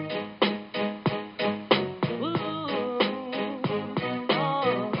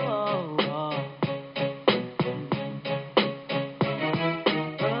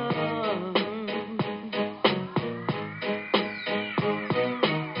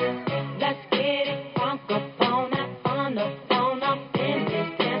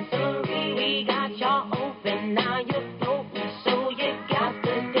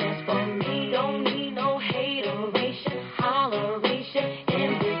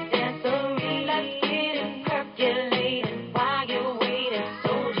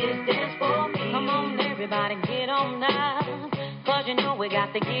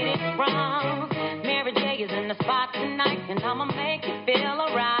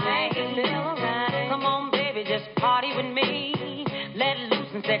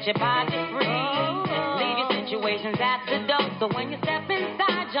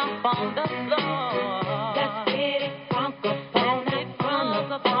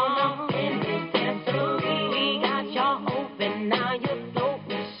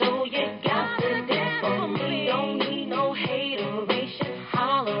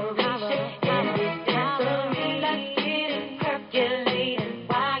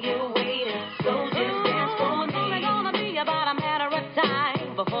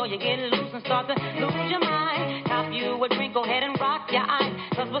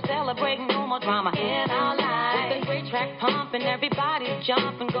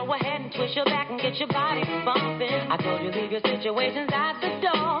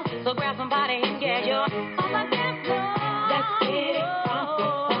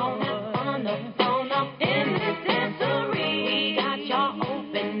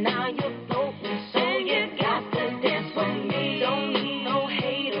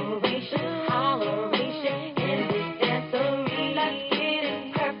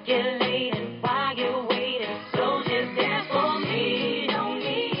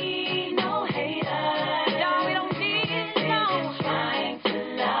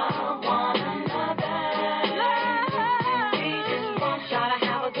 Shot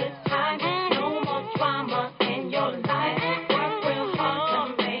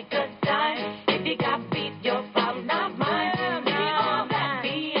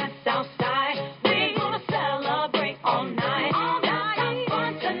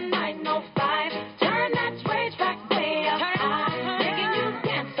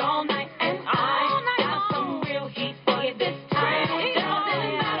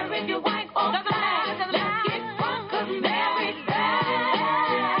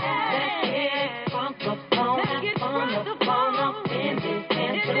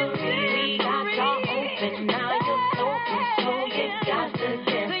open, now you're open, so you got to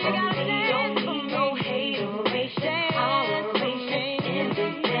dance for me. Don't need no hateration, holleration in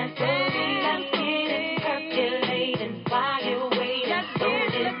this dancery. Let's get it percolating while you're waiting. So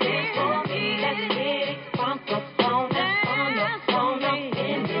just dance for me. Let's get it crunk up on up, on up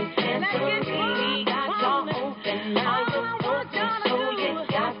in this dancery. We got y'all open, now you're open, so you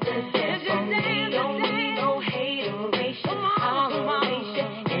got to dance for me. Don't need no hateration, holleration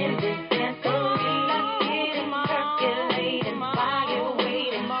in this dancery. Let's get it percolating while you're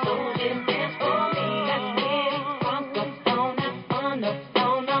waiting. So just dance for me. Let's get it crunk up on up,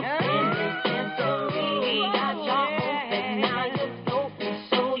 in this dancery. We got y'all open, now you're open,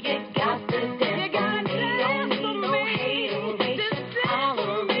 so you got to dance for me. Don't need no hateration,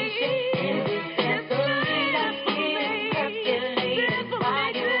 holleration in this dancery. Let's get it percolating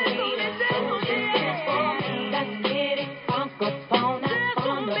while you're waiting. So just dance for me. Let's get it crunk up on up,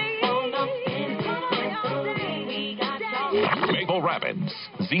 in this dancery. We got y'all. Maple Rapids,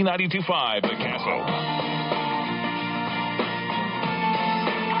 Z92.5, The Castle.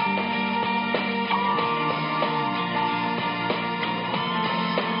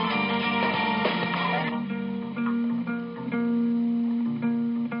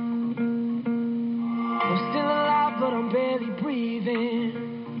 I'm still alive, but I'm barely breathing.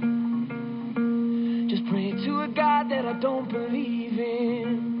 Just praying to a God that I don't believe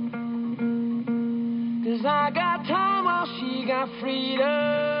in. 'Cause I got time while she got freedom.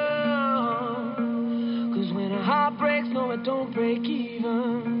 'Cause when a heart breaks, no, it don't break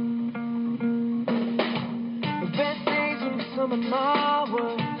even. The best days will be some of my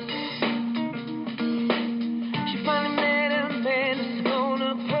worst. She finally met a man that's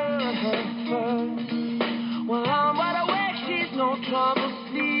gonna put her first. Well, I'm wide awake, she's no trouble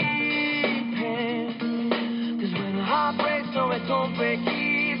sleeping. 'Cause when a heart breaks, no, it don't break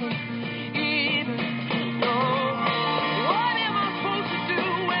even. No. What am I supposed to do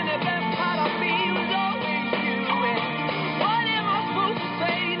when the best part of me was always you? And what am I supposed to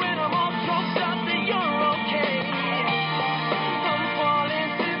say when I'm all choked up that you're okay? I'm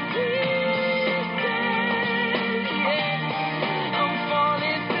falling to pieces, yeah. I'm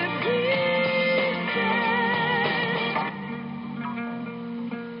falling to pieces.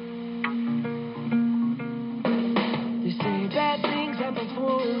 They say bad things happen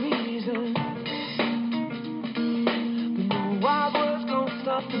for a reason. Wild words gon'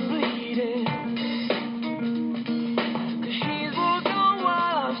 stop the bleeding. 'Cause she's moved on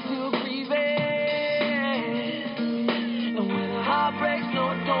while I'm still grieving. And when a heart breaks, no,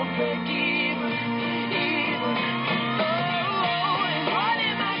 it don't break even. Oh, and what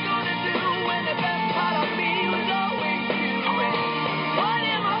am I gonna do when the best part of me was always you? And what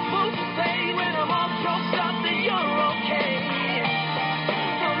am I supposed to say when I'm all choked up that you're okay?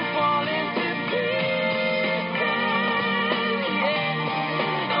 I'm falling to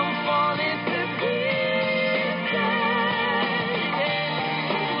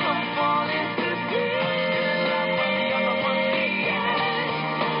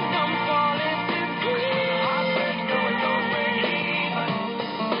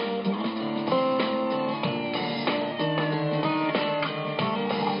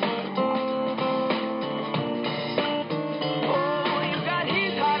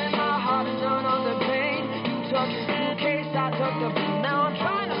now I'm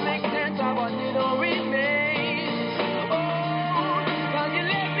trying to make sense of what little remains. Oh, 'cause you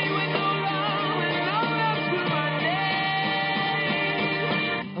left me with no love and no love to my name.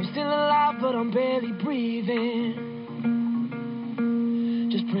 I'm still alive, but I'm barely breathing.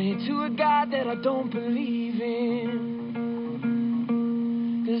 Just praying to a God that I don't believe in.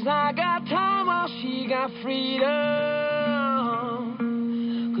 'Cause I got time while she got freedom.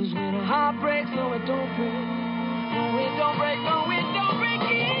 'Cause when a heart breaks, no, it don't break. No, it don't break, no, it don't break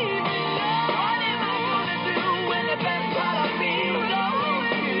even. What am I gonna do when the best part of me was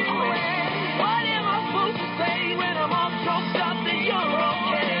always you? What am I supposed to say when I'm all choked up that you're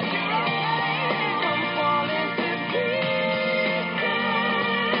okay? I'm falling to pieces,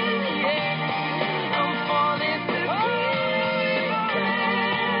 yeah. I'm falling to pieces,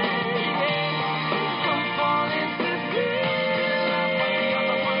 yeah. I'm falling to pieces.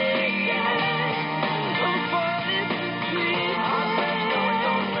 I'm falling to pieces.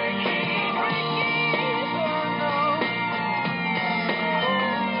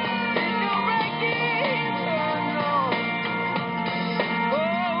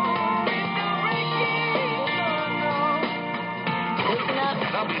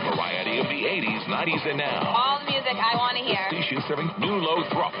 The variety of the 80s, 90s, and now. All the music I want to hear. Station serving New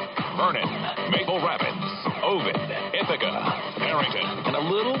Lothrop, Vernon, Maple Rapids, Ovid, Ithaca, Barrington, and a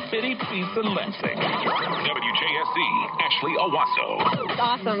little bitty piece of Lansing. WJSC, Ashley Owasso. It's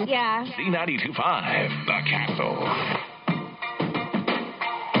awesome. Yeah. Z92.5, The Castle.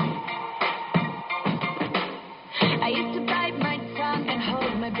 I used to bite my tongue and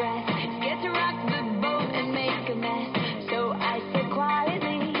hold my breath, scared to rock the boat and make a mess. So I said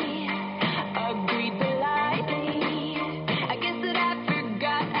quietly, agreed politely. I guess that I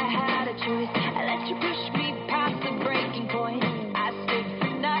forgot I had a choice. I let you push me past the breaking point. I stood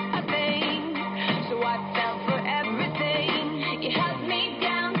for nothing, so I fell for everything. You held me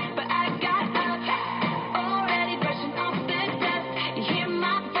down, but I got up, already brushing off the dust. You hear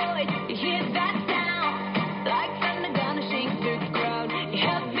my voice, you hear that sound, like thunder gonna shake the ground. You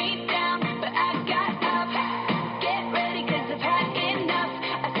held me down, but I got up. Get ready, 'cause I've had enough.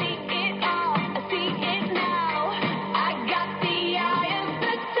 I see it all, I see it now. I got the eye of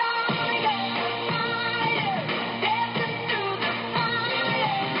the tiger, dancing through the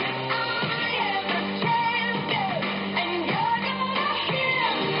fire. I am a champion, and you're gonna hear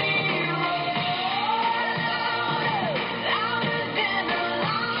me roar louder, louder than a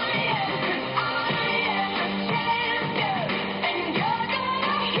lion. 'Cause I am a champion, and you're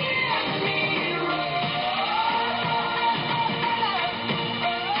gonna hear me roar.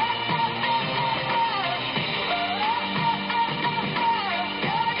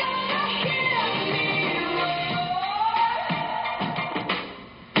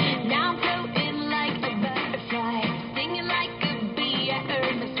 Now I'm floating like a butterfly, stinging like a bee. I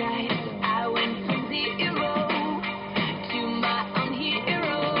earned my stripes. I went from zero to my own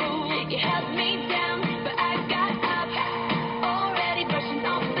hero. You held me down, but I got up, already brushing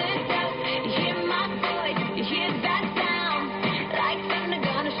off the dust. You hear my voice, you hear that sound, like thunder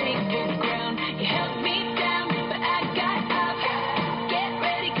gonna shake the ground. You held me down, but I got up. Get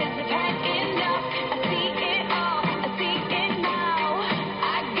ready, 'cause I've had enough. I see it all, I see it now.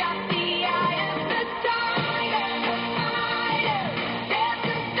 I got the eye of the tiger,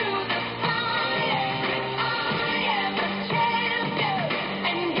 dancing through the fire. I am a champion,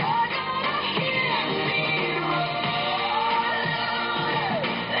 and you're gonna hear me roar louder,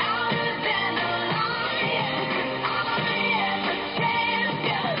 louder than a lion. 'Cause I am a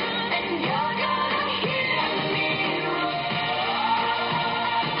champion, and you're gonna hear me roar.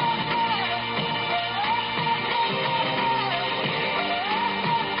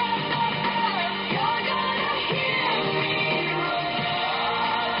 You're gonna hear me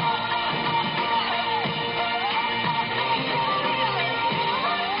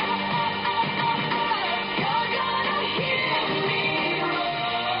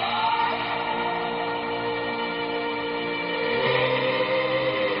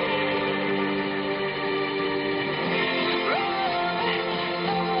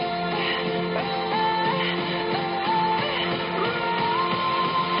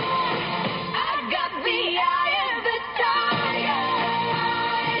I got the eye of the tiger,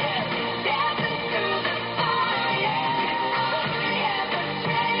 dancing through the fire. I am a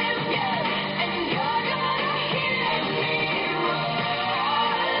champion, and you're gonna hear me roar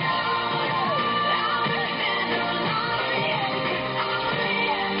louder, louder than a lion. 'Cause I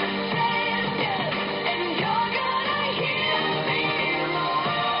am a champion, and you're gonna hear me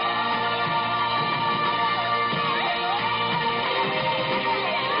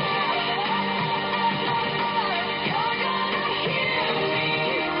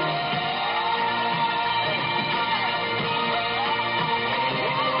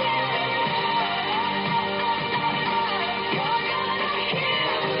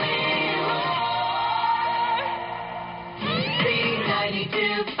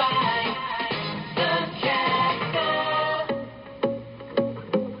Z92.5, The Castle.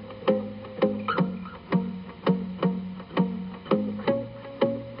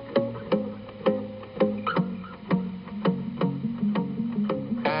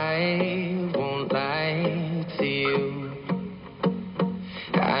 I won't lie to you.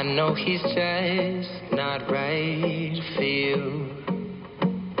 I know he's just not right for you.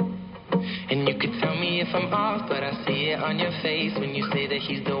 And you could tell me if I'm off, but I see it on your face when you say that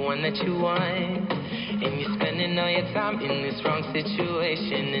he's the one that you want. And you're spending all your time in this wrong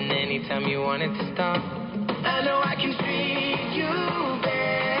situation, and anytime you want it to stop, I know I can treat you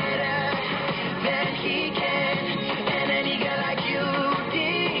better than he can. And any girl like you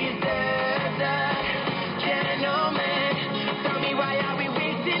deserves a gentleman. Tell me, why are we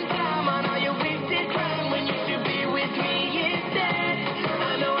wasting time on all your wasted crime when you should be with me instead?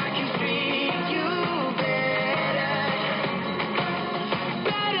 I know I can treat you better,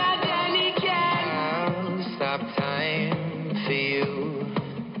 better than he can. I'll stop time for you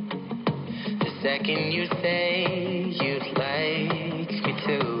the second you say you'd like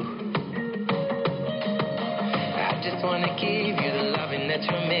wanna give you the loving that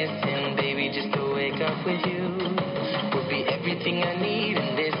you're missing. Baby, just to wake up with you would be everything I need,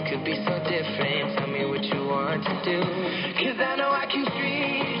 and this could be so different. Tell me what you want to do, 'cause I know I can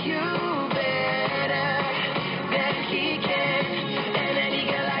treat you better than he can, and any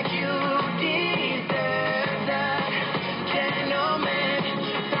girl like you deserves a gentleman.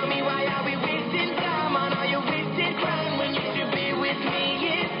 Tell me, why are we wasting time on all your wasted crime when you should be with me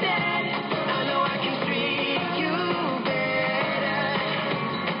instead? I know I can treat you better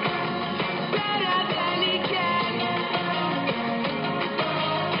than he can,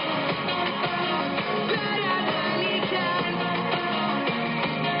 better than he can.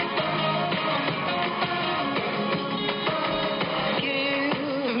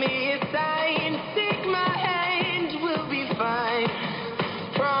 Give me a sign, take my hand, we'll be fine.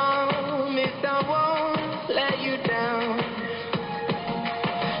 Promise I won't let you down.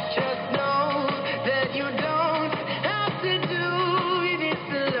 Just know that you don't have to do this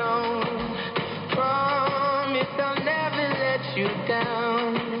alone. Promise I'll never let you down.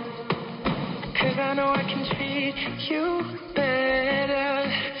 'Cause I know I can treat you better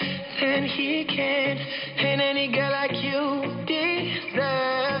than he can.